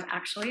perfect. We have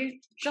actually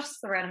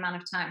just the right amount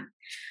of time.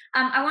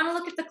 I want to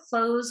look at the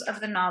close of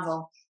the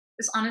novel.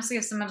 This honestly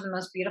is some of the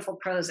most beautiful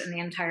prose in the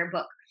entire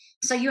book.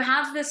 So you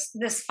have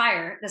this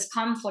fire, this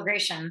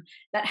conflagration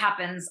that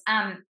happens,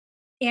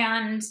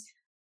 and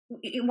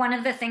one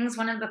of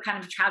the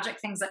kind of tragic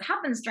things that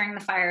happens during the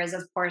fire is,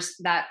 of course,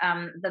 that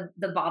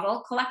the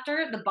bottle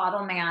collector, the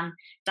bottle man,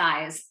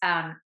 dies.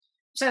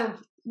 So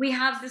we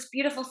have this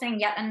beautiful thing,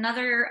 yet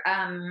another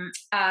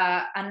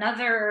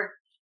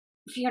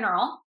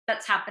funeral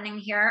that's happening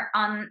here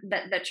on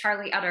the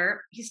Charlie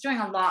Utter. He's doing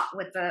a lot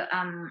with the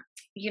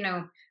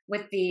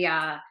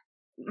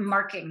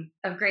marking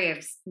of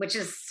graves, which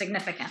is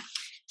significant.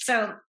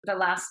 So the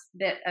last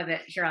bit of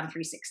it here on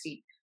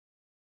 360.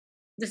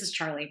 This is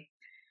Charlie.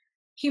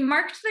 He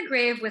marked the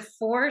grave with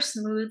 4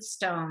 smooth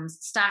stones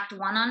stacked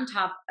one on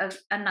top of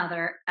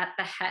another at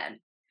the head.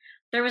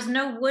 There was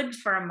no wood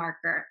for a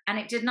marker, and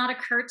it did not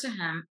occur to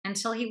him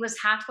until he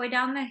was halfway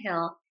down the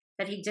hill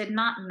that he did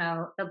not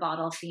know the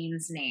bottle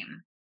fiend's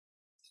name.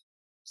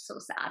 So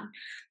sad.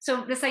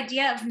 So this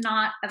idea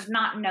of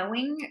not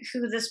knowing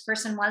who this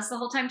person was the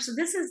whole time. So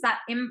this is that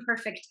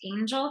imperfect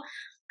angel.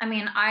 I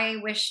mean, I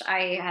wish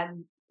I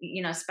had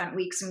spent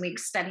weeks and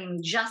weeks studying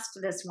just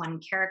this one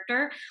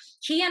character.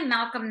 He and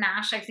Malcolm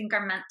Nash, I think,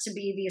 are meant to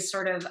be these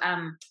sort of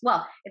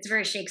it's a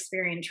very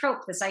Shakespearean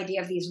trope, this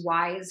idea of these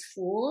wise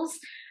fools,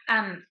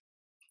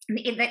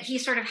 that he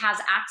sort of has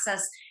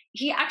access.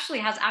 He actually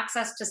has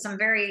access to some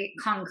very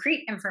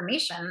concrete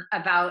information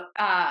about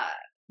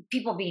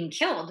people being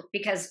killed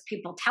because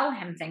people tell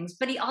him things,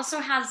 but he also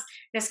has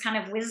this kind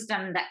of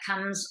wisdom that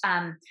comes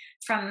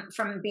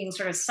from being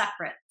sort of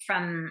separate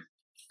from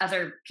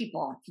other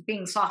people,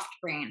 being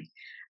soft-brained.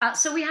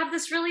 So we have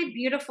this really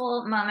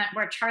beautiful moment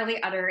where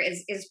Charlie Utter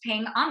is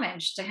paying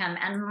homage to him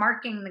and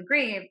marking the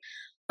grave.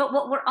 But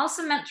what we're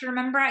also meant to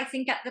remember, I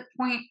think,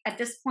 at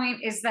this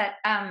point, is that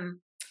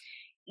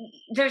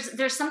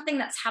there's something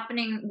that's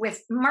happening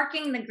with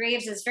marking the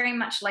graves is very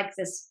much like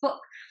this book.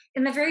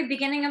 In the very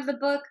beginning of the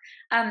book,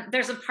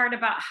 there's a part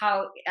about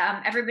how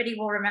everybody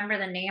will remember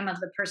the name of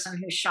the person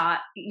who shot,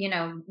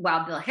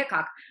 Wild Bill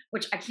Hickok,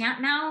 which I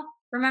can't now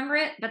remember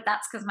it, but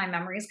that's because my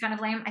memory is kind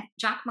of lame.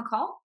 Jack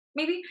McCall,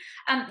 maybe.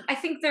 I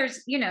think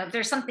there's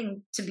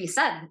something to be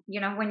said.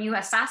 When you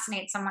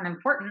assassinate someone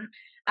important,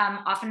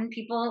 Often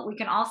people, we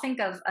can all think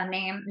of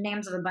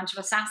names of a bunch of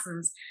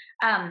assassins,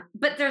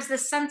 but there's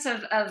this sense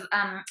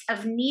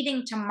of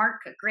needing to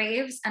mark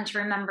graves and to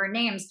remember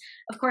names.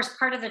 Of course,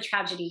 part of the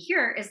tragedy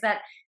here is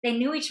that they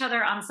knew each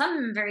other on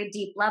some very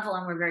deep level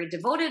and were very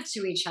devoted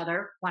to each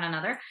other, one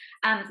another,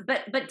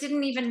 but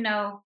didn't even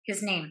know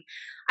his name.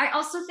 I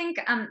also think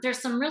there's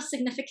some real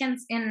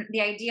significance in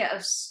the idea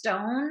of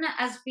stone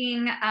as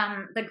being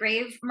the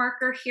grave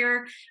marker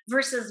here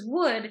versus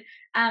wood.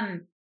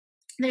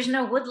 There's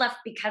no wood left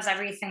because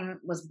everything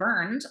was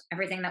burned.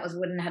 Everything that was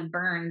wooden had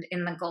burned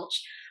in the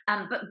gulch.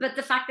 But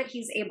the fact that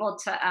he's able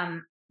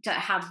to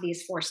have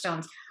these 4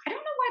 stones, I don't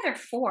know why they're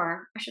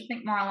 4. I should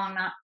think more along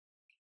that.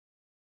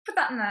 Put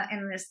that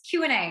in this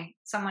Q&A,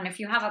 someone, if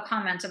you have a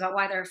comment about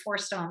why there are 4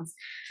 stones.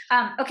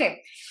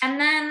 Okay, and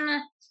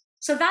then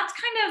so that's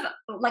kind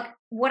of like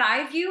what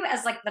I view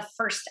as like the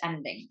first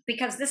ending,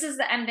 because this is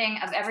the ending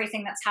of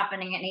everything that's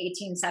happening in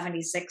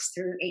 1876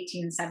 through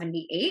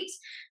 1878.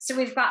 So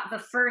we've got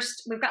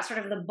sort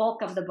of the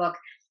bulk of the book.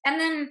 And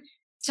then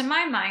to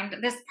my mind,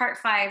 this part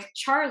 5,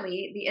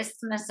 Charlie, the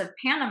Isthmus of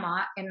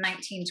Panama in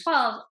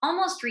 1912,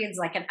 almost reads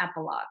like an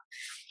epilogue.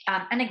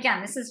 And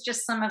again, this is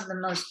just some of the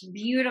most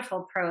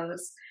beautiful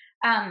prose.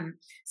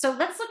 So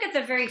let's look at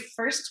the very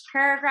first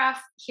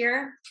paragraph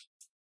here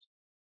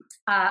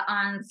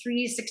on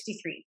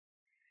 363.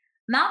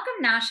 Malcolm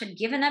Nash had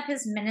given up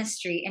his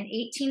ministry in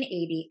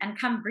 1880 and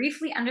come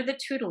briefly under the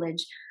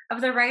tutelage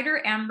of the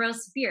writer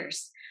Ambrose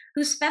Bierce,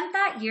 who spent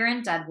that year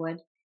in Deadwood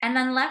and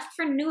then left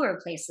for newer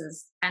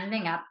places,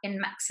 ending up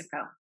in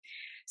Mexico.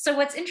 So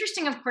what's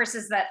interesting, of course,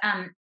 is that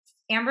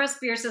Ambrose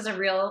Bierce is a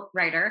real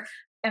writer,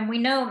 and we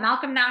know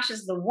Malcolm Nash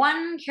is the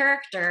one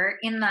character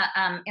in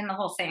the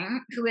whole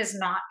thing who is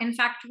not, in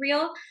fact,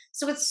 real.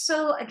 So it's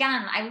so,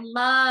 again, I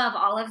love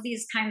all of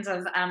these kinds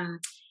of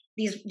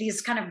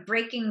these kind of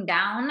breaking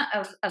down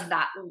of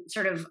that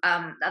sort of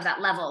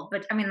that level,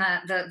 but I mean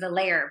the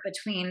layer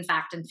between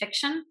fact and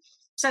fiction.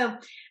 So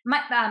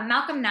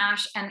Malcolm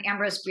Nash and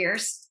Ambrose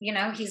Bierce, you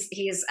know,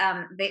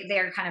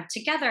 they're kind of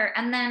together,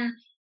 and then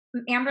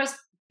Ambrose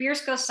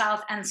Bierce goes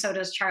south, and so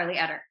does Charlie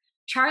Utter.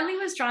 Charlie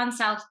was drawn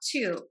south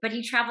too, but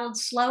he traveled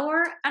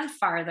slower and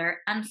farther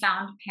and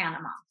found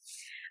Panama.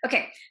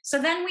 Okay,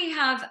 so then we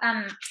have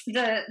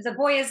the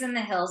boy is in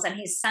the hills, and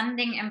he's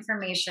sending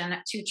information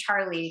to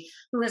Charlie,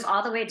 who is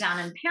all the way down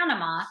in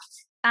Panama.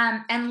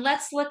 And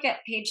let's look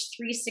at page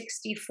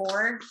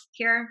 364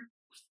 here,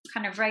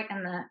 kind of right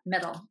in the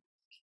middle.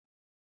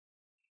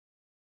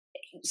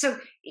 So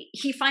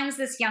he finds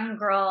this young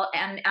girl,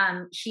 and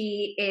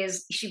she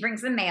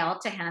brings the mail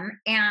to him,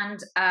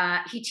 and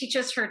he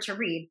teaches her to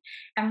read.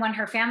 And when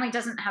her family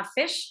doesn't have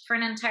fish for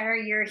an entire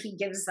year, he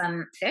gives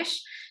them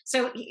fish.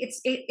 So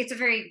it's a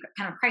very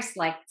kind of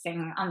Christ-like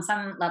thing on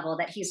some level,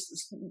 that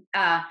he's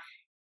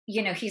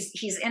in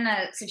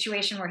a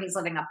situation where he's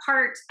living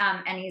apart,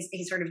 and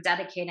he's sort of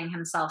dedicating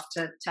himself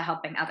to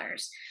helping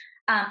others.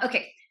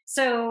 Okay,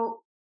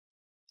 so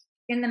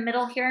in the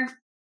middle here.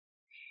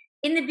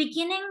 In the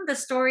beginning, the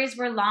stories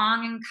were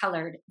long and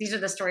colored. These are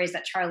the stories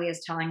that Charlie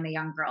is telling the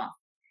young girl.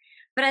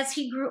 But as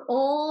he grew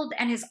old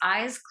and his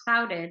eyes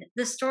clouded,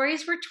 the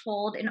stories were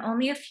told in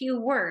only a few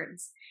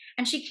words,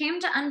 and she came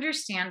to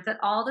understand that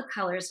all the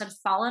colors had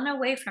fallen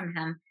away from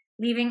him,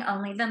 leaving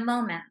only the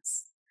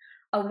moments.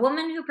 A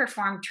woman who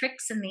performed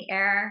tricks in the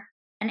air,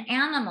 an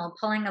animal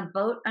pulling a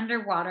boat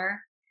underwater,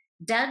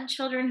 dead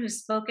children who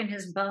spoke in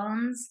his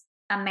bones,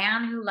 a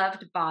man who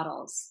loved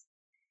bottles.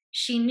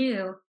 She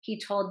knew he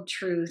told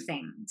true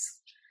things.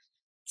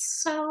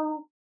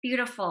 So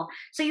beautiful.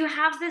 So you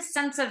have this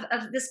sense of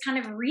this kind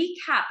of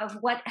recap of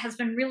what has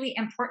been really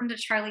important to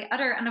Charlie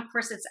Utter. And of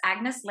course, it's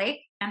Agnes Lake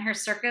and her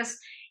circus.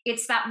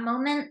 It's that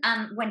moment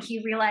when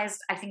he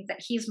realized, I think,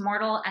 that he's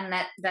mortal, and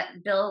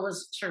that Bill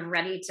was sort of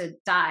ready to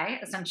die,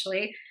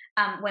 essentially,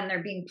 when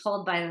they're being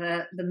pulled by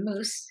the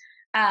moose.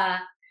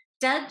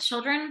 Dead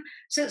children.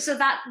 So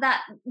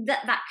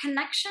that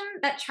connection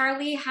that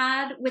Charlie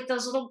had with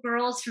those little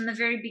girls from the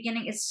very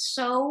beginning is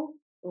so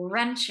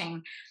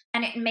wrenching,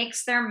 and it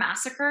makes their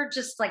massacre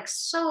just like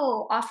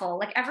so awful.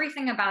 Like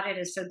everything about it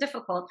is so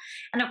difficult.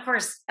 And of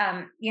course,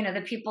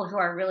 the people who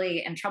are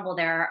really in trouble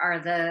there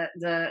are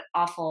the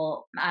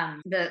awful,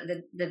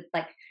 the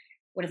like,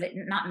 what are they?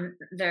 Not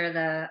they're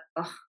the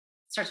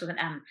starts with an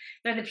M.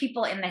 They're the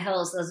people in the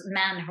hills, those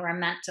men who are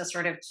meant to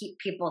sort of keep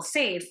people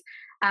safe.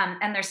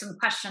 And there's some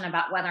question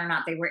about whether or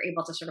not they were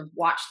able to sort of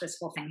watch this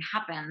whole thing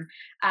happen.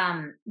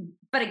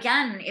 But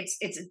again,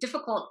 it's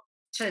difficult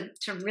to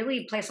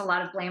really place a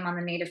lot of blame on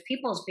the native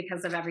peoples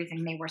because of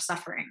everything they were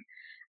suffering.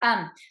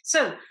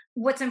 So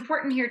what's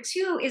important here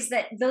too is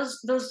that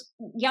those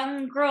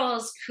young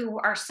girls who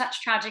are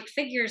such tragic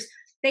figures,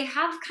 they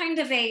have kind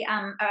of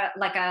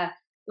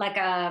like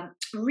a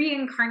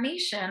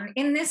reincarnation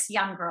in this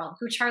young girl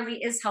who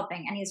Charlie is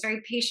helping, and he's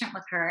very patient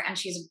with her, and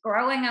she's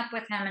growing up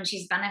with him, and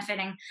she's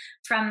benefiting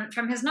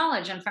from his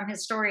knowledge and from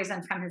his stories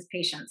and from his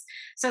patience.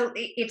 So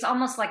it's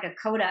almost like a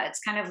coda. It's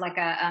kind of like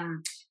a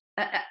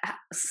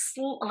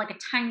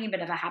tiny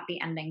bit of a happy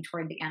ending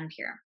toward the end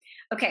here.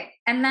 Okay,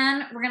 and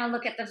then we're going to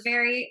look at the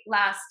very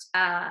last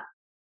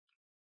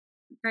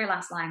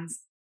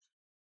lines.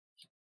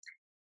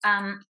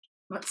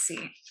 Let's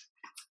see.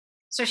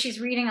 So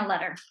she's reading a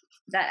letter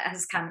that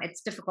has come.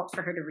 It's difficult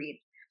for her to read.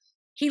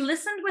 He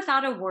listened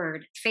without a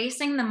word,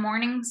 facing the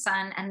morning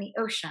sun and the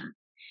ocean.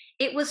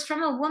 It was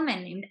from a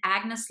woman named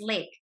Agnes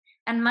Lake,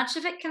 and much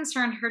of it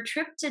concerned her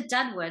trip to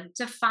Deadwood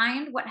to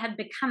find what had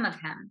become of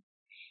him.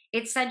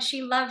 It said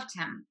she loved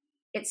him.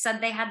 It said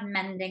they had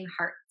mending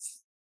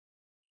hearts.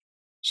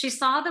 She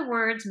saw the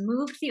words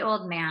moved the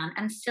old man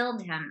and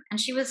filled him, and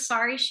she was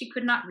sorry she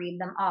could not read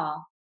them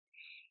all.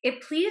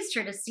 It pleased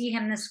her to see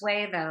him this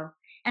way, though,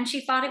 and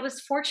she thought it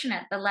was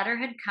fortunate the letter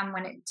had come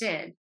when it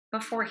did,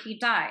 before he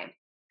died.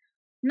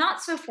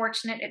 Not so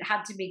fortunate it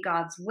had to be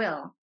God's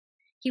will.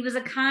 He was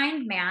a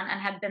kind man and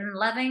had been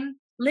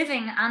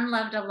living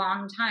unloved a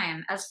long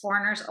time, as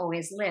foreigners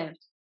always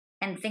lived,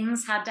 and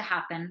things had to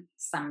happen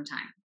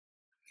sometime.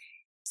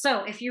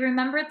 So if you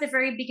remember at the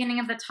very beginning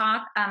of the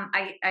talk,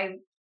 I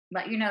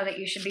let you know that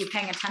you should be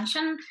paying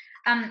attention.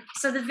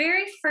 So the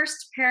very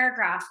first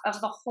paragraph of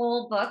the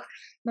whole book,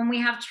 when we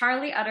have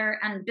Charlie Utter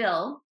and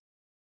Bill,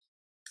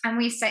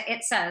 and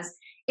it says,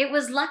 it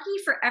was lucky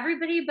for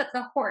everybody but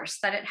the horse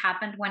that it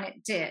happened when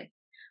it did,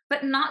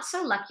 but not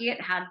so lucky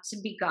it had to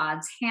be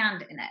God's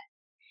hand in it.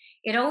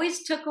 It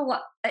always took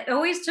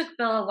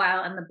Bill a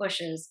while in the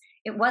bushes.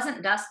 It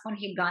wasn't dusk when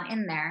he'd gone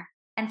in there,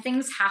 and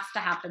things have to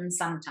happen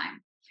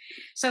sometime.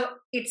 So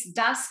it's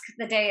dusk,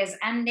 the day is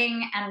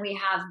ending, and we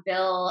have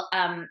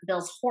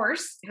Bill's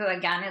horse, who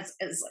again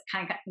is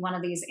kind of one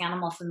of these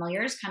animal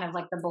familiars, kind of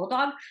like the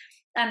bulldog.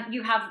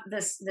 You have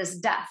this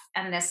death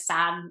and this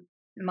sad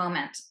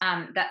moment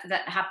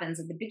that happens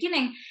at the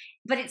beginning,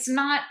 but it's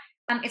not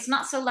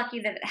so lucky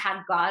that it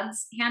had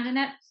God's hand in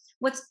it.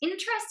 What's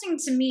interesting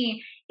to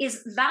me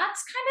is that's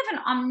kind of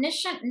an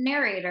omniscient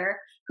narrator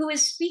who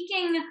is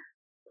speaking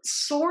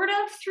sort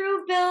of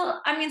through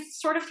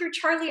sort of through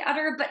Charlie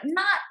Utter, but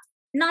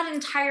not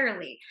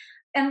entirely.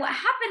 And what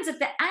happens at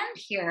the end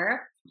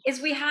here is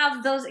we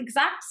have those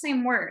exact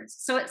same words.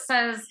 So it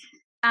says,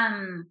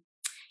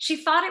 she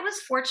thought it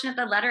was fortunate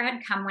the letter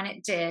had come when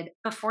it did,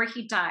 before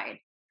he died.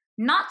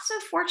 Not so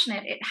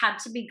fortunate it had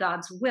to be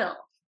God's will.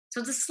 So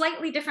it's a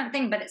slightly different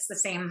thing, but it's the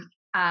same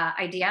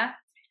idea.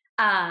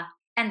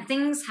 And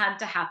things had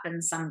to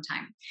happen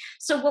sometime.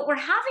 So what we're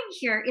having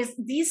here is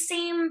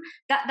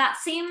that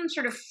same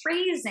sort of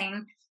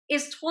phrasing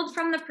is told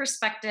from the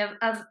perspective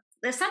of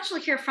essentially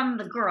here from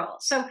the girl.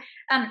 So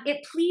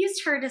it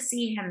pleased her to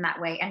see him that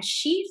way, and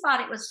she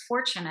thought it was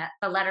fortunate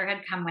the letter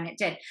had come when it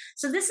did.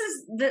 So this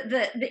is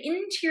the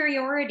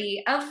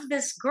interiority of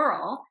this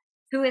girl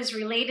who is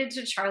related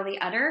to Charlie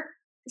Utter.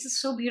 This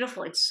is so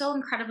beautiful. It's so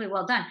incredibly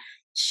well done.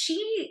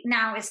 She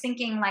now is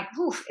thinking like,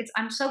 oof,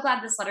 I'm so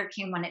glad this letter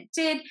came when it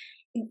did.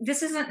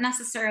 This isn't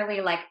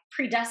necessarily like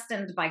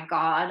predestined by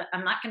God.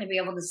 I'm not going to be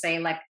able to say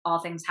like all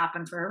things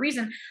happen for a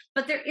reason,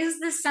 but there is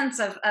this sense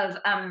of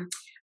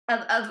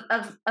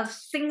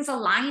things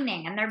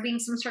aligning and there being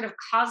some sort of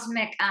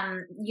cosmic,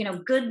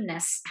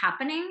 goodness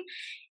happening.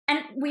 And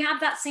we have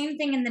that same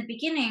thing in the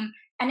beginning.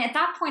 And at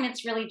that point,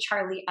 it's really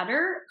Charlie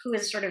Utter who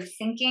is sort of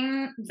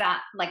thinking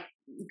that like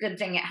good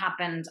thing it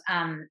happened,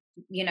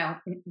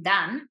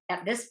 then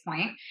at this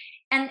point.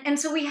 And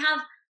so we have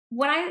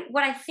what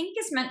I think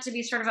is meant to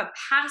be sort of a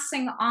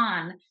passing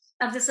on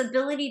of this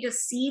ability to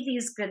see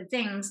these good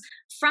things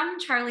from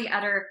Charlie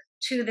Utter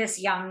to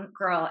this young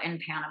girl in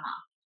Panama.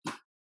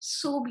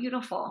 So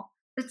beautiful.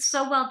 It's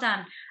so well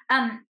done.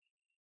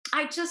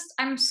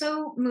 I'm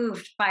so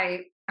moved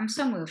by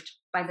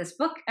this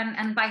book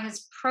and by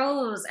his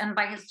prose and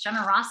by his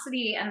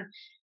generosity. And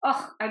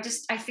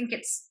I think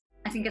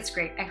it's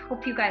great. I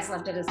hope you guys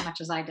loved it as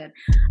much as I did.